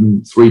British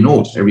Open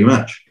 3-0 every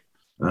match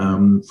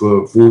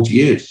for 40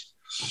 years.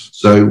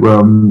 So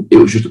it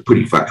was just a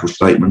pretty factual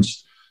statement.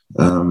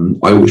 I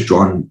always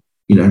try and,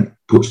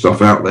 put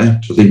stuff out there.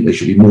 So I think there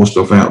should be more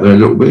stuff out there a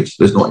little bit.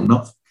 There's not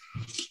enough.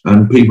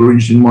 And people are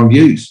interested in my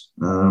views.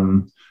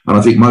 And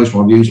I think most of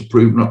my views are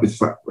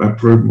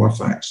proven by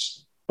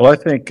facts. Well, I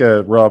think,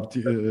 Rob,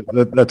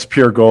 that's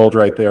pure gold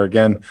right there.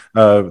 Again,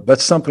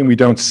 that's something we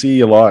don't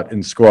see a lot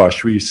in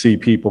squash. We see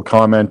people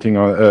commenting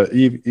on,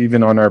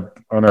 even on our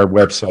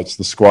websites,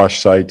 the squash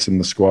sites and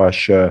the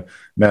squash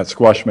mat.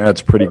 Squash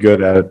Mat's pretty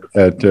good at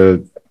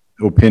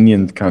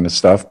opinion kind of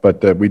stuff,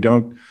 but we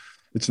don't.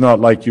 It's not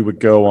like you would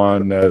go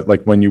on,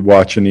 like when you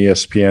watch an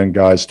ESPN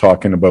guys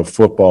talking about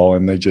football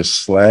and they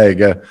just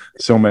slag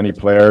so many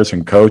players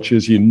and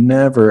coaches. You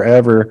never,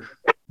 ever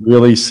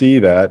really see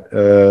that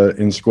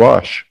in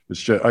squash.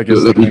 It's just, I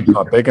guess the game's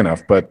not big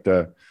enough, but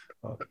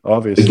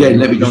obviously. Again,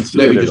 let me just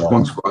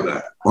quantify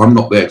that. I'm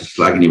not there to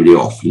slag anybody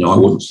off. I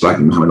wasn't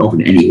slagging Mohamed off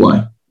in any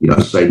way.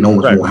 Say no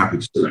one's more happy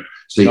to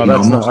see.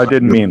 No, I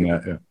didn't mean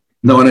that. Yeah.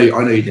 No, I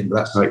know you didn't, but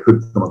that's how it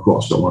could come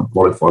across. So I want to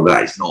qualify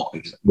that. It's not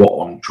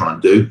what I'm trying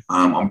to do.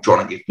 I'm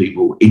trying to give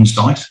people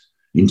insight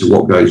into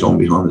what goes on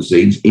behind the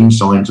scenes,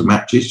 insight into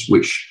matches,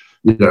 which,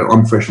 I'm a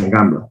professional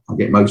gambler. I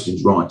get most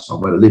things right. I've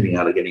made a living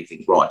out of getting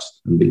things right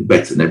and being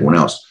better than everyone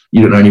else.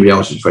 You don't know anybody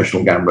else who's a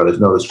professional gambler.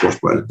 There's no other squash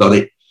player that's done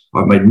it.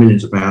 I've made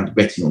millions of pounds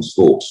betting on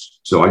sports.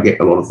 So I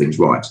get a lot of things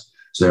right.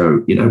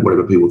 So,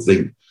 whatever people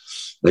think,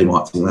 they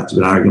might think that's a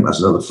bit arrogant.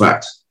 That's another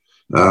fact.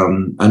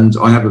 And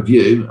I have a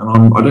view,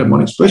 and I don't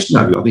mind expressing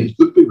that view. I think it's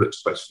good people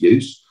express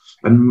views,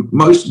 and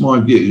most of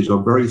my views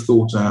are very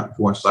thought out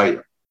before I say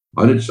them.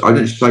 I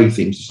don't say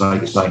things to say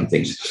the same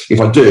things. If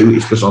I do,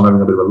 it's because I'm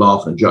having a bit of a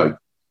laugh and a joke,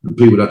 and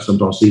people don't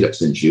sometimes see that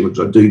sense of humour, which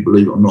I do,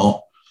 believe it or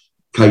not,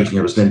 occasionally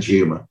have a sense of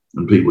humour,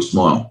 and people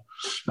smile.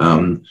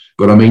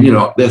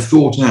 But they're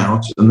thought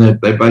out, and they're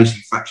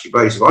basically factually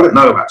based. If I don't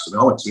know about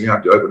something, I went to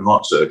have to open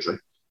heart surgery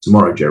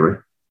tomorrow, Jerry.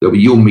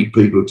 You'll meet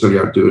people who tell you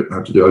how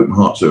to do open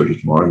heart surgery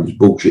tomorrow and just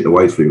bullshit their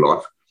way through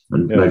life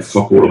and they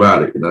fuck all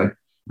about it. I'm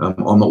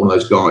not one of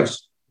those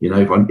guys.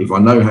 If I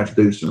know how to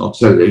do something, I'll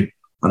tell you,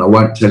 and I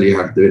won't tell you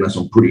how to do it unless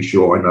I'm pretty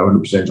sure I know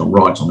 100% I'm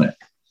right on it.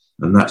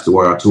 And that's the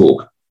way I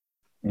talk.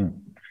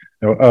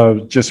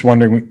 Just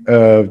wondering,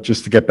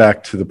 just to get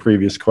back to the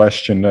previous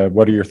question,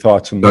 what are your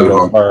thoughts on the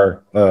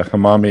Gulhar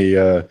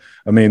Hamami?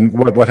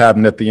 What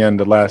happened at the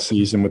end of last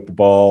season with the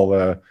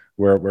ball?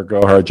 where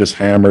Gohar just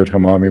hammered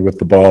Hamami with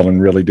the ball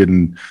and really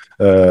didn't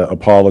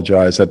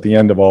apologize. At the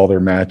end of all their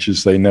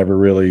matches, they never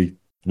really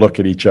look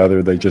at each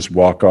other. They just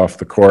walk off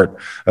the court.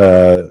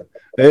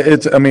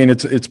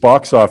 It's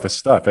box office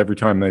stuff every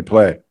time they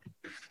play.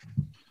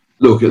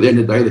 Look, at the end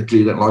of the day, they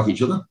clearly don't like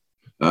each other.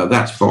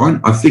 That's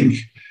fine. I think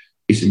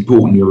it's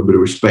important you have a bit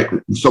of respect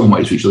in some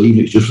ways, which even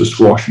if it's just for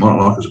squash, might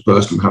not like as a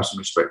person, have some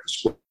respect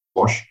for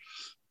squash.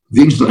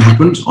 The incident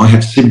happened, I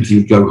had sympathy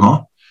with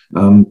Gohar,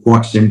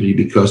 quite simply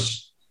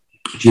because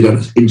she had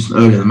an incident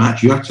earlier in the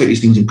match. You have to take these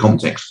things in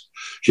context.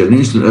 She had an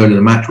incident earlier in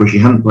the match where she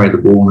hadn't played the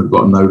ball and had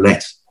got a no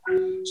let.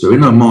 So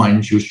in her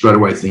mind, she was straight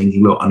away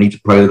thinking, look, I need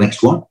to play the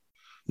next one.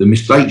 The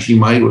mistake she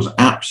made was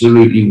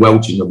absolutely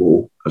welting the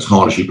ball as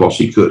hard as she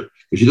possibly could,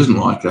 because she doesn't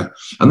like her.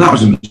 And that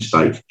was a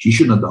mistake. She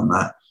shouldn't have done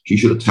that. She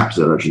should have tapped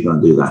her if she's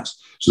going to do that.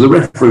 So the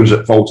referee was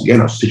at fault again.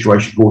 That's a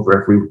situation called the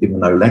referee would give a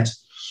no let.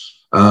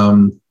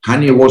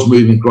 Hanya was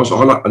moving across.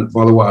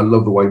 By the way, I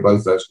love the way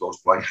both those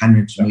girls play.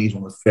 Hanya, to me, is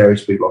one of the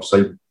fairest people I've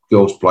seen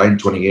girls play in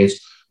 20 years.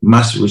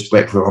 Massive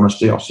respect for her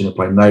honesty. I've seen her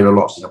play Naylor a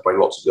lot. I've seen her play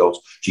lots of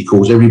girls. She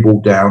calls every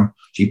ball down.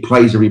 She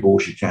plays every ball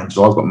she can.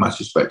 So I've got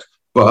massive respect.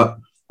 But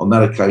on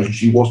that occasion,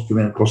 she was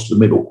coming across the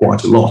middle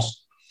quite a lot.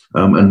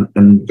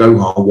 And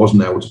Gohar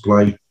wasn't able to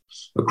play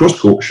a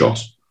cross-court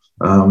shot.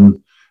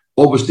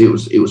 Obviously,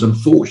 it was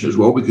unfortunate as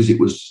well because it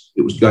was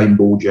game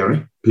ball,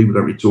 Jerry. People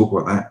don't really talk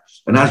about that.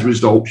 And as a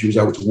result, she was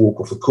able to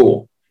walk off the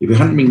court. If it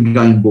hadn't been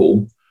game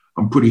ball,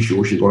 I'm pretty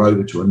sure she'd gone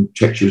over to her and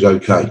checked she was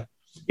okay.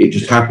 It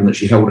just happened that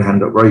she held her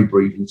hand up very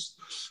briefly.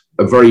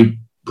 A very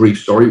brief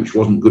story, which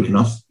wasn't good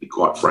enough, to be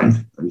quite frank.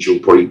 And she'll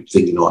probably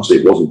think in hindsight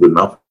it wasn't good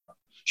enough.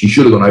 She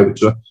should have gone over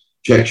to her,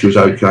 checked she was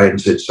okay,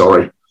 and said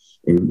sorry.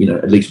 And,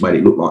 at least made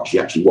it look like she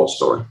actually was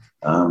sorry.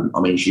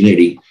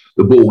 The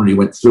ball nearly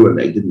went through her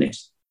leg, didn't it?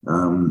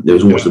 There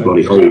was almost a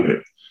bloody hole in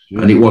it.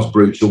 And it was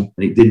brutal,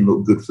 and it didn't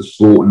look good for the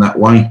sport in that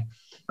way.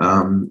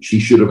 She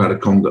should have had a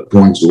conduct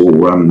point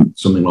or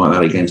something like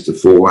that against her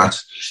for that.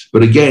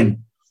 But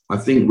again, I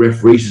think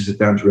referees, this is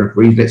down to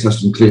referees, let's have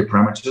some clear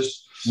parameters.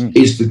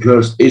 Is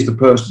the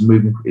person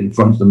moving in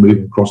front of them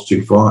moving across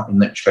too far? In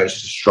that case,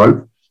 it's a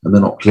stroke, and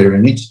they're not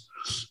clearing it.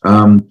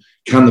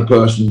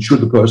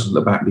 Should the person at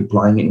the back be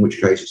playing it, in which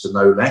case it's a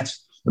no let?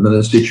 And then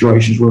there's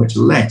situations where it's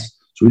a let.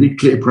 So we need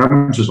clear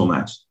parameters on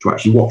that to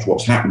actually watch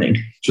what's happening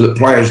so that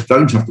players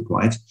don't have to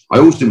play it. I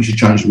also think we should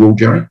change the rule,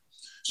 Jerry.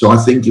 So I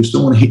think if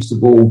someone hits the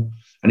ball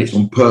and it's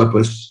on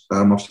purpose,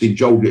 I've seen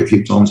Joel do it a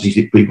few times, he's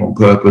hit people on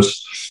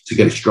purpose to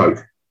get a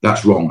stroke.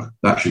 That's wrong.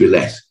 That should be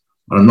let.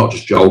 And I'm not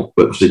just Joel,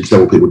 but I've seen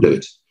several people do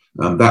it.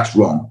 That's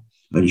wrong.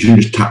 And you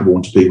shouldn't just tap the ball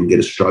into people and get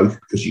a stroke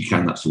because you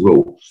can. That's the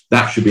rule.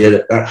 That should be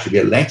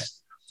a let.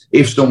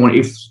 If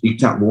you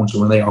tap the ball into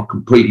someone, they are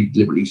completely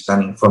deliberately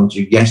standing in front of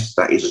you, yes,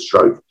 that is a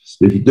stroke.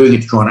 But if you're doing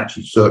it to try and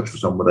actually search for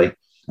somebody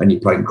and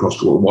you're playing cross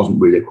court, it wasn't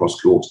really a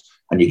cross court,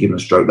 and you're given a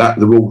stroke,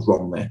 the rule's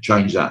wrong there.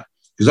 Change that.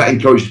 Because that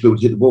encourages people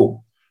to hit the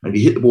ball. And if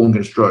you hit the ball and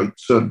get a stroke,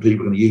 certain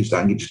people are going to use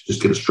that and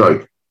just get a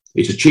stroke.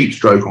 It's a cheap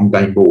stroke on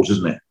game balls,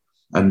 isn't it?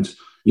 And,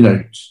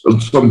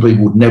 some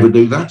people would never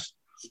do that.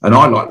 And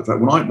I like the fact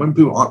when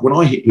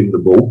I hit people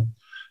with the ball,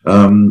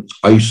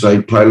 I used to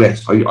say play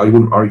less. I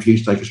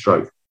refuse to take a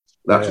stroke.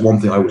 That's one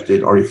thing I always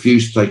did. I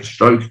refused to take a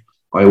stroke.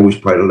 I always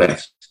played a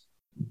less.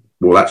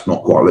 Well, that's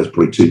not quite. There's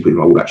probably two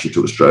people I would actually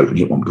took a stroke and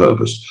hit on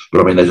purpose.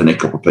 But there's only a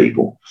couple of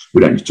people.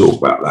 We don't need to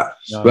talk about that.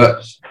 No.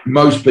 But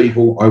most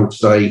people, I would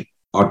say,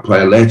 I'd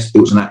play a less. It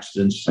was an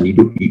accident, and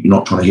you're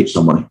not trying to hit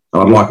somebody.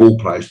 And I'd like all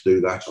players to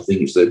do that. I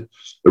think it's a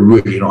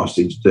really nice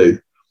thing to do,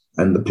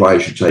 and the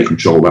players should take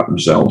control of that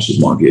themselves, is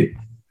my view.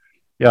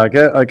 Yeah,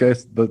 I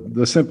guess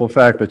the simple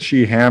fact that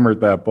she hammered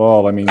that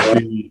ball. I mean,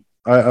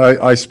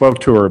 I spoke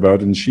to her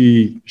about it, and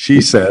she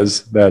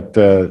says that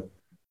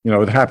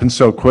it happened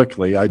so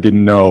quickly. I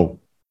didn't know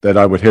that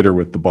I would hit her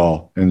with the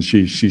ball, and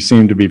she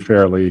seemed to be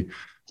fairly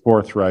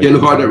forthright. Yeah,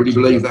 look, I don't really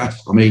believe that.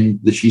 I mean,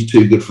 that she's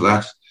too good for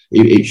that.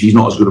 She's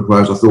not as good a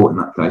player as I thought in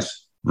that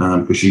case,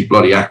 because she's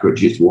bloody accurate.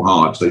 She hits the ball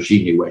hard, so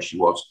she knew where she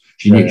was.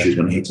 She knew she was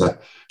going to hit her.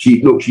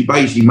 She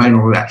basically may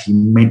not have actually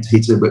meant to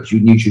hit her, but she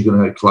knew she was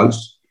going to go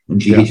close,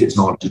 and she hit it as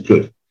hard as she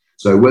could.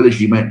 So whether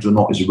she meant to or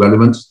not is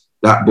irrelevant.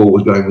 That ball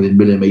was going within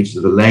millimetres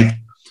of the leg,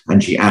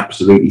 and she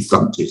absolutely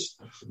thumped it.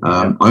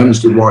 I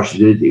understood why she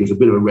did it. It was a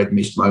bit of a red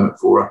mist moment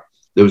for her.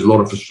 There was a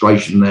lot of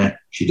frustration there.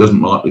 She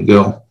doesn't like the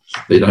girl.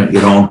 They don't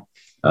get on.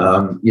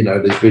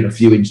 There's been a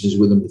few instances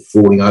with them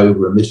falling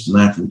over and this and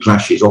that and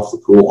clashes off the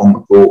court, on the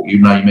court, you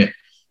name it.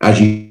 As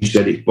you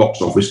said, it's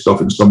box office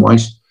stuff in some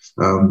ways.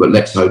 But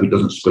let's hope it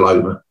doesn't spill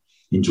over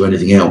into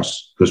anything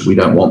else, because we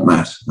don't want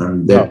that.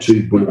 And they're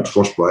two brilliant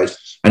squash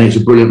players, and it's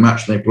a brilliant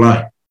match they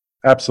play.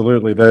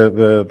 Absolutely.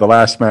 The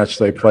last match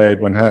they played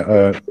when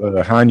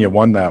Hanya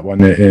won that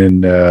one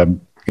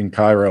in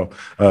Cairo,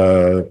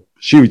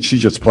 she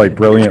just played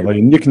brilliantly,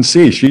 and you can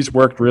see she's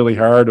worked really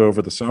hard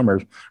over the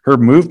summer. Her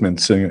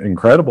movement's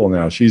incredible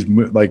now.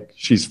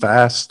 She's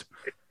fast.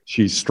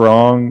 She's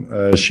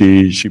strong.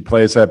 She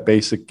plays that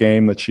basic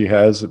game that she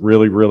has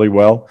really, really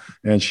well,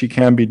 and she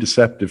can be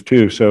deceptive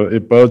too. So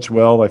it bodes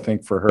well, I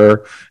think, for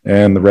her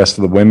and the rest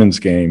of the women's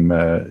game.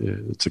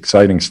 It's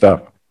exciting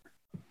stuff.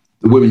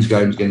 The women's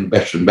game is getting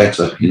better and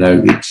better. You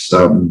know, it's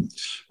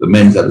the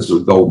men's had a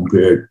sort of golden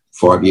period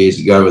 5 years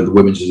ago, and the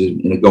women's is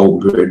in a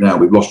golden period now.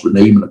 We've lost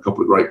Raneem and a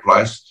couple of great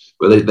players,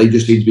 but they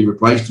just need to be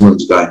replaced in the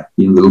women's game.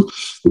 You know,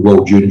 the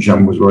World Junior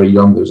Champion was very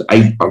young. There was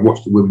 8. I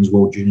watched the Women's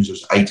World Juniors. There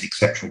was 8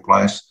 exceptional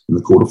players in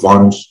the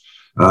quarterfinals,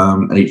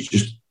 and it's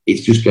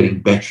just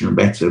getting better and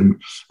better.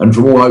 And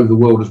from all over the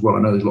world as well. I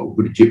know there's a lot of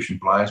good Egyptian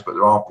players, but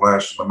there are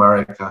players from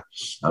America,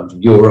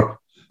 from Europe,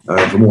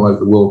 from all over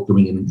the world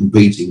coming in and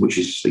competing, which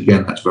is,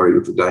 again, that's very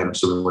good for the game and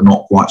something we're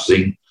not quite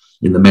seeing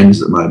in the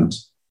men's at the moment.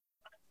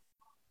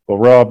 Well,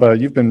 Rob,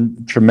 you've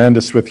been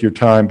tremendous with your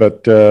time,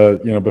 but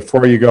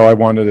before you go, I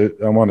want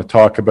to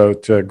talk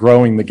about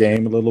growing the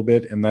game a little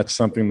bit, and that's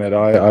something that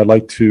I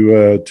like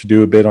to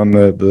do a bit on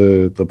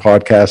the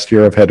podcast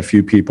here. I've had a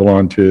few people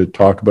on to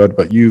talk about it,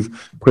 but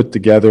you've put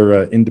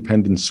together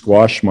Independent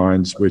Squash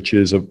Minds, which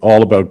is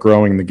all about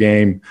growing the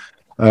game.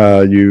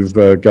 You've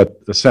got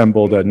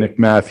assembled Nick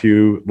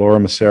Matthew, Laura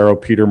Massaro,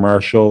 Peter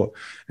Marshall,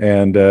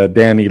 and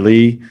Danny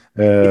Lee,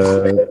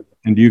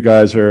 and you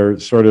guys are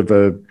sort of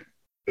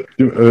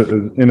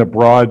in a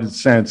broad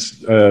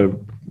sense,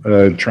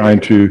 trying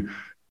to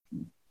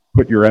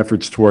put your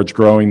efforts towards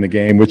growing the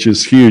game, which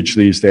is huge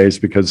these days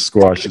because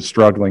squash is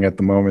struggling at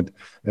the moment,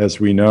 as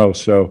we know.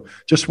 So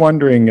just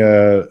wondering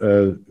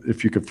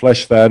if you could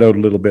flesh that out a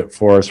little bit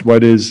for us.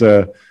 What is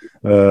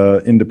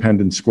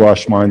Independent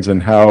Squash Minds,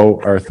 and how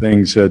are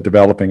things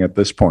developing at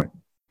this point?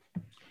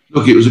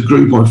 Look, it was a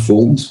group I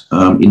formed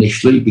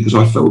initially because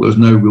I felt there was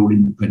no real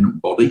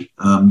independent body.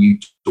 You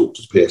talk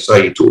to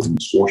PSA, you talk to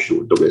Squash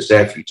or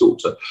WSF, you talk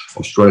to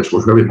Australia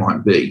Squash, wherever it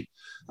might be.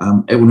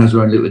 Everyone has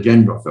their own little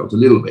agenda, I felt, a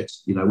little bit,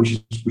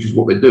 which is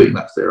what they're doing.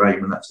 That's their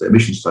aim and that's their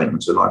mission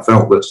statements. And I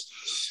felt that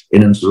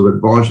in a sort of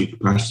advisory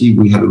capacity,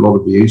 we had a lot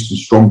of views and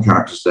strong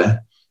characters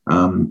there.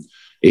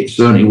 It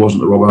certainly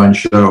wasn't the Rob Owen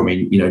show. I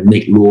mean,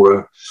 Nick,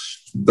 Laura,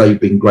 they've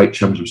been great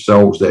champions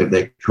themselves.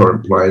 They're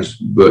current players,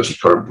 virtually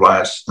current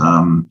players.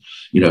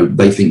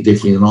 They think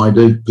differently than I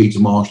do. Peter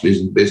Marshall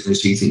is in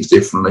business. He thinks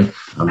differently.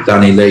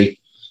 Danny Lee,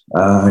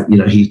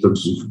 he's done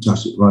some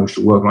fantastic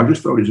promotional work. And I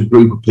just felt it was a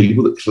group of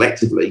people that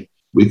collectively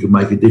we could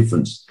make a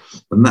difference.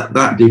 And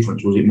that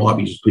difference was, it might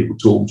be just people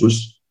talking to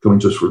us, coming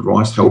to us for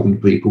advice, helping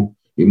people.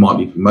 It might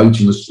be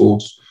promoting the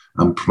sports,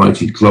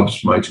 promoting clubs,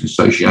 promoting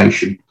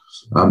association.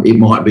 It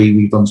might be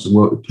we've done some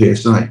work with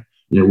PSA.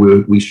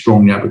 We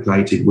strongly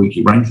advocated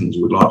weekly rankings.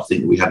 We'd like to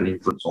think that we had an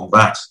influence on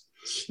that,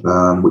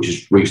 which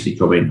has recently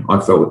come in. I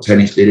felt that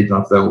tennis did it, and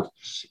I felt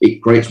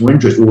it creates more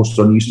interest. All of a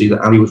sudden, you see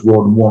that Ali was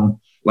World #1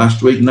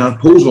 last week, and now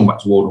Paul's gone back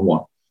to World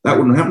 #1. That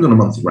wouldn't have happened on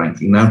a monthly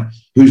ranking. Now,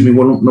 who's going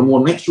to be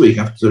 #1 next week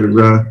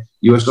after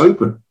US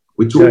Open?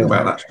 We're talking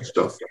about that sort of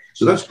stuff.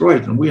 So that's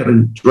great, and we had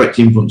a direct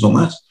influence on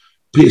that.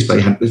 PSA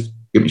had, let's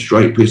get me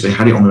straight, PSA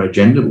had it on their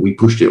agenda, but we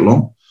pushed it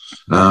along.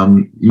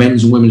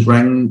 Men's and women's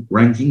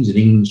rankings in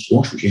England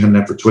squash, which you hadn't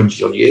had for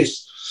 20 odd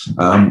years.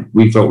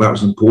 We felt that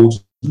was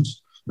important,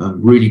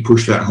 really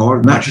pushed that hard,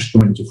 and that's just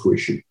coming into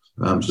fruition.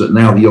 So that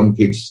now the young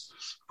kids,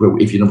 well,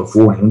 if you're number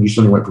 4 in England, you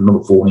suddenly went from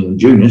number 4 in England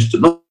juniors to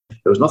nothing.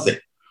 There was nothing.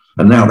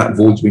 And now that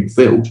void's been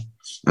filled.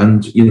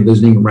 And, there's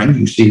an England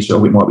ranking, you see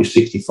yourself, it might be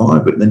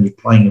 65, but then you're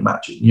playing a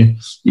match and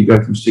you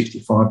go from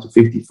 65 to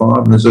 55,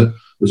 and there's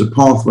a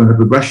pathway and a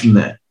progression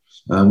there,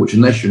 which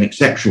unless you're an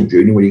exceptional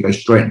junior where you go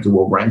straight into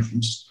world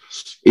rankings,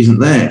 isn't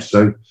there.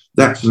 So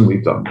that's something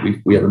we've done.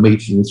 We had a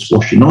meeting with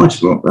Squash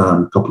United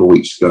a couple of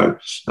weeks ago,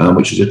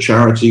 which is a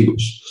charity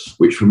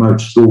which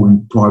promotes sport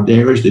in private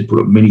areas. They put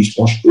up mini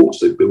squash courts.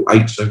 They've built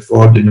 8 so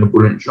far, doing a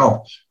brilliant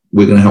job.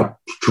 We're going to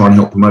try and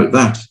help promote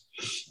that.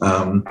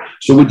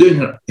 So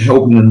we're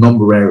helping in a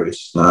number of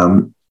areas,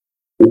 and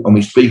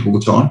we speak all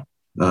the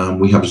time.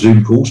 We have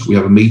Zoom calls. We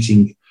have a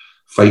meeting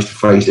face to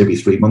face every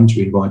 3 months.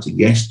 We invite a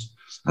guest,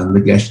 and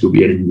the guest will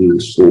be anything to do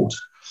with sport.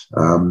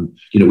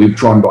 We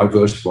try and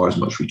diversify as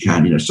much as we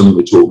can. Something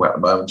we're talking about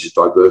at the moment is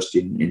diversity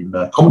in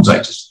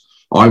commentators.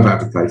 I've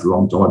advocated for a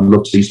long time. I'd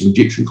love to see some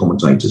Egyptian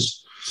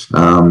commentators.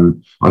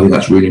 I think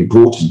that's really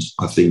important.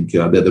 I think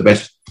they're the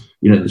best,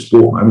 in the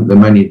sport. I mean, they're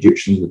mainly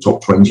Egyptians in the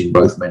top 20 in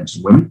both men's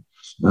and women.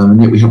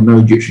 And yet we have no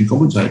Egyptian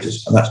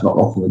commentators. And that's not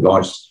knocking the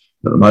guys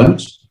at the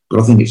moment.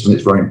 But I think it's something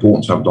that's very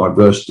important to have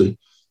diversity.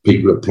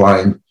 People are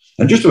playing.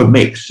 And just to have a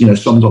mix,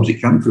 sometimes it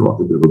can feel like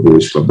a bit of a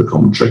boys' club, the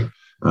commentary.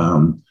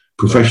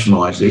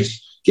 Professionalise it,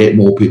 get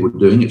more people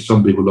doing it.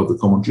 Some people love the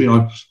commentary.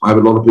 I have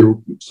a lot of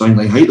people saying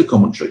they hate the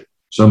commentary.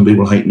 Some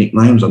people hate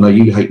nicknames. I know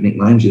you hate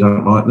nicknames. You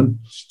don't like them.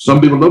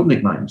 Some people love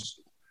nicknames.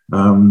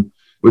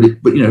 But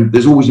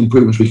there's always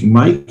improvements we can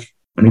make.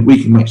 And if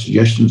we can make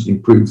suggestions and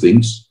improve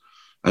things,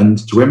 and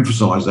to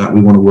emphasise that,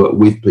 we want to work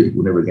with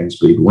people, never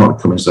against people. We're not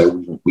come and say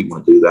we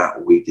want to do that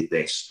or we did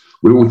this.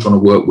 We're all trying to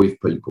work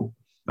with people.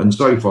 And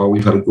so far,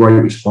 we've had a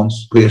great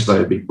response. PSA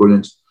have been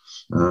brilliant.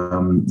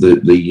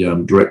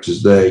 The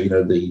directors there, you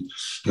know, the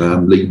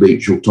Lee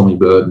Beechell, Tommy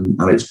Bird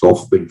and Alex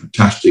Goff have been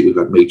fantastic. We've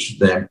had meetings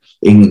with them.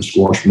 England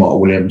Squash, Mark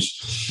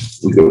Williams.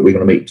 We're going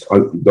to meet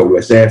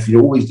WSF, you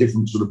know, all these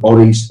different sort of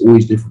bodies, all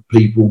these different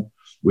people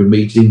we're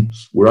meeting.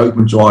 We're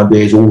open to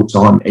ideas all the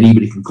time.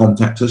 Anybody can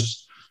contact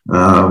us.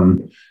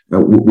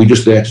 We're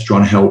just there to try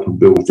and help and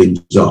build things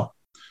up.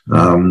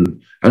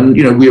 And,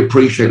 you know, we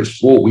appreciate the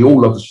sport. We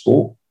all love the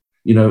sport.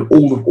 You know,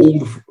 all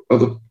the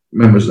other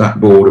members of that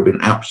board have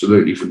been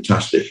absolutely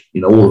fantastic.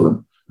 You know, all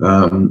of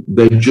them.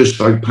 They're just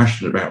so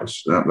passionate about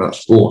that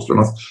sport.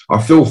 And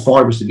I feel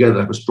 5 of us together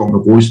have a stronger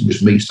voice than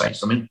just me saying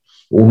something,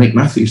 or Nick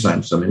Matthews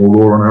saying something, or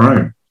Laura on her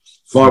own.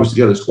 5 of us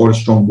together is quite a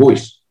strong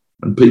voice,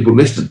 and people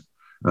listen.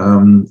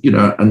 You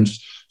know, and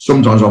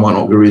sometimes I might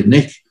not agree with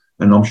Nick,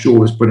 and I'm sure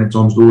there's plenty of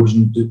times Laura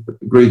doesn't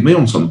agree with me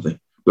on something.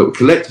 But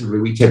collectively,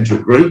 we tend to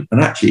agree.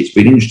 And actually, it's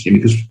been interesting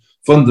because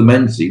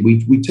fundamentally,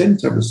 we tend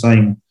to have the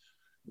same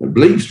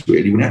beliefs,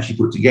 really. When we actually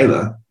put it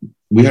together,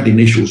 we had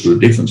initial sort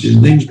of differences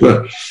and things,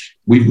 but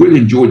we've really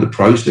enjoyed the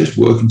process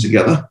working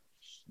together.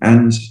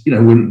 And, you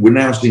know, we're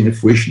now seeing the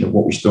fruition of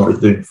what we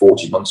started doing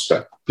 40 months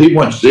ago. People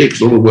won't see it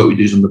because all the work we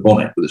do is on the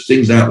bonnet, but there's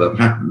things out there that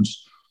have happened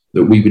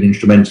that we've been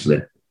instrumental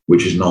in,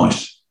 which is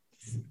nice.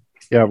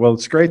 Yeah, well,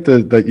 it's great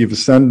that you've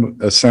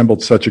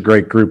assembled such a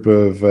great group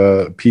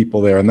of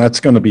people there, and that's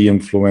going to be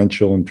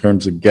influential in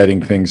terms of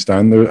getting things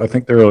done. I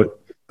think there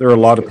are a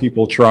lot of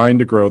people trying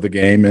to grow the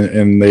game,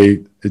 and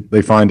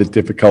they find it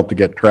difficult to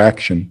get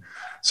traction.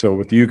 So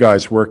with you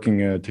guys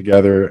working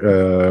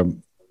together,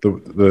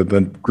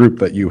 the group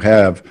that you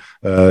have,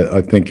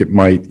 I think it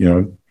might, you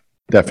know,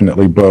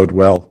 definitely bode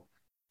well.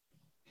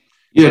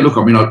 Yeah, look,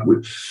 I mean,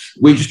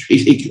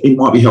 it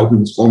might be helping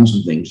the sponsors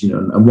and things, you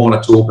know, and while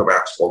I talk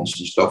about sponsors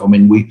and stuff, I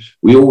mean,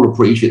 we all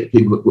appreciate the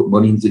people that put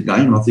money into the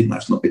game, and I think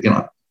that's not, again,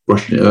 I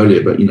brushed it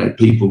earlier, but, you know,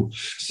 people,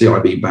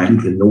 CIB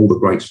Bank and all the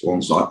great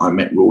sponsors. I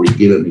met Rory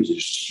Gillen, who's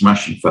just a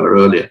smashing fella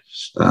earlier,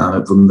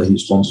 from the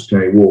sponsor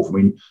Canary Wharf. I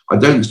mean, I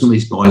don't think some of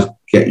these guys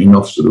get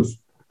enough sort of,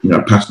 you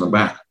know, passing them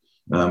back.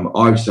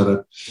 I've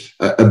said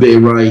a Beer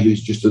Ray,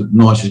 who's just the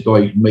nicest guy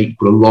you can meet,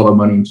 put a lot of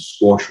money into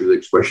squash with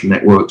Expression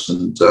Networks,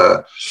 and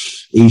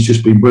he's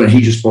just been brilliant.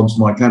 He just sponsored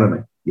my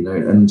academy, you know,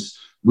 and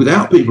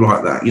without people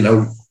like that, you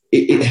know,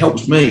 it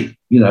helps me,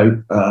 you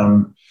know,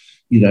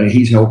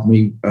 he's helped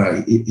me,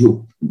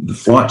 the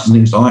flights and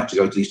things I like to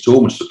go to these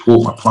tournaments,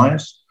 support my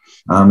players.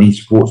 He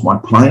supports my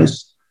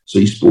players. So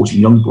he's supporting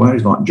young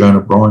players like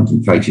Jonah Bryant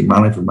and Katie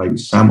Mallett and maybe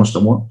Sam or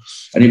someone.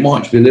 And it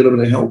might be a little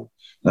bit of help.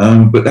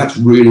 But that's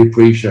really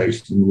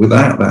appreciated. And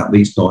without that,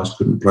 these guys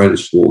couldn't play the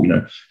sport. You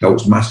know,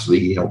 helps massively.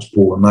 He helps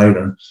Paul and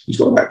Nolan. He's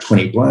got about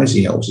 20 players.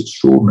 He helps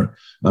extraordinary.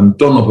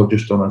 Dunlop have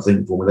just done a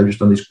thing for me. They've just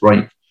done this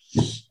great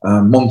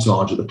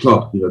montage at the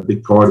club. You know,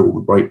 big corridor, all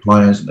the great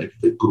players, and they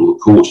put all the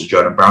courts, the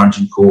Jonah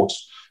Barrington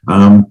courts.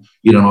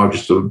 You know, I've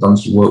just sort of done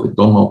some work with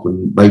Dunlop,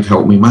 and they've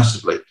helped me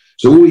massively.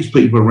 So all these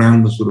people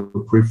around the sort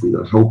of periphery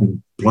that are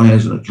helping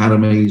players and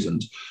academies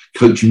and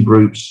coaching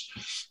groups,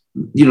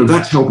 you know,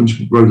 that's helping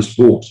to grow the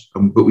sport.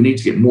 But we need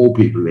to get more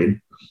people in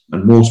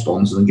and more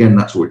sponsors. And again,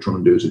 that's what we're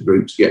trying to do as a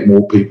group, to get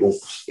more people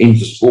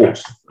into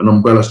sport. An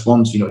umbrella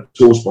sponsor, you know, a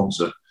tour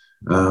sponsor.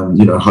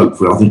 You know,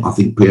 hopefully, I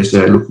think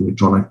PSA are looking at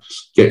trying to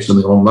get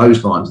something along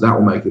those lines. That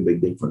will make a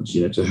big difference,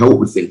 you know, to help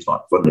with things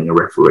like funding the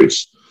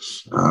referees,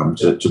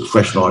 to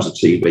professionalise the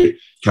TV.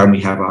 Can we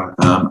have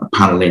a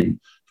panel in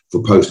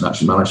for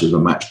post-match analysis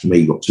of a match? To me,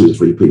 you've got 2 or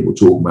 3 people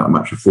talking about a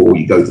match before.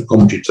 You go to the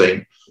commentary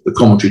team. The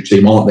commentary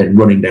team aren't then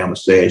running down the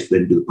stairs to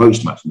then do the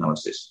post-match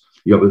analysis.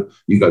 You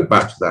go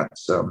back to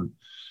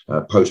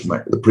that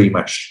post-match, the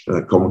pre-match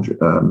commentary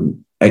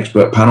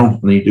expert panel,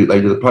 and they do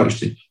the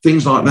posting.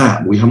 Things like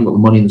that. We haven't got the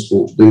money in the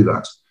sport to do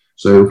that.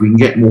 So if we can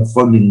get more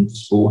funding into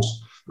sport,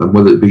 and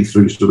whether it be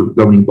through sort of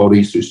governing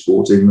bodies, through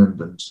Sport England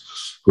and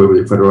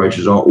whoever the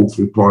federations are, all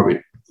through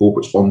private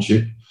corporate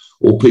sponsorship,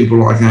 or people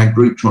like our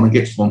group trying to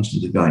get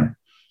sponsors again.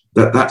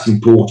 That's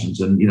important,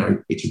 and you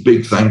know, it's a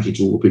big thank you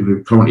to all the people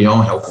who currently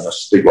are helping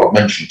us, people I've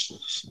mentioned,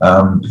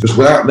 because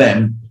without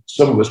them,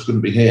 some of us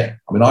couldn't be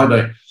here. I mean, I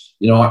don't,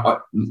 you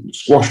know,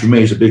 squash for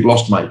me is a big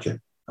loss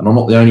maker, and I'm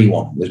not the only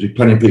one. There's been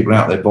plenty of people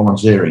out there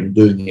volunteering,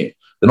 doing it.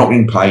 They're not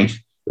getting paid.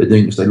 They're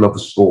doing it because they love the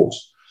sport,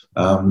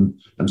 and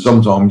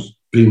sometimes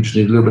people just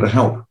need a little bit of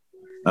help.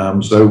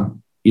 So,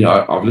 you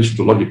know, I've listened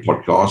to a lot of your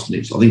podcasts, and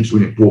I think it's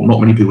really important.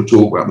 Not many people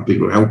talk about the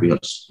people who are helping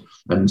us.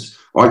 And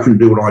I couldn't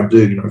do what I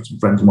do. You know, some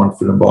friends of mine,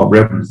 Phil and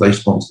Barbara Evans, they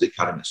sponsor the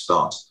academy at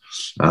start,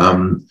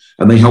 and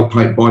they help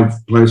buy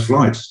players'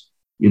 flights.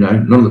 You know,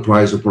 none of the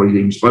players have probably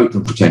even spoken to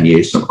them for 10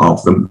 years, some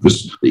of them,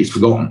 because he's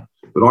forgotten.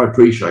 But I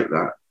appreciate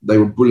that. They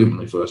were brilliant when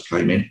they first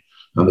came in,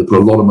 and they put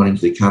a lot of money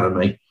into the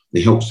academy.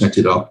 They helped set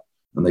it up,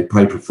 and they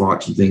paid for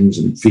flights and things,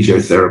 and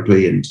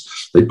physiotherapy, and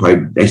they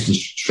paid essence,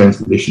 strength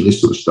condition,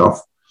 this sort of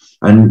stuff.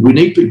 And we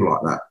need people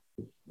like that.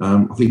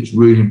 I think it's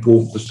really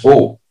important for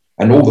sport.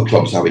 And all the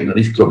clubs have it. And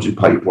these clubs who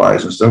pay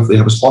players and stuff, they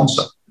have a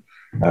sponsor.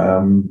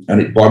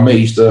 And by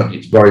me, certainly,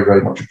 it's very,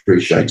 very much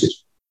appreciated.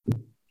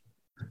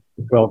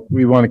 Well,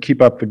 we want to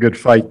keep up the good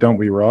fight, don't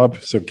we, Rob?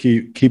 So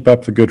keep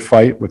up the good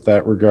fight with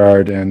that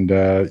regard. And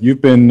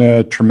you've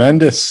been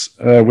tremendous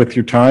with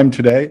your time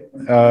today.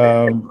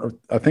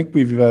 I think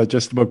we've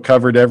just about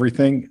covered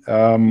everything.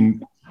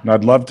 And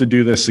I'd love to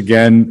do this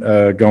again,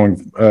 going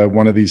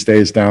one of these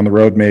days down the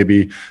road,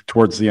 maybe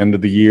towards the end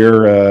of the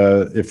year,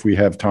 if we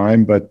have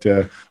time. But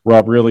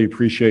Rob, really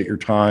appreciate your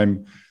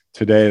time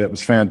today. That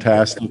was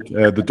fantastic.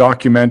 The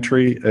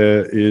documentary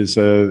is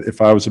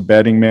If I Was a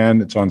Betting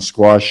Man. It's on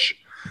squash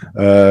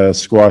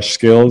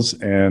skills,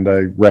 and I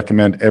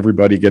recommend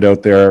everybody get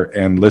out there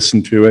and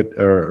listen to it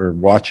or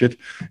watch it.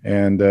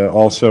 And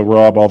also,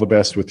 Rob, all the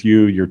best with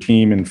you, your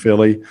team in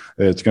Philly.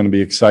 It's going to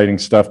be exciting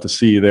stuff to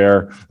see you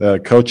there,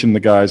 coaching the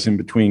guys in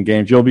between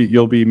games.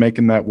 You'll be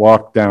making that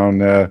walk down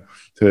to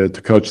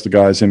coach the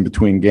guys in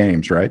between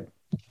games, right?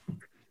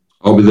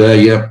 I'll be there.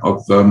 Yeah,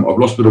 I've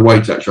lost a bit of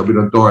weight actually. I've been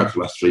on a diet for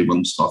the last 3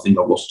 months. I think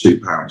I've lost 2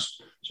 pounds,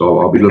 so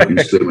I'll be looking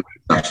slim and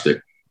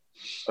fantastic.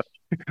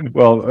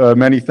 Well,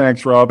 many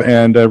thanks, Rob,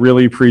 and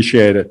really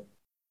appreciate it.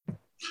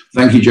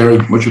 Thank you, Jerry.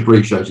 Much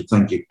appreciated.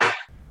 Thank you.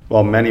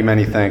 Well,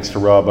 many thanks to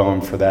Rob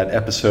Owen for that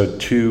episode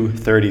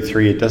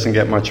 233. It doesn't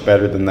get much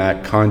better than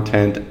that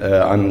content,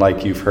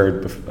 unlike you've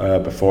heard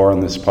before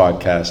on this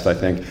podcast, I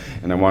think.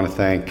 And I want to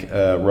thank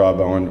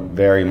Rob Owen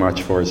very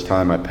much for his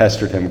time. I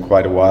pestered him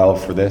quite a while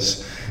for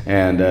this.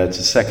 And it's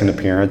a second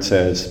appearance,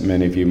 as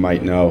many of you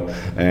might know.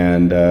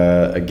 And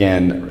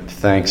again,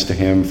 thanks to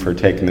him for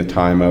taking the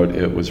time out.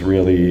 It was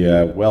really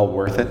well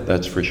worth it,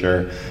 that's for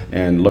sure.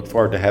 And look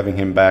forward to having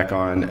him back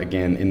on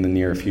again in the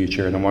near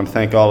future. And I want to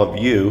thank all of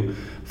you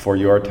for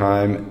your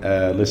time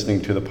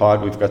listening to the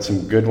pod. We've got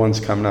some good ones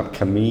coming up.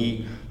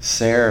 Camille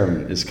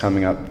Serm is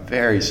coming up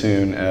very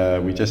soon.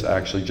 We just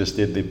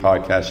did the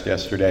podcast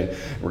yesterday.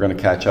 We're going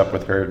to catch up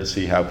with her to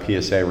see how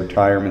PSA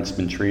Retirement's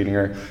been treating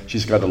her.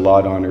 She's got a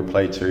lot on her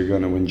plate, so you're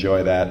going to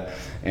enjoy that.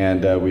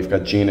 And we've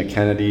got Gina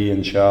Kennedy,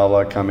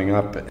 inshallah, coming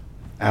up.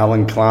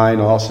 Alan Klein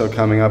also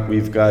coming up.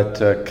 We've got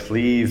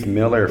Cleve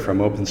Miller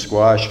from Open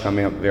Squash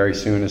coming up very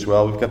soon as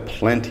well. We've got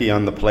plenty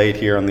on the plate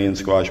here on the In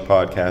Squash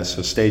podcast,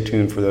 so stay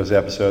tuned for those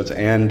episodes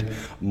and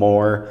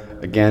more.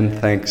 Again,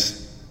 thanks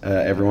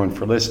everyone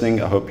for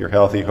listening. I hope you're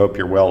healthy, hope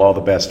you're well. All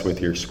the best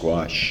with your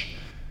squash.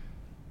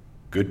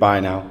 Goodbye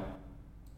now.